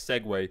the next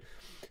segue,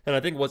 and I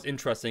think what's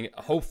interesting,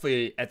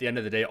 hopefully at the end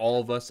of the day,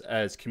 all of us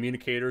as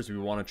communicators, we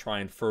want to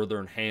try and further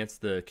enhance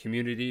the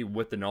community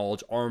with the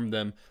knowledge, arm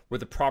them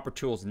with the proper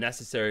tools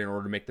necessary in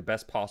order to make the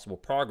best possible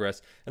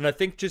progress. And I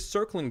think just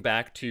circling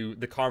back to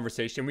the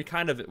conversation,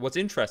 what's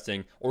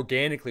interesting,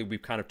 organically,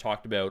 we've kind of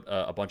talked about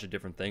a bunch of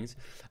different things.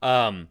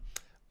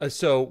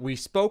 So we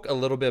spoke a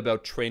little bit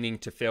about training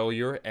to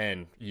failure,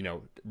 and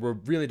we're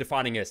really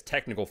defining it as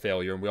technical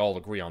failure, and we all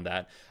agree on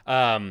that.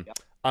 Yep.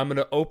 I'm going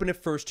to open it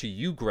first to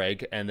you,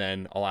 Greg, and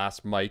then I'll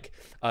ask Mike.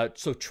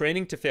 So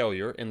training to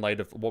failure, in light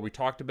of what we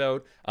talked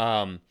about,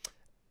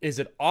 is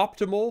it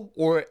optimal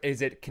or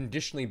is it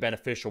conditionally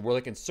beneficial? Where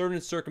like in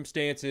certain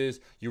circumstances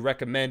you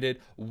recommend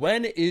it.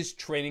 When is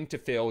training to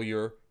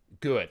failure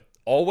good?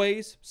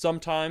 Always?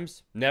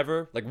 Sometimes?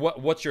 Never? Like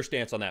what's your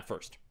stance on that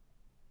first?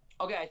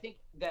 Okay, I think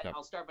that Yep.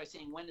 I'll start by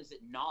saying, when is it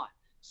not?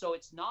 So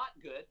it's not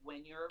good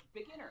when you're a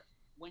beginner,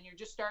 when you're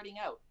just starting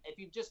out, if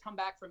you've just come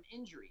back from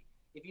injury,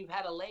 if you've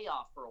had a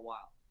layoff for a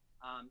while,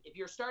 if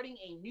you're starting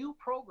a new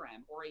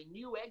program or a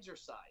new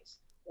exercise,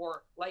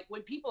 or like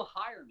when people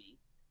hire me,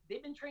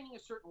 they've been training a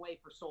certain way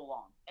for so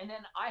long, and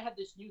then I have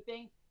this new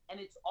thing, and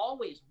it's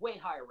always way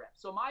higher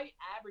reps. So my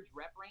average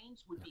rep range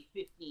would be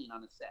 15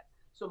 on a set.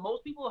 So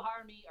most people who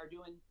hire me are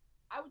doing,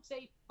 I would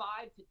say, 5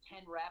 to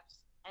 10 reps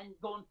and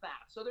going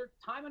fast. So their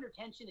time under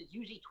tension is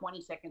usually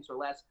 20 seconds or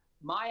less.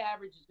 My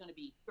average is going to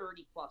be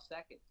 30 plus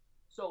seconds.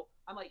 So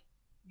I'm like,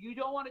 you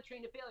don't want to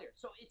train to failure.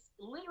 So it's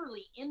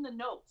literally in the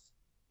notes.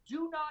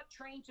 Do not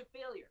train to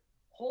failure.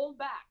 Hold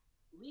back.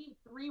 Leave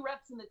 3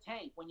 reps in the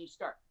tank when you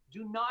start.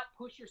 Do not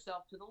push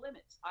yourself to the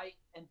limits. I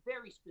am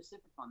very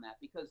specific on that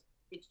because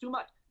it's too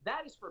much.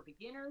 That is for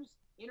beginners,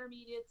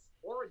 intermediates,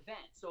 or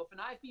advanced. So if an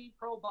IFBB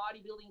Pro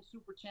bodybuilding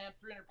super champ,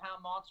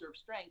 300-pound monster of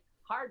strength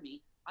hired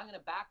me, I'm going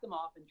to back them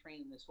off and train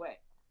them this way.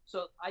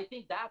 So I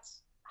think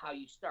that's how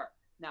you start.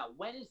 Now,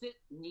 when is it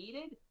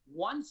needed?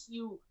 Once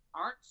you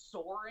aren't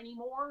sore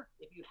anymore,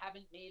 if you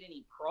haven't made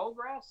any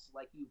progress,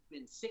 like you've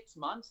been 6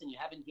 months and you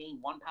haven't gained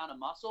 1 pound of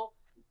muscle,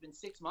 it's been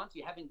 6 months,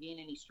 you haven't gained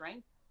any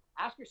strength,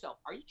 ask yourself,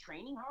 are you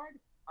training hard?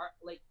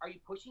 Are you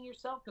pushing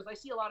yourself? Because I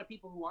see a lot of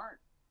people who aren't,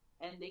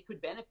 and they could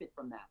benefit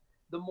from that.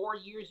 The more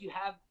years you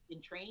have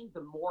in training,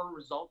 the more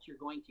results you're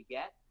going to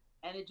get.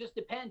 And it just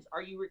depends.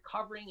 Are you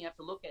recovering? You have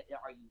to look at,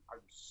 are you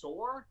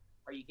sore?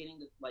 Are you getting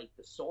the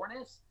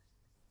soreness?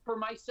 For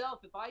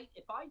myself, if I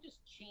just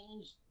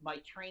changed my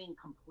training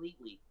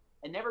completely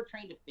and never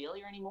trained to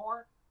failure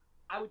anymore,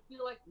 I would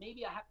feel like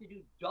maybe I have to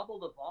do double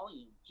the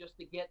volume just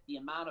to get the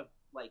amount of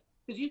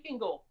because you can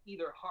go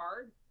either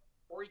hard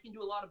or you can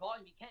do a lot of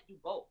volume. You can't do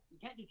both. You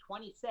can't do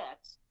 20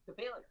 sets to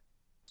failure.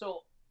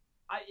 So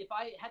if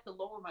I had to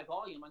lower my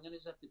volume, I'm going to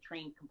just have to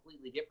train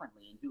completely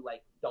differently and do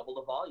double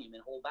the volume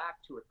and hold back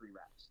 2 or 3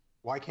 reps.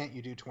 Why can't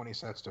you do 20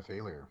 sets to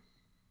failure?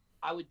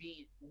 I would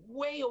be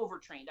way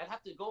overtrained. I'd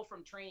have to go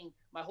from training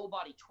my whole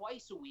body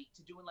twice a week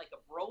to doing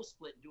a bro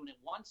split and doing it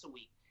once a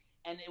week.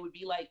 And it would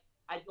be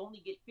I'd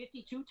only get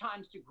 52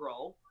 times to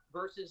grow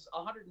versus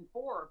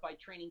 104 by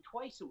training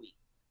twice a week.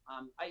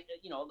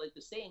 Like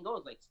the saying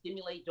goes,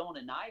 stimulate, don't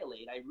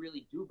annihilate. I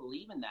really do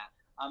believe in that.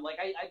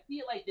 I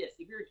feel like this.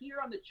 If you're here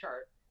on the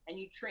chart and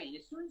you train,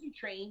 as soon as you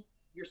train,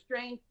 your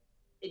strength,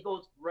 it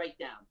goes right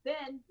down.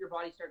 Then your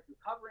body starts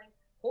recovering.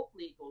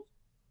 Hopefully it goes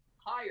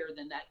higher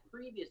than that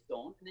previous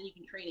zone, and then you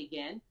can train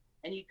again,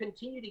 and you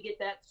continue to get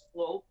that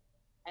slope,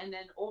 and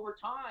then over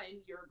time,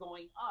 you're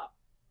going up.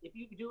 If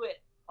you do it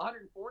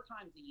 104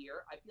 times a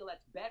year, I feel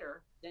that's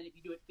better than if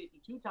you do it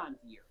 52 times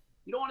a year.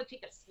 You don't want to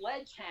take a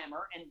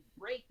sledgehammer and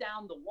break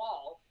down the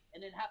wall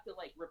and then have to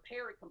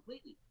repair it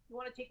completely. You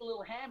want to take a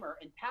little hammer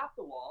and tap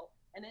the wall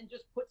and then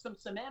just put some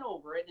cement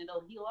over it and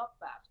it'll heal up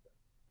faster.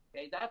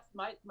 Okay, that's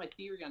my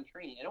theory on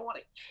training. I don't want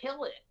to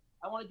kill it.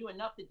 I want to do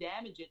enough to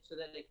damage it so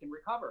that it can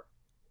recover.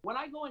 When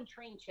I go and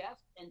train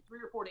chest and 3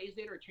 or 4 days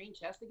later I train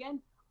chest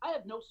again, I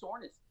have no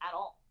soreness at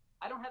all.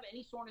 I don't have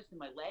any soreness in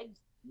my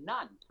legs,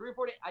 none. 3 or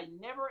 4 days, I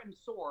never am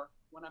sore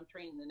when I'm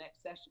training the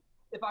next session.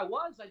 If I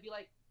was, I'd be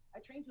like, I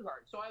trained too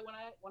hard. So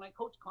when I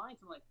coach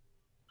clients, I'm like,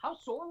 how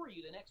sore were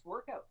you the next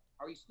workout?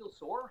 Are you still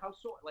sore? How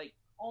sore?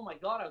 Oh my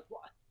God,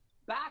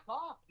 back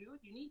off,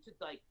 dude. You need to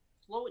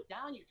slow it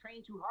down. You're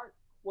training too hard.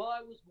 Well,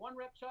 I was 1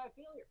 rep shy of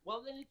failure.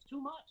 Well, then it's too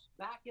much.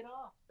 Back it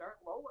off. Start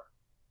lower.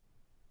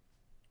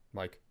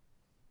 Mike.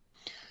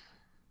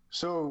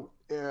 So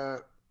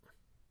the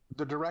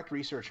direct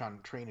research on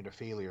training to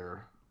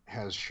failure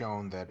has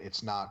shown that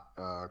it's not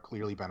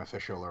clearly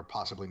beneficial or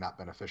possibly not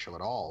beneficial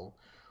at all.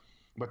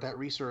 But that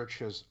research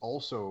has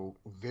also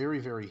very,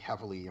 very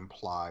heavily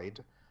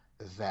implied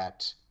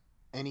that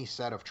any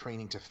set of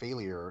training to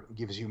failure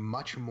gives you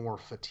much more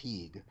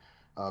fatigue,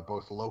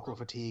 both local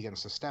fatigue and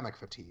systemic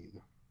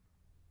fatigue.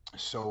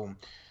 So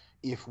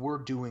if we're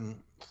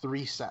doing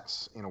 3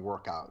 sets in a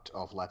workout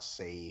of, let's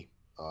say,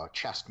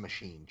 chest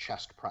machine,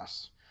 chest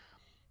press,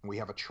 we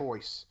have a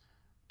choice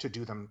to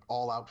do them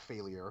all out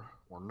failure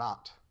or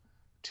not,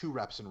 2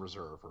 reps in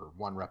reserve or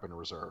 1 rep in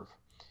reserve.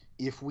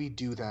 If we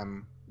do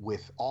them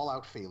with all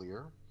out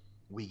failure,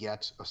 we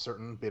get a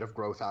certain bit of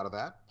growth out of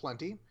that,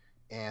 plenty.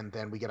 and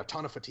then we get a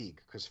ton of fatigue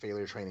because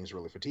failure training is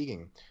really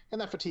fatiguing. And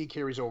that fatigue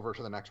carries over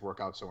to the next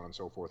workout, so on and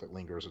so forth. It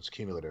lingers, it's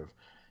cumulative.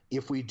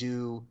 If we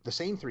do the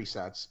same 3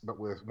 sets, but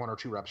with 1 or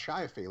 2 reps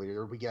shy of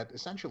failure, we get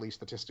essentially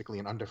statistically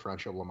an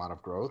undifferentiable amount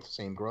of growth,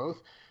 same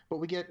growth, but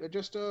we get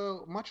just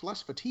a much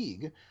less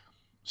fatigue.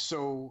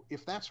 So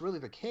if that's really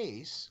the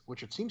case,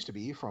 which it seems to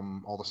be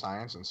from all the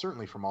science and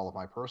certainly from all of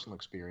my personal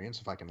experience,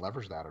 if I can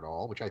leverage that at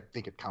all, which I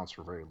think it counts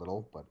for very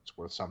little, but it's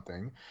worth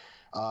something.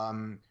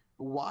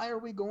 Why are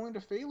we going to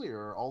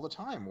failure all the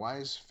time? Why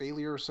is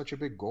failure such a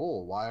big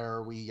goal? Why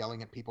are we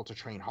yelling at people to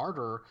train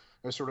harder?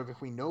 As sort of,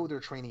 if we know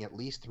they're training at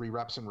least 3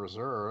 reps in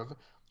reserve,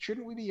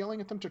 shouldn't we be yelling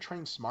at them to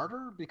train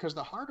smarter? Because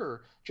the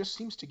harder just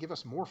seems to give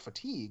us more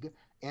fatigue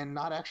and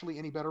not actually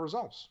any better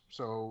results.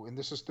 So, and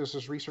this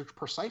is research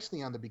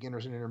precisely on the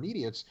beginners and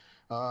intermediates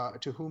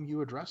to whom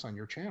you address on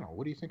your channel.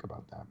 What do you think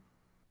about that?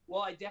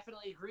 Well, I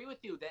definitely agree with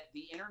you that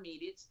the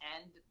intermediates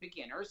and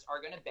beginners are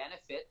going to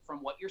benefit from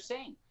what you're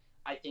saying.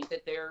 I think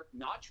that they're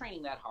not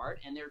training that hard,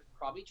 and they're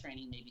probably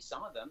training maybe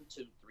some of them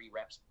to 3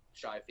 reps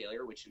shy of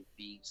failure, which would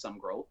be some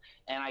growth.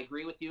 And I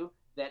agree with you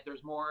that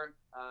there's more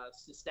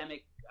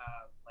systemic,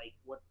 like,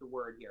 what's the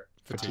word here?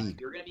 Fatigue.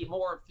 You're going to be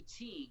more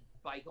fatigued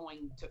by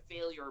going to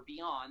failure or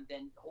beyond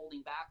than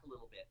holding back a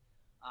little bit.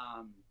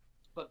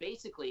 But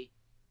basically,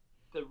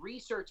 the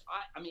research,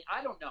 I mean,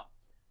 I don't know.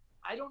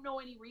 I don't know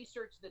any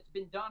research that's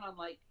been done on,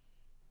 like,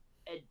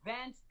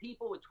 advanced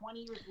people with 20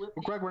 years lifting.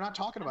 Well, Greg, we're not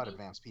talking about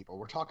advanced people.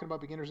 We're talking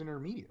about beginners and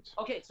intermediates.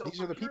 Okay, so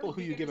these are the people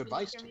who you give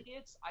advice to.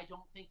 I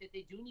don't think that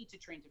they do need to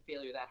train to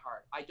failure that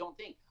hard. I don't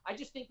think. I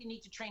just think they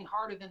need to train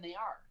harder than they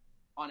are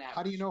on average.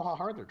 How do you know how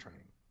hard they're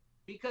training?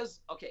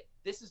 Because, okay,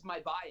 this is my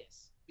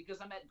bias. Because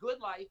I'm at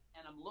Good Life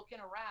and I'm looking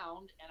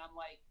around and I'm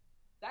like,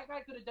 that guy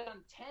could have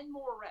done 10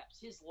 more reps.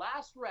 His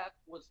last rep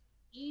was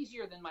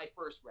easier than my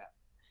first rep.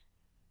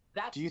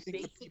 That's do you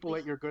think the people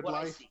at your Good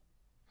Life?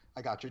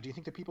 I got you. Do you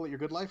think the people at your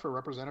Good Life are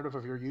representative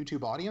of your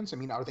YouTube audience? I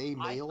mean, are they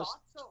males,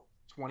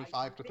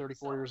 25 to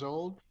 34 years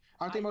old?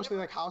 Aren't they mostly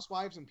like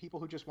housewives and people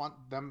who just want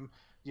them,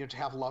 to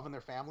have love in their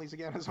families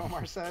again, as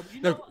Omar said?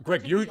 No,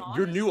 Greg,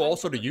 you're new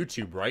also to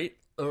YouTube, right?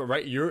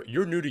 Right,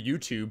 you're new to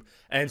YouTube,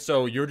 and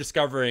so you're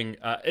discovering.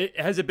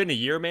 Has it been a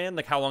year, man?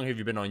 Like, how long have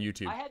you been on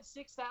YouTube? I had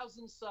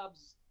 6,000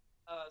 subs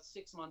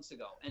 6 months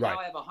ago, and now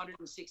I have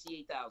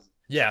 168,000.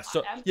 Yeah,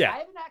 so I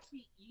haven't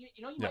actually.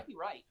 You might be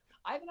right.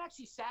 I haven't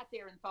actually sat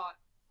there and thought,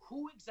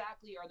 who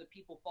exactly are the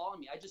people following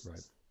me? I just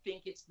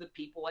think it's the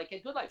people like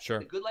at Good Life. Sure.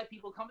 The Good Life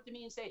people come to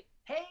me and say,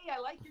 hey, I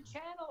like your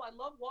channel. I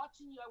love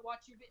watching you. I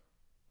watch your video.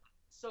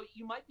 So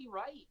you might be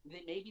right.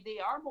 That maybe they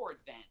are more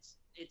advanced.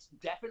 It's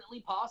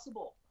definitely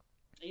possible.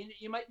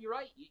 You might be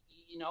right.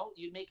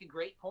 You make a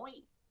great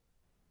point.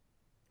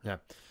 Yeah.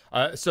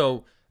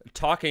 So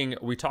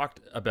we talked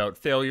about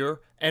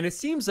failure, and it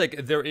seems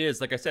like there is,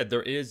 like I said,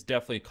 there is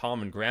definitely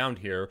common ground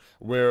here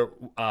where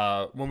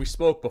when we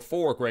spoke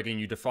before, Greg, and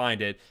you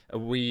defined it,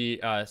 we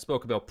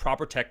spoke about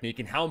proper technique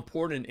and how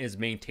important is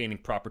maintaining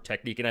proper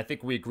technique. And I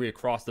think we agree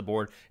across the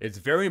board. It's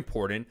very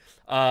important.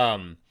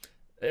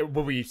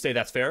 Will we say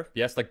that's fair?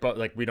 Yes.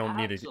 But we don't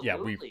need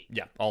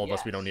to, all of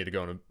us, we don't need to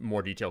go into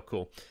more detail.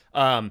 Cool.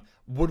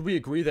 Would we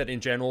agree that in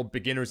general,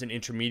 beginners and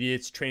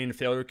intermediates training to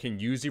failure can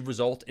usually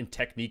result in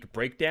technique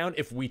breakdown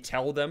if we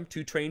tell them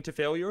to train to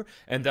failure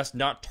and thus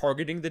not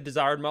targeting the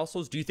desired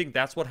muscles? Do you think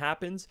that's what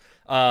happens?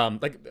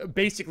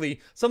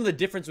 Basically, some of the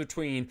difference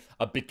between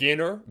a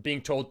beginner being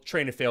told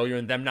train to failure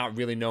and them not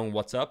really knowing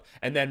what's up,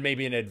 and then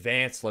maybe an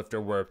advanced lifter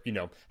where,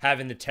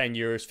 having the 10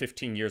 years,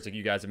 15 years, like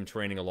you guys have been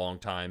training a long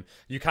time,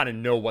 you kind of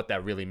know what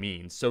that really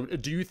means. So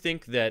do you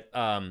think that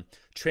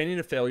training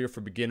to failure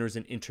for beginners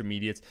and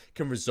intermediates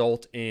can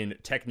result in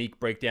technique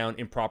breakdown,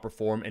 improper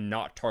form, and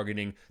not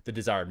targeting the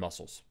desired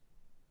muscles?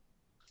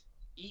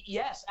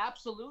 Yes,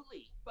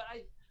 absolutely. But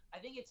I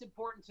think it's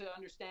important to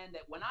understand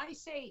that when I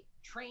say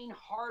train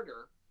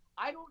harder,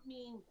 I don't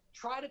mean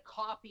try to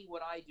copy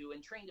what I do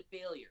and train to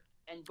failure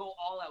and go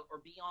all out or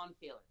beyond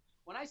failure.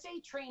 When I say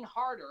train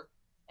harder,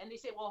 and they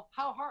say, well,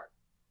 how hard?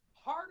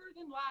 Harder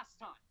than last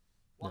time.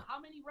 Well,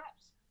 how many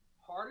reps?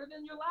 Harder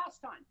than your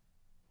last time.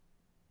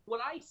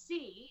 What I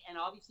see, and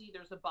obviously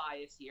there's a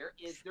bias here,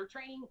 is they're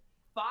training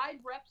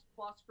 5 reps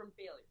plus from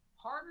failure.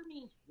 Harder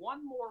means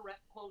 1 more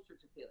rep closer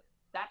to failure.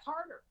 That's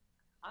harder.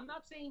 I'm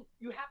not saying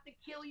you have to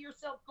kill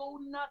yourself, go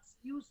nuts,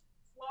 use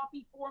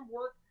sloppy form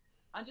work.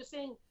 I'm just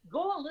saying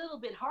go a little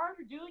bit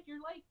harder, dude.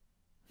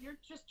 You're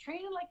just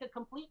training like a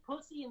complete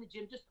pussy in the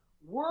gym. Just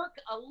work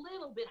a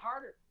little bit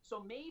harder.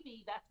 So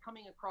maybe that's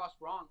coming across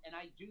wrong. And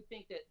I do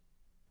think that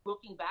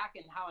looking back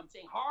and how I'm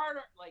saying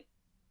harder, like,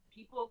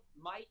 people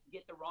might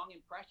get the wrong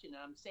impression.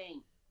 And I'm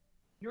saying,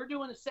 you're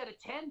doing a set of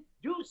 10,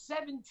 do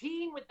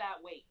 17 with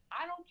that weight.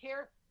 I don't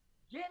care.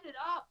 Get it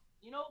up.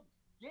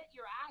 Get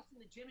your ass in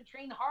the gym and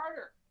train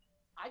harder.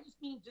 I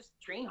just mean just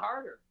train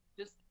harder.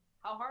 Just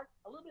how hard?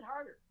 A little bit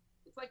harder.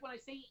 It's like when I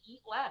say eat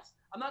less.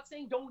 I'm not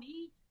saying don't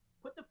eat.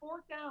 Put the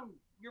fork down.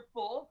 You're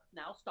full.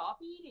 Now stop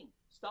eating.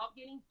 Stop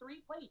getting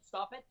 3 plates.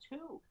 Stop at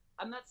 2.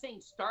 I'm not saying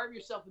starve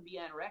yourself and be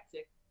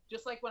anorexic.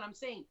 Just like when I'm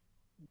saying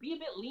be a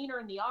bit leaner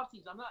in the off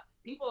season. I'm not.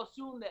 People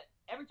assume that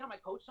every time I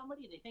coach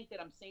somebody, they think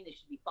that I'm saying they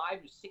should be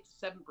 5 to 6,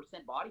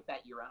 7% body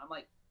fat year round. I'm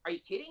like, are you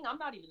kidding? I'm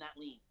not even that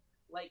lean.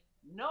 Like,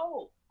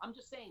 no. I'm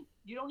just saying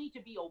you don't need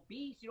to be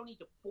obese. You don't need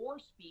to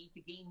force feed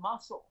to gain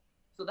muscle.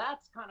 So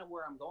that's kind of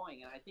where I'm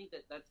going, and I think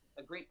that that's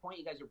a great point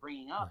you guys are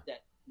bringing up.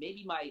 That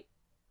maybe my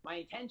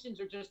intentions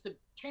are just to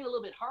train a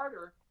little bit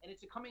harder, and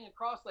it's coming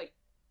across like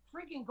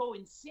freaking go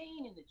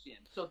insane in the gym.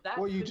 So that.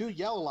 Well, you do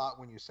yell a lot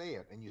when you say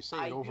it, and you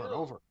say it over and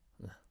over.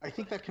 I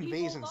think that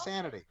conveys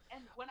insanity.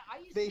 And when I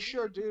used they to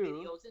sure do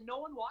videos, and no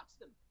one watched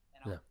them,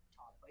 and I would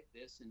talk like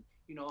this, and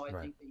I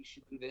think that you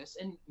should do this,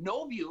 and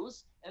no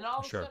views, and all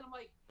of a sudden I'm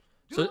like,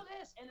 do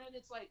this, and then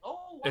it's like, oh,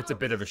 wow, it's a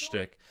bit of a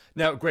shtick.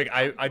 Now, Greg,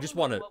 I just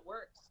want to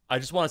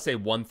say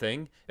one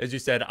thing. As you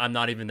said, I'm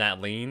not even that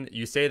lean.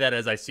 You say that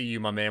as I see you,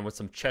 my man, with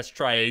some chest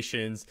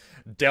striations,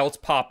 delts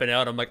popping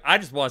out. I'm like, I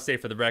just want to say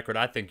for the record,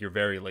 I think you're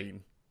very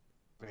lean.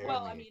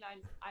 Well, I mean,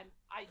 I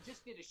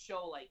just did a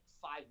show like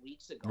 5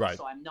 weeks ago,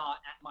 so I'm not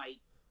at my.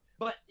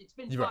 But it's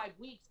been 5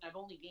 weeks, and I've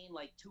only gained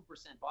like 2%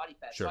 body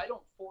fat. So I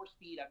don't force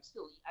feed. I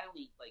don't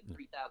eat like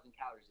 3,000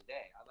 calories a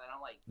day. I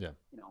don't like,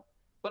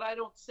 But I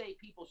don't say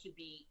people should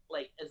be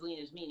like as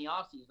lean as me in the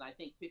off season. I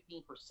think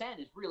 15%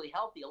 is really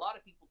healthy. A lot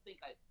of people think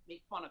I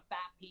make fun of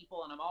fat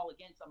people, and I'm all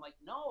against. I'm like,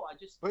 no, I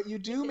just. But you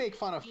do make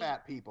fun of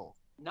fat people.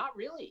 Not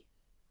really.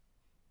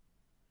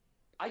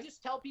 I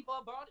just tell people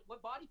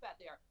what body fat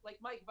they are. Like,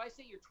 Mike, if I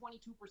say you're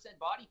 22%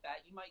 body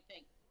fat, you might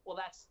think, well,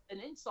 that's an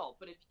insult.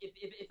 But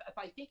if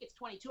I think it's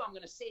 22, I'm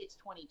going to say it's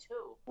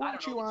 22.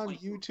 Weren't you on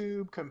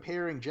YouTube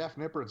comparing Jeff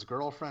Nippard's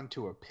girlfriend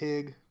to a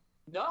pig?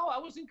 No, I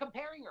wasn't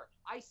comparing her.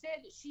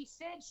 She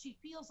said she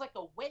feels like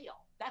a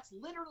whale. That's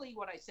literally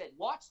what I said.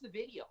 Watch the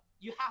video.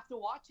 You have to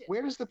watch it.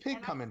 Where does the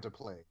pig come into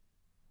play?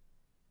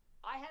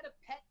 I had a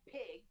pet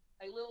pig,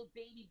 a little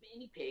baby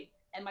pig,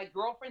 and my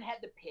girlfriend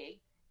had the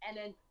pig. And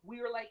then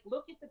we were like,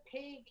 look at the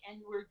pig,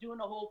 and we were doing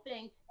the whole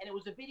thing, and it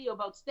was a video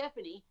about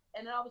Stephanie,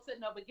 and then all of a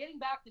sudden, but getting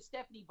back to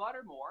Stephanie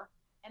Buttermore,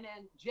 and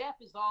then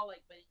Jeff is all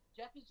like, but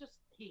Jeff is just,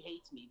 he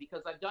hates me,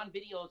 because I've done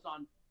videos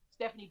on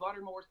Stephanie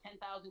Buttermore's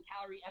 10,000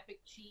 calorie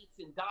epic cheats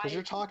and diet. Because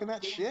you're talking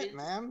that shit,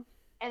 man.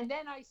 And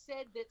then I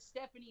said that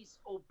Stephanie's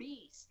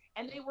obese,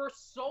 and they were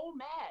so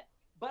mad.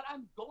 But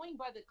I'm going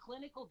by the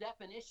clinical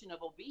definition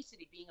of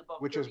obesity being above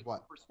 30%. Which is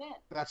what?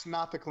 That's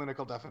not the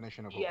clinical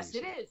definition of obesity. Yes,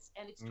 it is.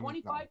 And it's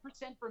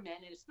 25% for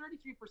men, and it's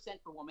 33%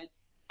 for women.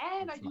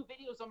 And I do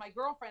videos on my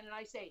girlfriend, and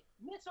I say,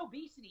 Miss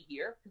Obesity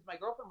here, because my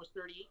girlfriend was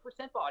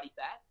 38% body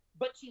fat,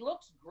 but she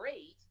looks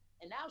great.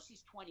 And now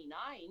she's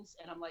 29s,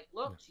 and I'm like,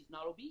 look, she's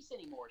not obese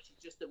anymore. She's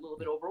just a little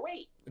bit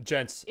overweight.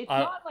 Gents, it's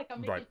not like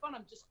I'm making fun.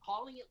 I'm just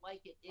calling it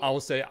like it is. I will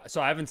say, so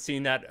I haven't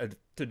seen that.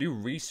 To do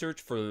research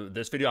for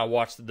this video, I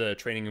watched the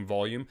Training in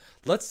Volume.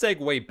 Let's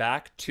segue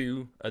back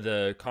to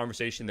the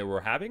conversation that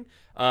we're having.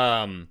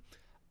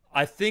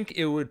 I think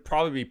it would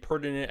probably be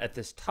pertinent at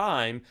this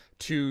time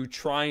to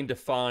try and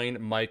define,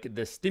 Mike,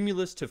 the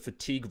stimulus to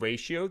fatigue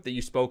ratio that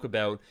you spoke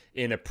about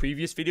in a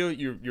previous video.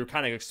 You're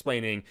kind of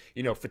explaining,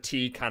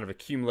 fatigue kind of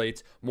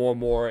accumulates more and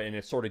more, and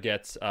it sort of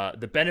gets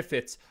the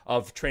benefits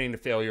of training to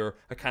failure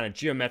are kind of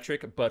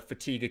geometric, but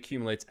fatigue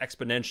accumulates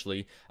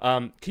exponentially.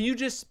 Can you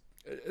just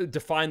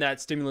define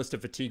that stimulus to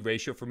fatigue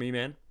ratio for me,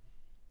 man?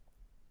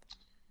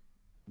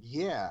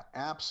 Yeah,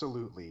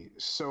 absolutely.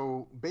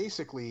 So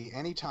basically,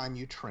 anytime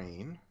you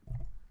train,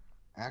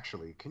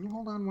 actually, can you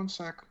hold on one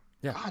sec?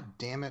 Yeah. God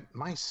damn it,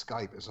 my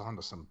Skype is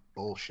onto some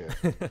bullshit.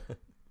 Okay,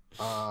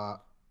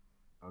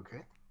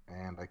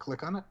 and I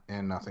click on it,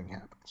 and nothing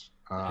happens.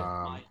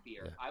 My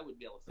fear. Yeah. I would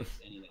be able to fix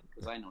anything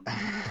because I know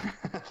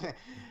nothing.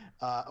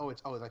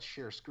 That's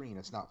share screen.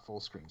 It's not full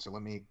screen. So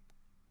let me.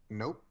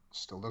 Nope.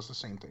 Still does the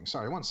same thing.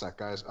 Sorry, one sec,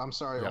 guys. I'm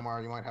sorry,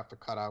 Omar. You might have to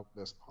cut out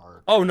this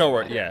part. Oh, no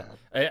worries. Yeah.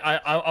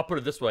 I'll put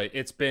it this way.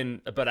 It's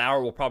been about an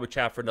hour. We'll probably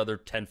chat for another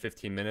 10,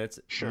 15 minutes.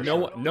 Sure.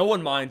 No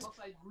one minds. Plus,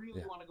 I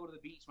really want to go to the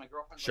beach. My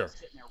girlfriend's like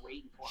sitting there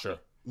waiting for me.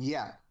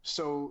 Yeah.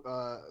 So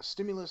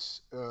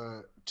stimulus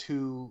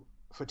to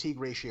fatigue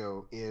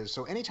ratio is,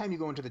 so anytime you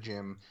go into the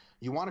gym,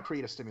 you want to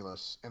create a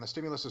stimulus, and the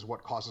stimulus is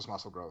what causes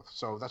muscle growth.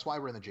 So that's why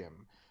we're in the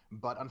gym.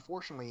 But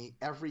unfortunately,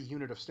 every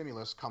unit of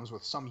stimulus comes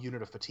with some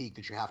unit of fatigue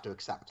that you have to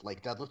accept.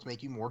 Like deadlifts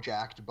make you more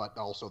jacked, but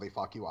also they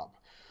fuck you up.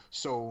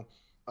 So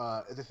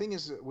the thing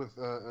is with,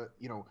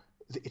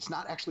 it's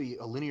not actually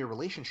a linear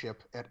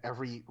relationship at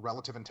every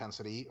relative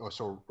intensity, or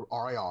so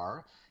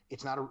RIR.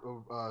 It's not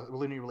a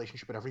linear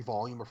relationship at every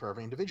volume or for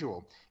every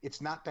individual.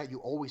 It's not that you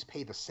always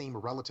pay the same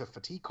relative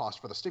fatigue cost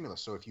for the stimulus.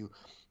 So if you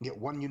get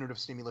 1 unit of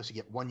stimulus, you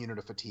get 1 unit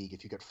of fatigue.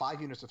 If you get 5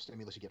 units of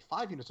stimulus, you get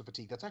 5 units of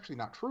fatigue. That's actually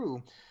not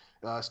true.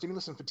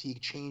 Stimulus and fatigue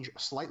change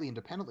slightly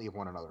independently of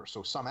one another.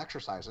 So some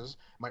exercises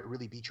might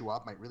really beat you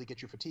up, might really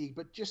get you fatigued,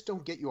 but just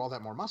don't get you all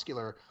that more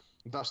muscular.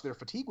 Thus, their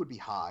fatigue would be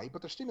high,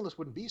 but their stimulus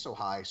wouldn't be so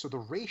high. So the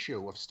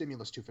ratio of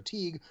stimulus to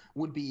fatigue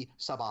would be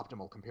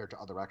suboptimal compared to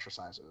other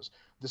exercises.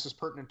 This is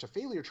pertinent to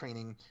failure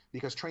training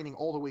because training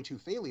all the way to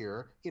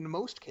failure, in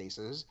most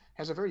cases,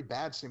 has a very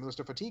bad stimulus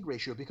to fatigue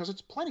ratio because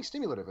it's plenty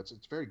stimulative. It's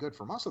very good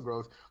for muscle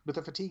growth, but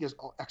the fatigue is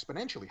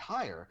exponentially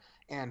higher.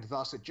 And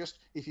thus, it just,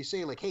 if you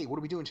say like, hey, what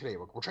are we doing today?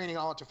 We're training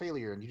all out to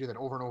failure, and you do that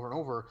over and over and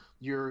over,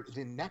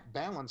 the net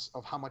balance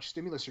of how much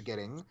stimulus you're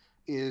getting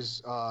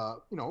is,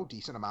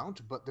 decent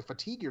amount, but the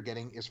fatigue you're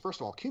getting is, first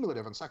of all,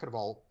 cumulative, and second of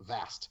all,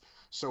 vast.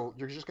 So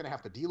you're just going to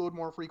have to deload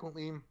more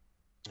frequently.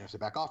 You have to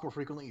back off more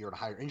frequently. You're at a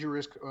higher injury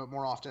risk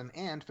more often,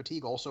 and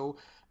fatigue also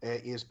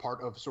is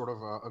part of sort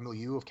of a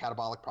milieu of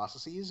catabolic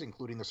processes,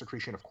 including the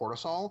secretion of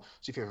cortisol.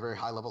 So if you have a very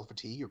high level of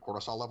fatigue, your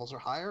cortisol levels are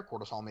higher.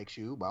 Cortisol makes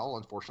you,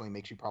 unfortunately,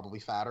 makes you probably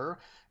fatter,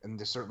 and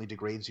this certainly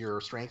degrades your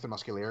strength and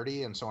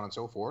muscularity and so on and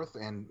so forth,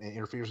 and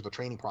interferes with the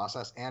training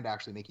process and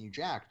actually making you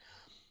jacked.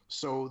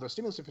 So the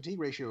stimulus to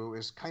fatigue ratio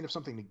is kind of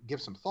something to give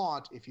some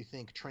thought. If you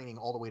think training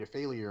all the way to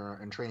failure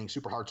and training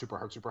super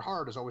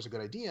hard is always a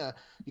good idea,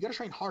 you got to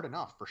train hard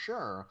enough for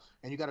sure,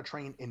 and you got to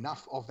train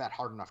enough of that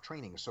hard enough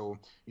training. So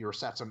your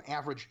sets on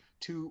average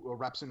 2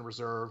 reps in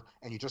reserve,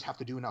 and you just have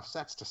to do enough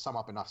sets to sum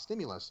up enough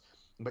stimulus.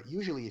 But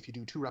usually if you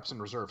do 2 reps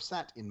in reserve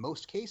set, in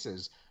most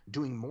cases,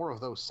 doing more of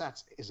those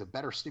sets is a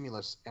better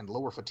stimulus and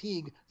lower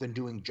fatigue than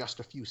doing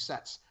just a few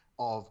sets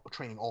of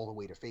training all the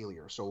way to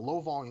failure. So low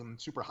volume,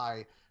 super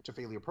high to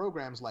failure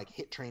programs like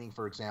HIIT training,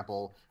 for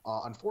example,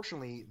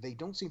 unfortunately, they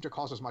don't seem to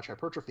cause as much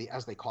hypertrophy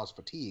as they cause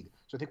fatigue.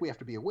 So I think we have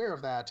to be aware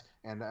of that,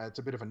 and it's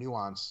a bit of a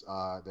nuance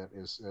that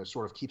is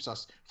sort of keeps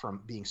us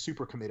from being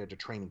super committed to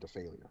training to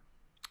failure.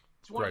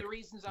 It's one of the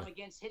reasons I'm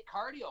against HIIT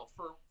cardio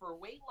for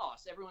weight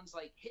loss. Everyone's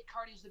like, HIIT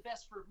cardio is the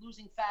best for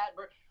losing fat.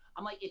 But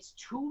I'm like, it's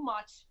too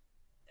much.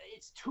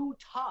 It's too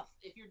tough.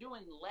 If you're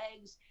doing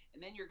legs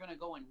and then you're going to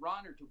go and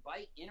run or do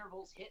bike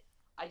intervals, HIIT,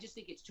 I just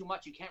think it's too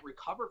much. You can't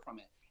recover from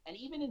it. And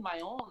even in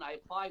my own, I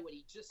apply what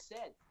he just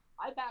said.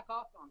 I back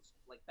off on,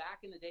 like back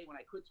in the day when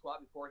I could squat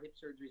before hip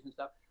surgeries and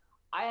stuff,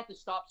 I had to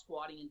stop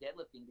squatting and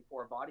deadlifting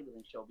before a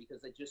bodybuilding show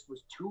because it just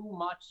was too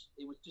much.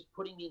 It was just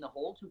putting me in the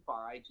hole too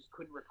far. I just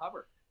couldn't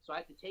recover. So I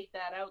had to take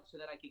that out so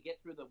that I could get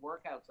through the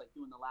workouts, like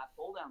doing the lat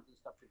pull downs and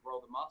stuff to grow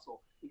the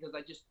muscle, because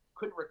I just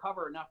couldn't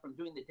recover enough from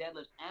doing the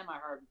deadlifts and my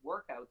hard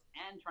workouts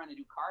and trying to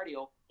do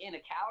cardio in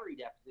a calorie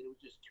deficit. It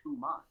was just too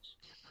much.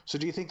 So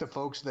do you think the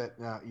folks that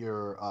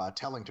you're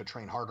telling to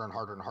train harder and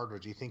harder and harder,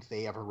 do you think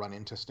they ever run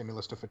into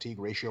stimulus to fatigue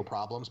ratio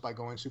problems by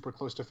going super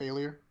close to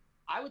failure?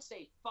 I would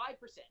say 5%,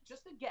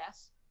 just a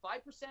guess.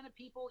 5% of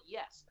people,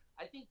 yes.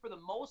 I think for the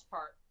most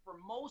part, for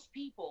most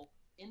people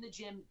in the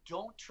gym,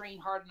 don't train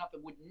hard enough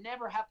and would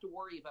never have to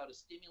worry about a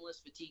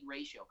stimulus fatigue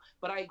ratio.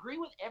 But I agree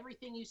with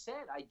everything you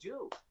said. I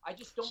do. I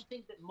just don't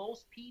think that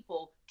most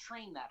people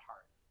train that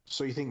hard.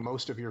 So you think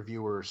most of your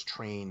viewers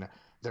train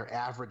their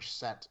average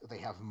set, they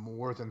have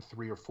more than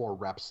 3 or 4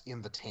 reps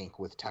in the tank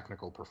with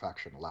technical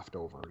perfection left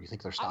over? You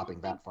think they're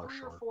stopping that far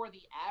short? 3 or 4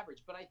 the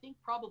average, but I think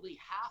probably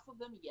half of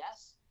them,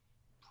 yes.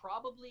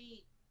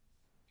 Probably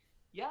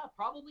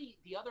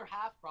the other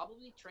half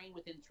probably train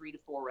within 3 to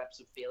 4 reps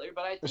of failure.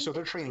 But I think so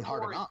they're training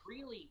hard enough.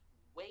 Really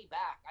way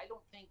back. I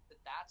don't think that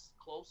that's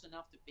close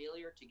enough to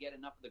failure to get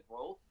enough of the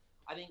growth.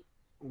 I think.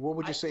 What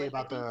would you say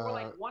about we're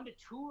like 1 to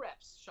 2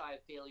 reps shy of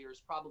failure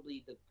is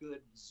probably the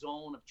good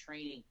zone of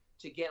training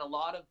to get a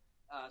lot of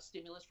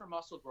stimulus for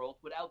muscle growth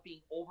without being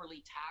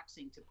overly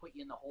taxing to put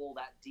you in the hole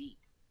that deep.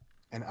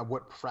 And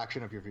what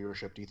fraction of your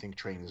viewership do you think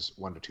trains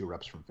 1 to 2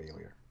 reps from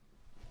failure?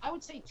 I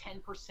would say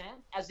 10%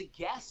 as a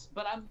guess,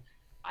 but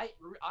I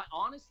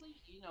honestly,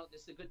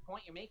 this is a good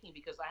point you're making,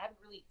 because I haven't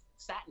really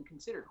sat and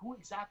considered who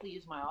exactly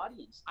is my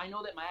audience. I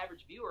know that my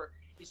average viewer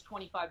is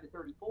 25 to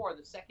 34.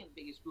 The second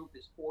biggest group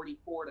is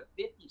 44 to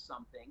 50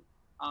 something.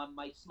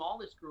 My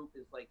smallest group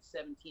is like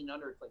 17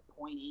 under. It's like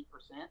 0.8%.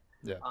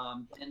 Yeah.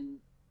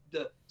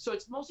 So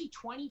it's mostly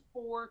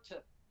 24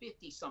 to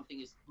 50 something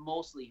is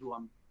mostly who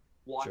I'm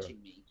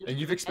watching me. And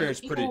you've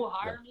experienced people who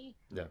hire me,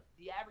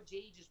 the average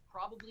age is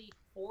probably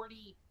 45.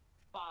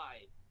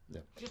 Yeah.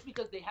 Just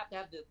because they have to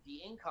have the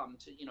income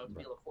to to be able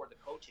to afford the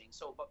coaching.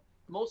 So, but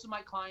most of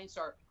my clients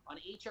are on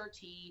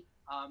HRT.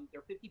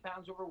 They're 50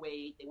 pounds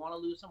overweight. They want to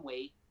lose some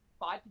weight.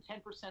 5 to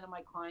 10% of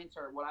my clients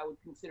are what I would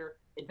consider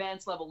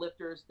advanced level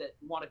lifters that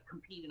want to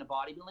compete in a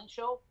bodybuilding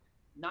show.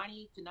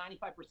 90 to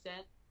 95%.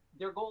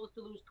 Their goal is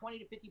to lose 20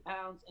 to 50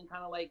 pounds and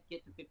kind of like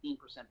get to 15%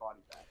 body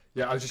fat.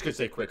 Yeah, I was just going to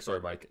say quick,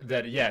 sorry, Mike,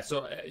 that,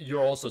 so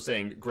you're also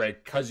saying, Greg,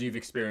 because you've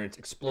experienced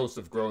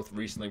explosive growth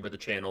recently with the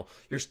channel,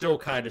 you're still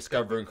kind of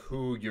discovering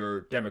who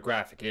your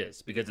demographic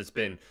is, because it's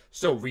been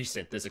so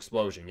recent, this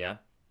explosion, yeah?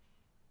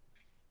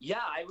 Yeah,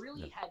 I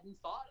really hadn't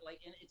thought,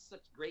 and it's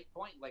such a great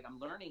point. Like, I'm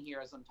learning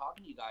here as I'm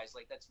talking to you guys,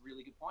 that's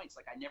really good points.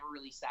 I never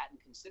really sat and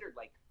considered,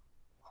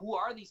 who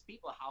are these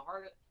people? How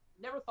hard...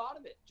 Never thought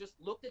of it. Just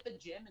looked at the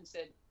gym and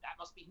said, that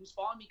must be who's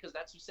following me, because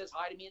that's who says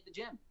hi to me at the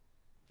gym.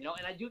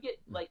 And I do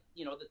get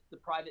the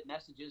private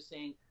messages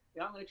saying,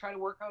 I'm going to try to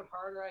work out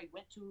harder. I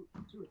went too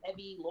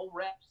heavy, low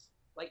reps.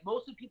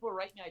 Most of the people who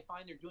write me, I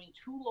find they're doing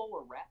too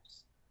lower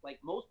reps.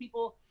 Most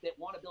people that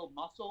want to build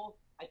muscle,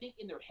 I think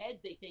in their head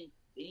they think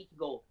they need to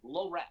go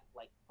low rep,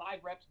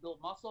 5 reps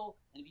build muscle.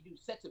 And if you do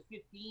sets of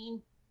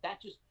 15,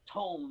 that's just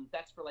tone.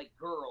 That's for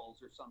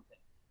girls or something.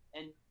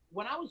 And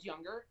when I was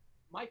younger,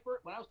 when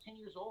I was 10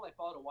 years old, I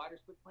followed a wider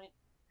split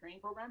training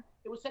program.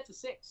 It was sets of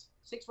 6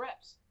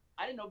 reps.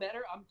 I didn't know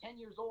better. I'm 10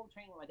 years old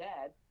training with my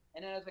dad.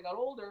 And then as I got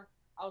older,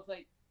 I was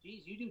like,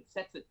 geez, you do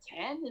sets of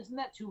 10? Isn't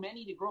that too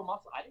many to grow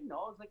muscle? I didn't know.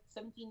 I was like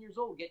 17 years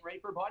old getting ready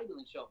for a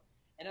bodybuilding show.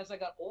 And as I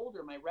got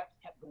older, my reps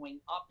kept going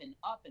up,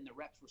 and the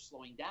reps were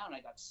slowing down.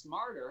 I got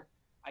smarter.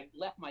 I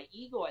left my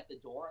ego at the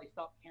door. I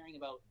stopped caring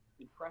about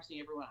impressing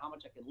everyone how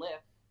much I can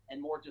lift,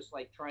 and more just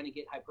like trying to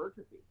get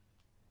hypertrophy.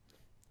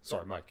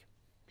 Sorry, Mike.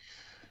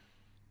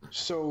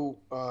 So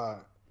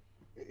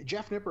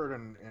Jeff Nippard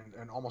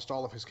and almost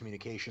all of his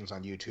communications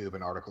on YouTube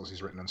and articles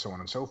he's written and so on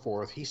and so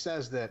forth, he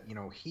says that, you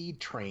know, he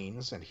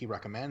trains and he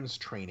recommends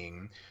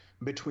training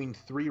between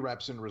 3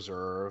 reps in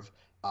reserve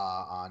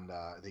on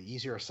the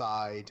easier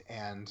side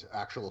and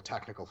actual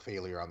technical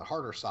failure on the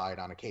harder side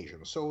on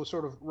occasion. So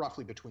sort of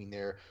roughly between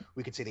there,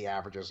 we could say the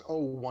average is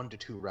 1 to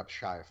 2 reps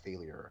shy of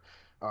failure.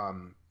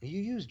 You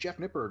use Jeff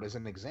Nippard as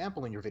an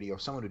example in your video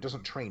of someone who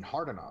doesn't train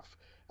hard enough.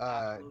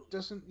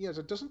 Doesn't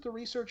the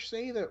research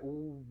say that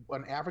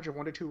an average of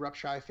 1 to 2 reps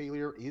shy of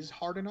failure is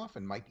hard enough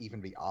and might even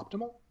be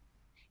optimal?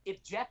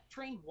 If Jeff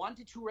trained 1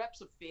 to 2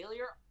 reps of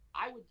failure,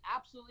 I would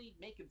absolutely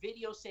make a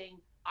video saying,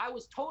 I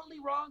was totally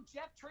wrong.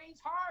 Jeff trains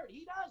hard.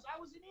 He does. I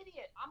was an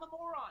idiot. I'm a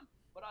moron.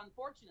 But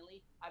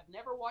unfortunately, I've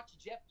never watched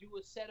Jeff do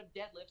a set of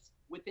deadlifts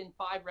within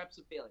 5 reps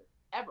of failure,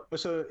 ever.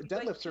 So He's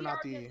deadlifts are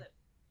not the... Deadlift,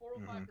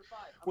 405 for 5.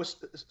 Well,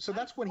 so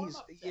that's when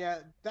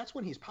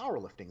he's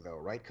powerlifting though,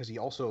 right? Because he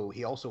also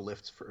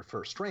lifts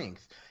for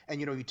strength, and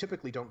you know you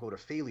typically don't go to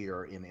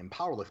failure in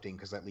powerlifting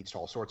because that leads to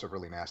all sorts of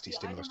really nasty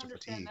stimulus to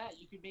fatigue. I don't understand that.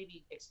 You could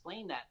maybe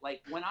explain that.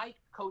 Like when I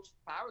coached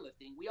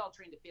powerlifting, we all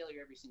trained to failure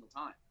every single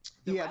time.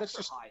 That's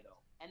just high though,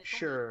 and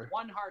it's only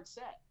one hard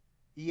set.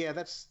 Yeah,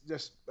 that's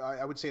just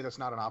I would say that's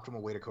not an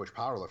optimal way to coach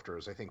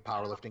powerlifters. I think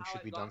powerlifting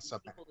should be done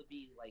people to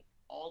be like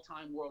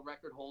all-time world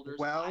record holders.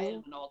 Well, I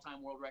am an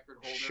all-time world record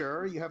holder.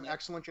 Sure, you have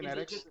excellent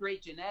genetics. Is it just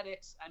great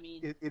genetics? I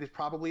mean, it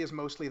probably is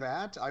mostly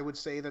that. I would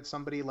say that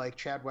somebody like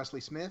Chad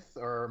Wesley Smith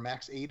or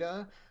Max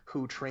Ada,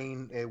 who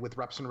train with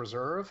reps in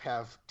reserve,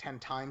 have 10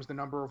 times the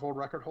number of world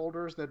record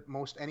holders that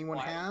most anyone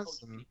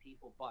has.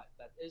 People, but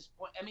that is,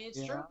 I mean,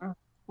 it's true.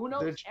 Who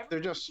knows?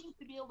 Everything seems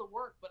to be able to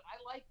work, but I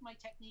like my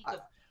technique of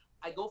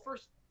I go for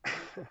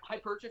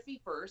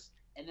hypertrophy first,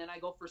 and then I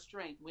go for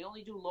strength. We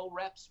only do low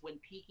reps when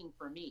peaking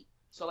for me.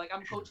 So, like,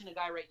 I'm coaching a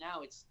guy right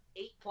now. It's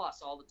 8+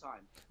 all the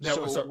time.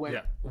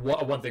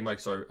 One thing, Mike,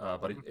 sorry,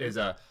 buddy, is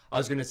I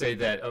was going to say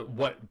that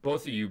what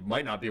both of you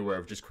might not be aware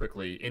of, just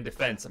quickly, in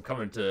defense, I'm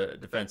coming to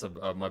defense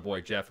of my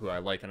boy Jeff, who I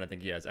like, and I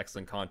think he has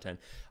excellent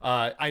content.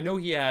 I know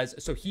he has,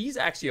 so he's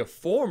actually a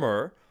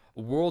former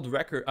Canadian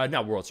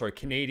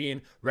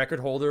record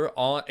holder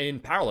in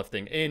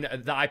powerlifting in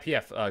the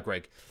IPF,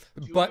 Greg.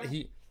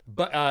 Junior?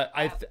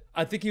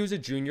 I think he was a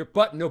junior,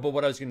 but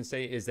what I was going to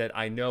say is that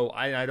I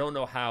don't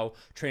know how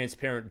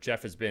transparent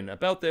Jeff has been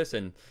about this,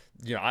 and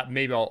you know,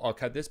 maybe I'll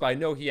cut this, but I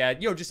know he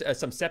had, you know, just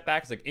some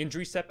setbacks, like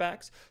injury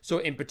setbacks. So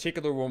in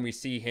particular, when we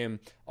see him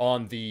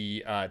on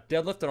the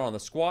deadlift and on the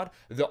squat,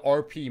 the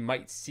RP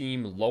might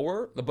seem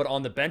lower, but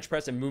on the bench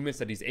press and movements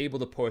that he's able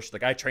to push,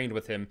 like I trained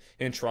with him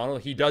in Toronto,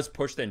 he does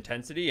push the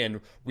intensity,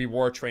 and we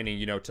were training,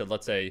 you know, to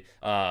let's say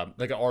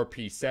like an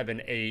RP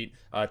 7, 8,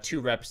 2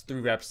 reps,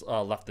 3 reps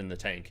left in the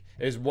tank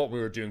is what we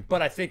were doing.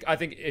 But I think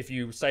if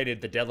you cited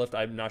the deadlift,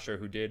 I'm not sure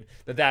who did,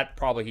 that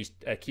probably he's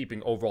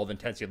keeping overall the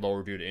intensity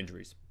lower due to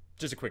injuries.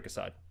 Just a quick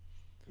aside.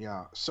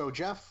 Yeah. So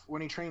Jeff,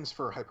 when he trains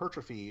for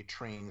hypertrophy,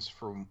 trains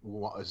from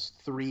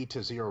 3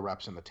 to 0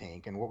 reps in the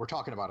tank. And what we're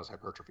talking about is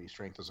hypertrophy.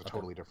 Strength is a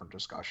totally different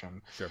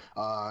discussion. Sure.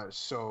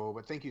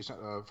 But thank you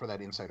for that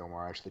insight,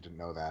 Omar. I actually didn't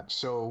know that.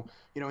 So,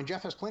 you know, and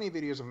Jeff has plenty of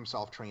videos of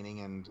himself training,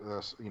 and,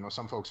 you know,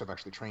 some folks have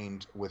actually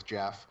trained with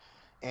Jeff.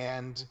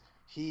 And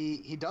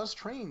he does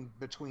train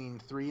between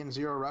 3 and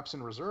 0 reps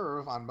in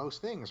reserve on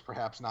most things,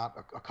 perhaps not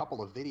a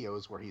couple of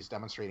videos where he's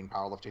demonstrating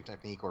powerlifting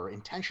technique or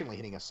intentionally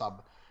hitting a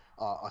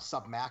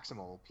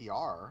sub-maximal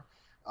PR.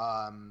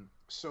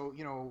 So,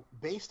 you know,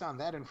 based on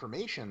that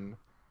information,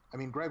 I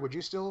mean, Greg, would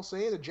you still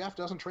say that Jeff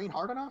doesn't train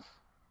hard enough?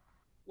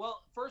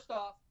 Well, first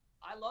off,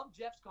 I love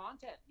Jeff's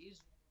content.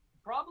 He's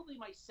probably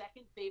my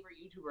second favorite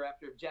YouTuber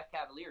after Jeff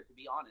Cavalier, to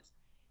be honest.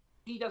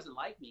 He doesn't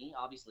like me,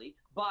 obviously,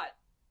 but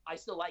I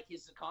still like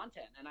his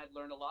content, and I've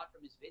learned a lot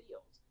from his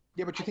videos.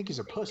 Yeah, but you think he's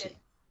a pussy.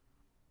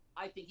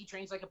 I think he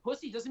trains like a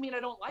pussy. Doesn't mean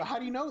I don't like him. How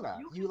do you know that?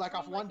 You like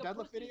off one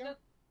deadlift video?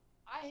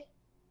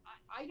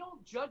 I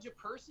don't judge a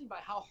person by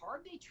how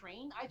hard they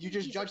train. You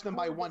just judge them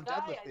by one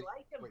deadlift video. I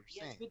like him. He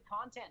has good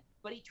content,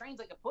 but he trains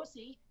like a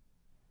pussy.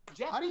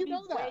 Jeff How do you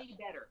know that? Way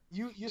better.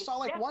 You saw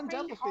like one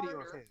deadlift video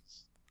of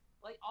his.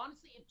 Like,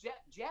 honestly, if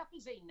Jeff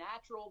is a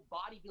natural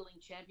bodybuilding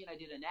champion. I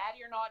did a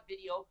natty or not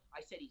video. I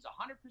said he's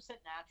 100%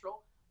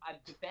 natural.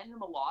 I've defended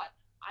him a lot.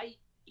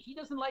 He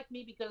doesn't like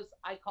me because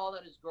I called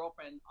out his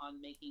girlfriend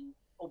on making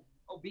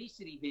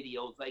obesity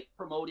videos, like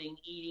promoting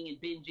eating and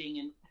binging,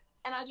 and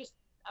I'm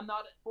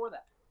not for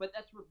that. But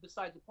that's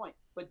besides the point.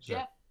 But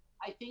Jeff,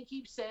 I think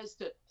he says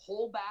to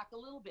hold back a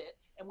little bit,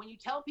 and when you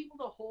tell people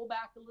to hold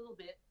back a little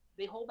bit,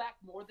 they hold back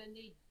more than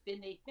they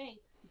think,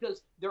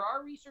 because there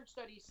are research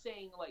studies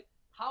saying, like,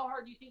 how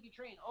hard do you think you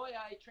train? Oh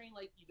yeah, I train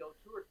like 2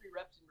 or 3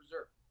 reps in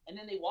reserve. and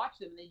then they watch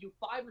them and they do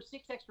 5 or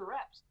 6 extra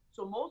reps.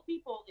 So most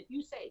people, if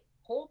you say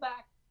hold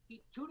back,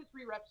 keep 2 to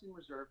 3 reps in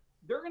reserve,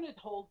 they're going to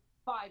hold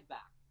 5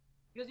 back.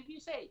 Because if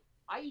you say,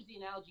 I use the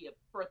analogy of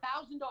for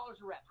 $1,000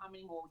 a rep, how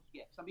many more would you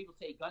get? Some people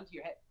say gun to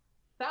your head.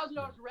 $1,000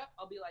 a rep,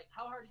 I'll be like,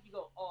 how hard did you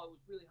go? Oh, it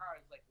was really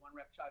hard. It's like 1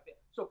 rep shy of it.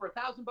 So for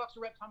 $1,000 a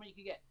rep, how many you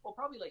could get? Well,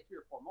 probably like 3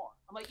 or 4 more.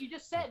 I'm like, you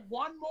just said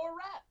 1 more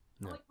rep.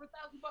 I'm like, for $1,000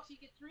 you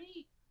get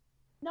 3?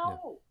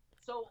 No.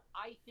 So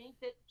I think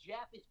that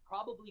Jeff is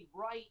probably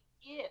right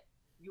if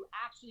you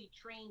actually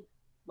train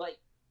like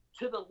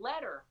to the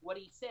letter what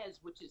he says,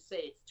 which is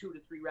say it's 2 to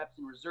 3 reps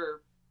in reserve.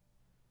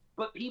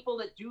 But people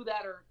that do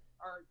that are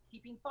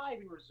keeping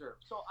 5 in reserve.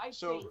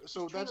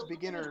 So that's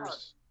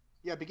beginners.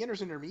 Yeah,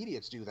 beginners,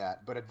 intermediates do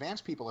that, but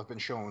advanced people have been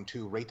shown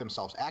to rate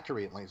themselves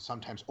accurately,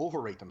 sometimes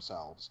overrate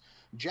themselves.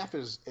 Jeff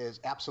is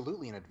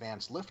absolutely an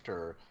advanced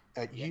lifter.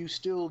 You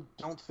still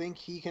don't think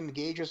he can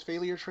gauge his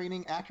failure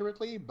training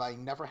accurately by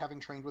never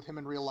having trained with him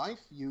in real life?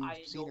 You've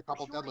seen a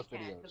couple deadlift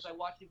videos. Because I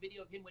watched a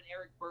video of him with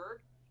Eric Berg,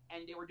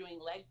 and they were doing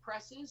leg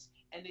presses,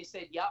 and they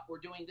said, yeah, we're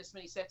doing this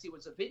many sets. It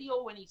was a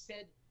video when he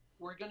said,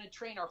 we're going to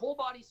train our whole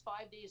bodies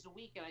 5 days a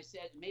week, and I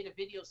made a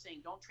video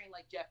saying, don't train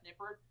like Jeff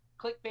Nippard.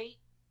 Clickbait.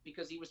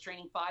 Because he was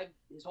training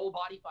his whole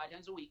body 5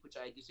 times a week, which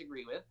I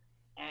disagree with.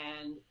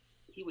 And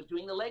he was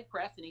doing the leg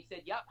press, and he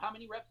said, yep, how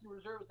many reps in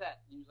reserve was that?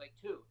 And he was like,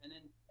 2. And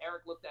then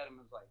Eric looked at him and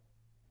was like,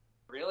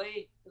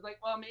 really? He was like,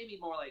 well, maybe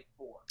more like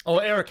 4. Oh,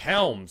 Eric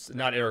Helms,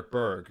 not Eric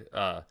Berg.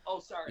 Oh,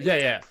 sorry.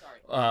 Yeah.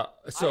 Sorry.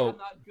 So I'm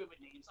not good with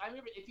names. I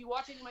remember, if you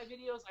watch any of my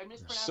videos, I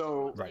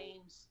mispronounce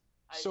names.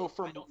 So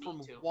from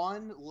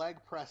 1 leg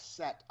press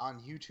set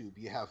on YouTube,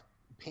 you have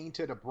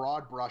painted a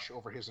broad brush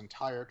over his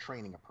entire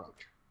training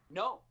approach.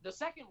 No, the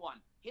second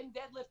one, him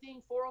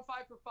deadlifting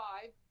 405 for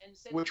 5, and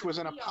said which was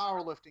in a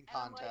powerlifting and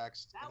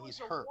context, like, and he's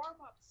hurt. That was a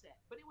warm-up set,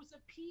 but it was a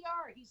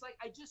PR. He's like,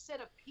 I just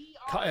said a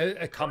PR,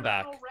 a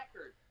comeback.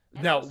 Record.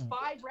 And now, it was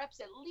 5 reps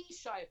at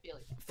least shy of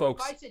failure.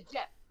 Folks, if I said,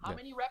 Jeff, how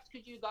many reps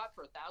could you have got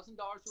for $1,000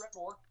 a rep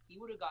more? He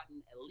would have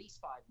gotten at least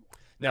 5 more.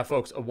 Now,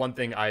 folks, one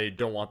thing, I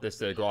don't want this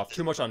to go off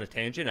too much on a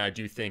tangent. I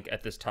do think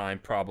at this time,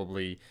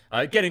 probably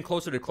getting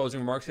closer to closing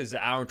remarks, is an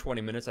hour and 20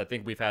 minutes. I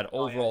think we've had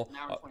overall an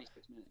hour and 26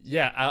 minutes.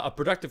 A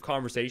productive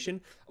conversation.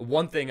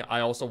 One thing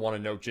I also want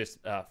to note,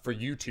 just for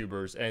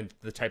YouTubers and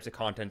the types of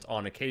content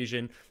on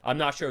occasion, I'm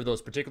not sure of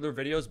those particular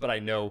videos, but I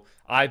know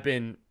I've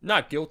been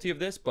not guilty of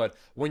this, but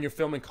when you're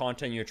filming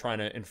content, you're trying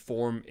to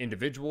inform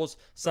individuals.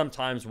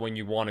 Sometimes when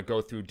you want to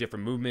go through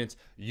different movements,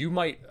 you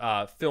might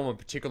film a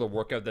particular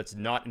workout that's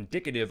not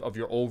indicative of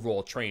your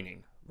overall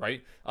training,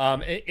 right?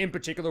 In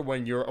particular,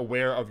 when you're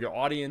aware of your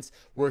audience,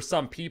 where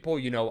some people,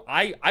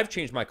 I've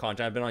changed my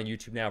content. I've been on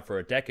YouTube now for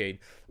a decade,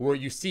 where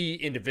you see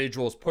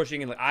individuals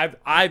pushing, and like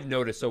I've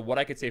noticed. So what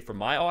I could say for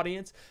my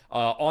audience,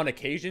 on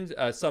occasions,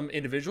 some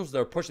individuals,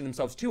 they're pushing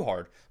themselves too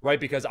hard, right?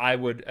 Because I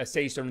would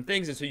say certain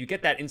things, and so you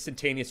get that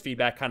instantaneous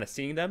feedback, kind of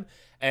seeing them.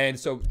 And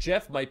so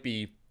Jeff might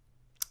be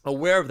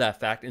aware of that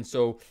fact, and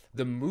so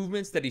the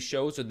movements that he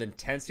shows, or the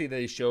intensity that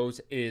he shows,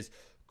 is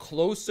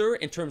closer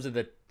in terms of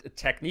the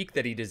technique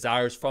that he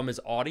desires from his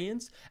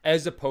audience,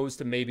 as opposed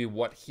to maybe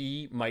what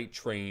he might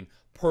train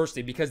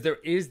personally, because there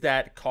is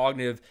that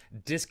cognitive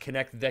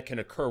disconnect that can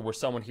occur where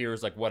someone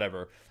hears like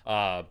whatever,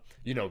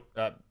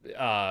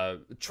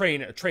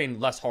 train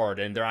less hard,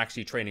 and they're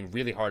actually training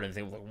really hard, and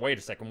they think, wait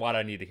a second, why do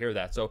I need to hear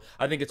that? So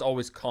I think it's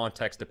always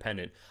context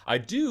dependent. I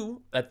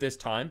do at this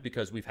time,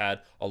 because we've had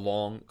a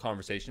long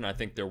conversation, I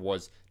think there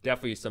was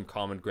definitely some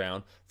common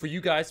ground for you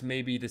guys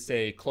maybe to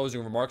say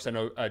closing remarks. I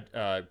know,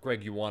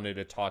 Greg, you wanted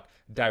to talk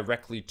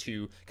directly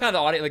to kind of the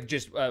audience, like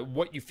just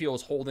what you feel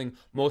is holding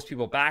most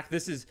people back.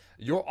 This is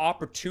your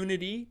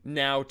opportunity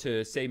now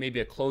to say maybe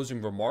a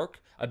closing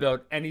remark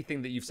about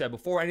anything that you've said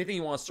before, anything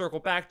you want to circle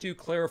back to,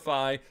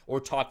 clarify, or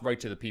talk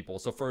right to the people.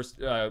 So first,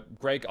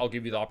 Greg, I'll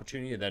give you the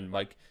opportunity, and then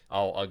Mike,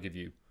 I'll give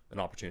you an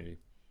opportunity.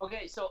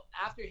 Okay, so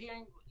after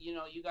hearing,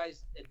 you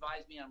guys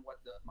advise me on what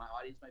my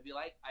audience might be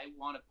like, I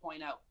want to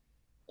point out,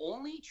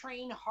 only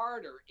train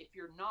harder if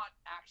you're not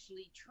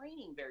actually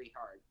training very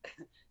hard.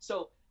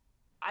 So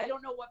I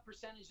don't know what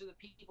percentage of the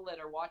people that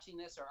are watching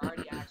this are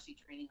already actually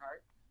training hard.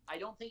 I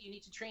don't think you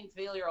need to train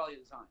failure all the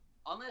time.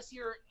 Unless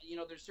you're,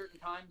 there's certain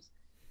times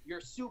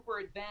you're super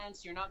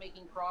advanced, you're not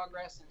making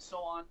progress, and so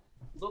on.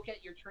 Look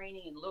at your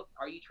training and look,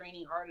 are you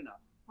training hard enough?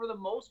 For the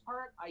most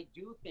part, I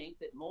do think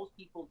that most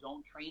people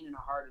don't train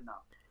hard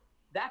enough.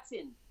 That's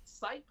in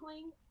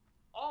cycling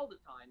all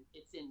the time.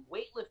 It's in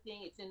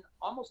weightlifting. It's in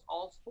almost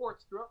all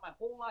sports throughout my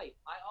whole life.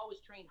 I always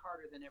trained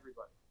harder than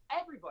everybody.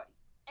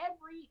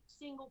 Every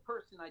single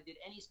person I did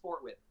any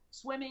sport with,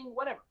 swimming,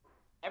 whatever.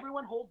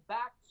 Everyone holds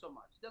back so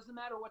much. Doesn't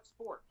matter what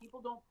sport.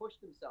 People don't push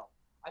themselves.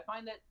 I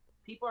find that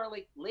people are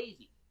like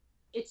lazy.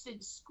 It's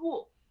in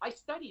school. I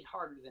studied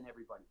harder than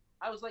everybody.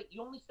 I was like,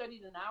 you only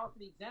studied an hour for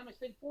the exam. I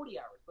studied 40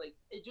 hours. Like,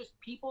 it just,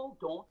 people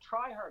don't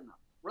try hard enough.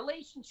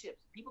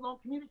 Relationships, people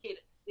don't communicate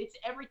it. It's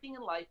everything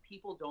in life.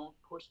 People don't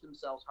push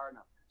themselves hard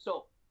enough.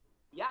 So,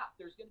 yeah,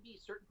 there's going to be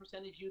a certain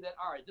percentage of you that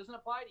are. It doesn't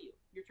apply to you.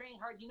 You're training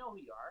hard. You know who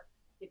you are.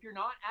 If you're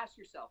not, ask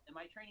yourself, am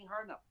I training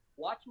hard enough?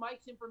 watch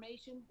Mike's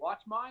information,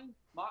 watch mine,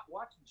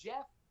 watch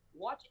Jeff,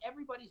 watch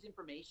everybody's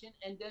information,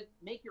 and then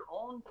make your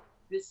own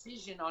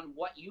decision on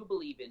what you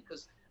believe in.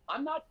 Because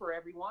I'm not for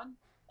everyone,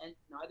 and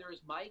neither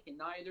is Mike, and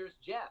neither is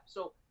Jeff.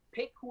 So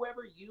pick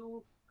whoever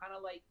you kind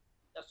of like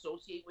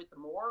associate with the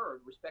more,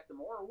 or respect the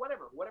more, or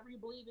whatever you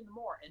believe in the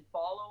more, and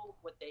follow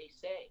what they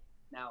say.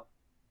 Now,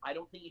 I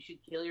don't think you should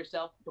kill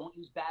yourself. Don't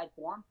use bad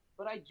form,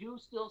 but I do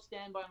still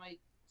stand by my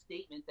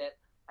statement that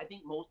I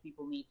think most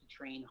people need to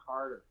train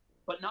harder,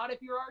 but not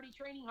if you're already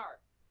training hard.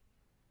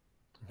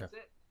 That's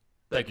it.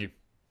 Thank you.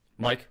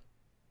 Mike?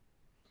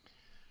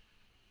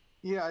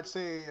 Yeah, I'd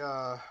say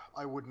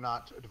I would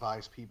not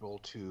advise people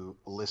to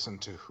listen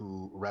to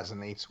who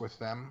resonates with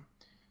them.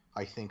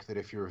 I think that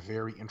if you're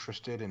very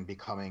interested in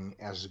becoming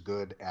as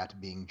good at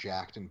being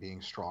jacked and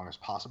being strong as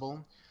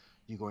possible,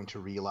 you're going to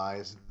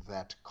realize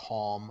that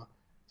calm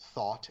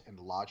thought and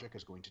logic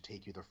is going to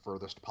take you the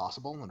furthest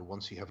possible. And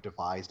once you have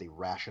devised a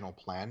rational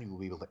plan, you will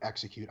be able to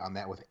execute on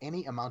that with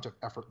any amount of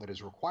effort that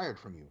is required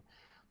from you,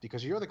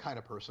 because you're the kind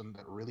of person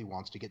that really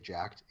wants to get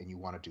jacked and you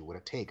want to do what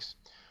it takes.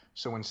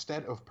 So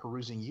instead of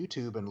perusing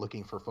YouTube and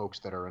looking for folks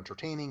that are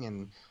entertaining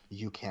and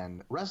you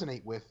can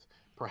resonate with,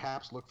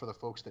 perhaps look for the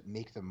folks that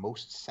make the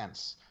most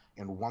sense.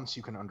 And once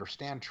you can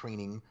understand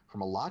training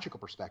from a logical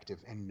perspective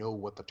and know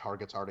what the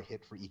targets are to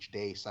hit for each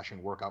day,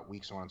 session, workout,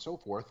 week, so on and so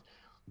forth,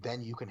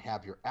 then you can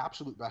have your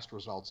absolute best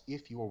results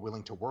if you are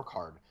willing to work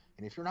hard.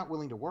 And if you're not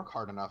willing to work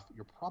hard enough,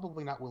 you're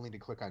probably not willing to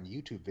click on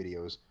YouTube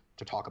videos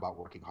to talk about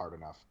working hard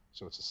enough.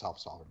 So it's a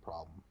self-solving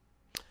problem.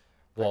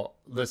 Well,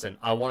 listen,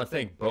 I want to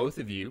thank both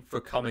of you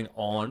for coming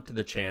on to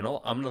the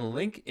channel. I'm going to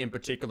link in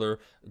particular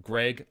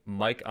Greg,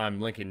 Mike. I'm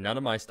linking none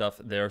of my stuff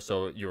there.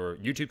 So your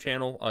YouTube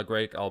channel,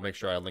 Greg, I'll make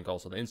sure I link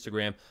also the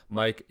Instagram.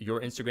 Mike,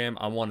 your Instagram.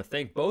 I want to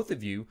thank both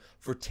of you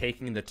for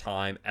taking the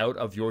time out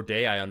of your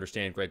day. I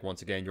understand, Greg,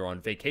 once again, you're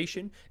on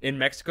vacation in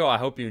Mexico. I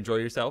hope you enjoy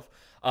yourself.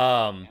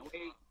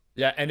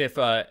 Yeah, and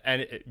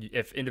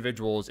if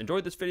individuals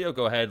enjoyed this video,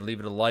 go ahead, leave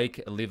it a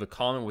like, leave a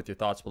comment with your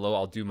thoughts below.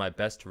 I'll do my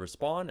best to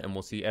respond, and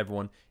we'll see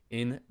everyone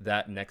in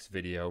that next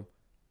video.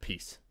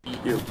 Peace. Eat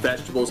your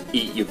vegetables,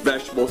 eat your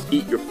vegetables,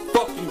 eat your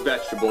fucking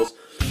vegetables.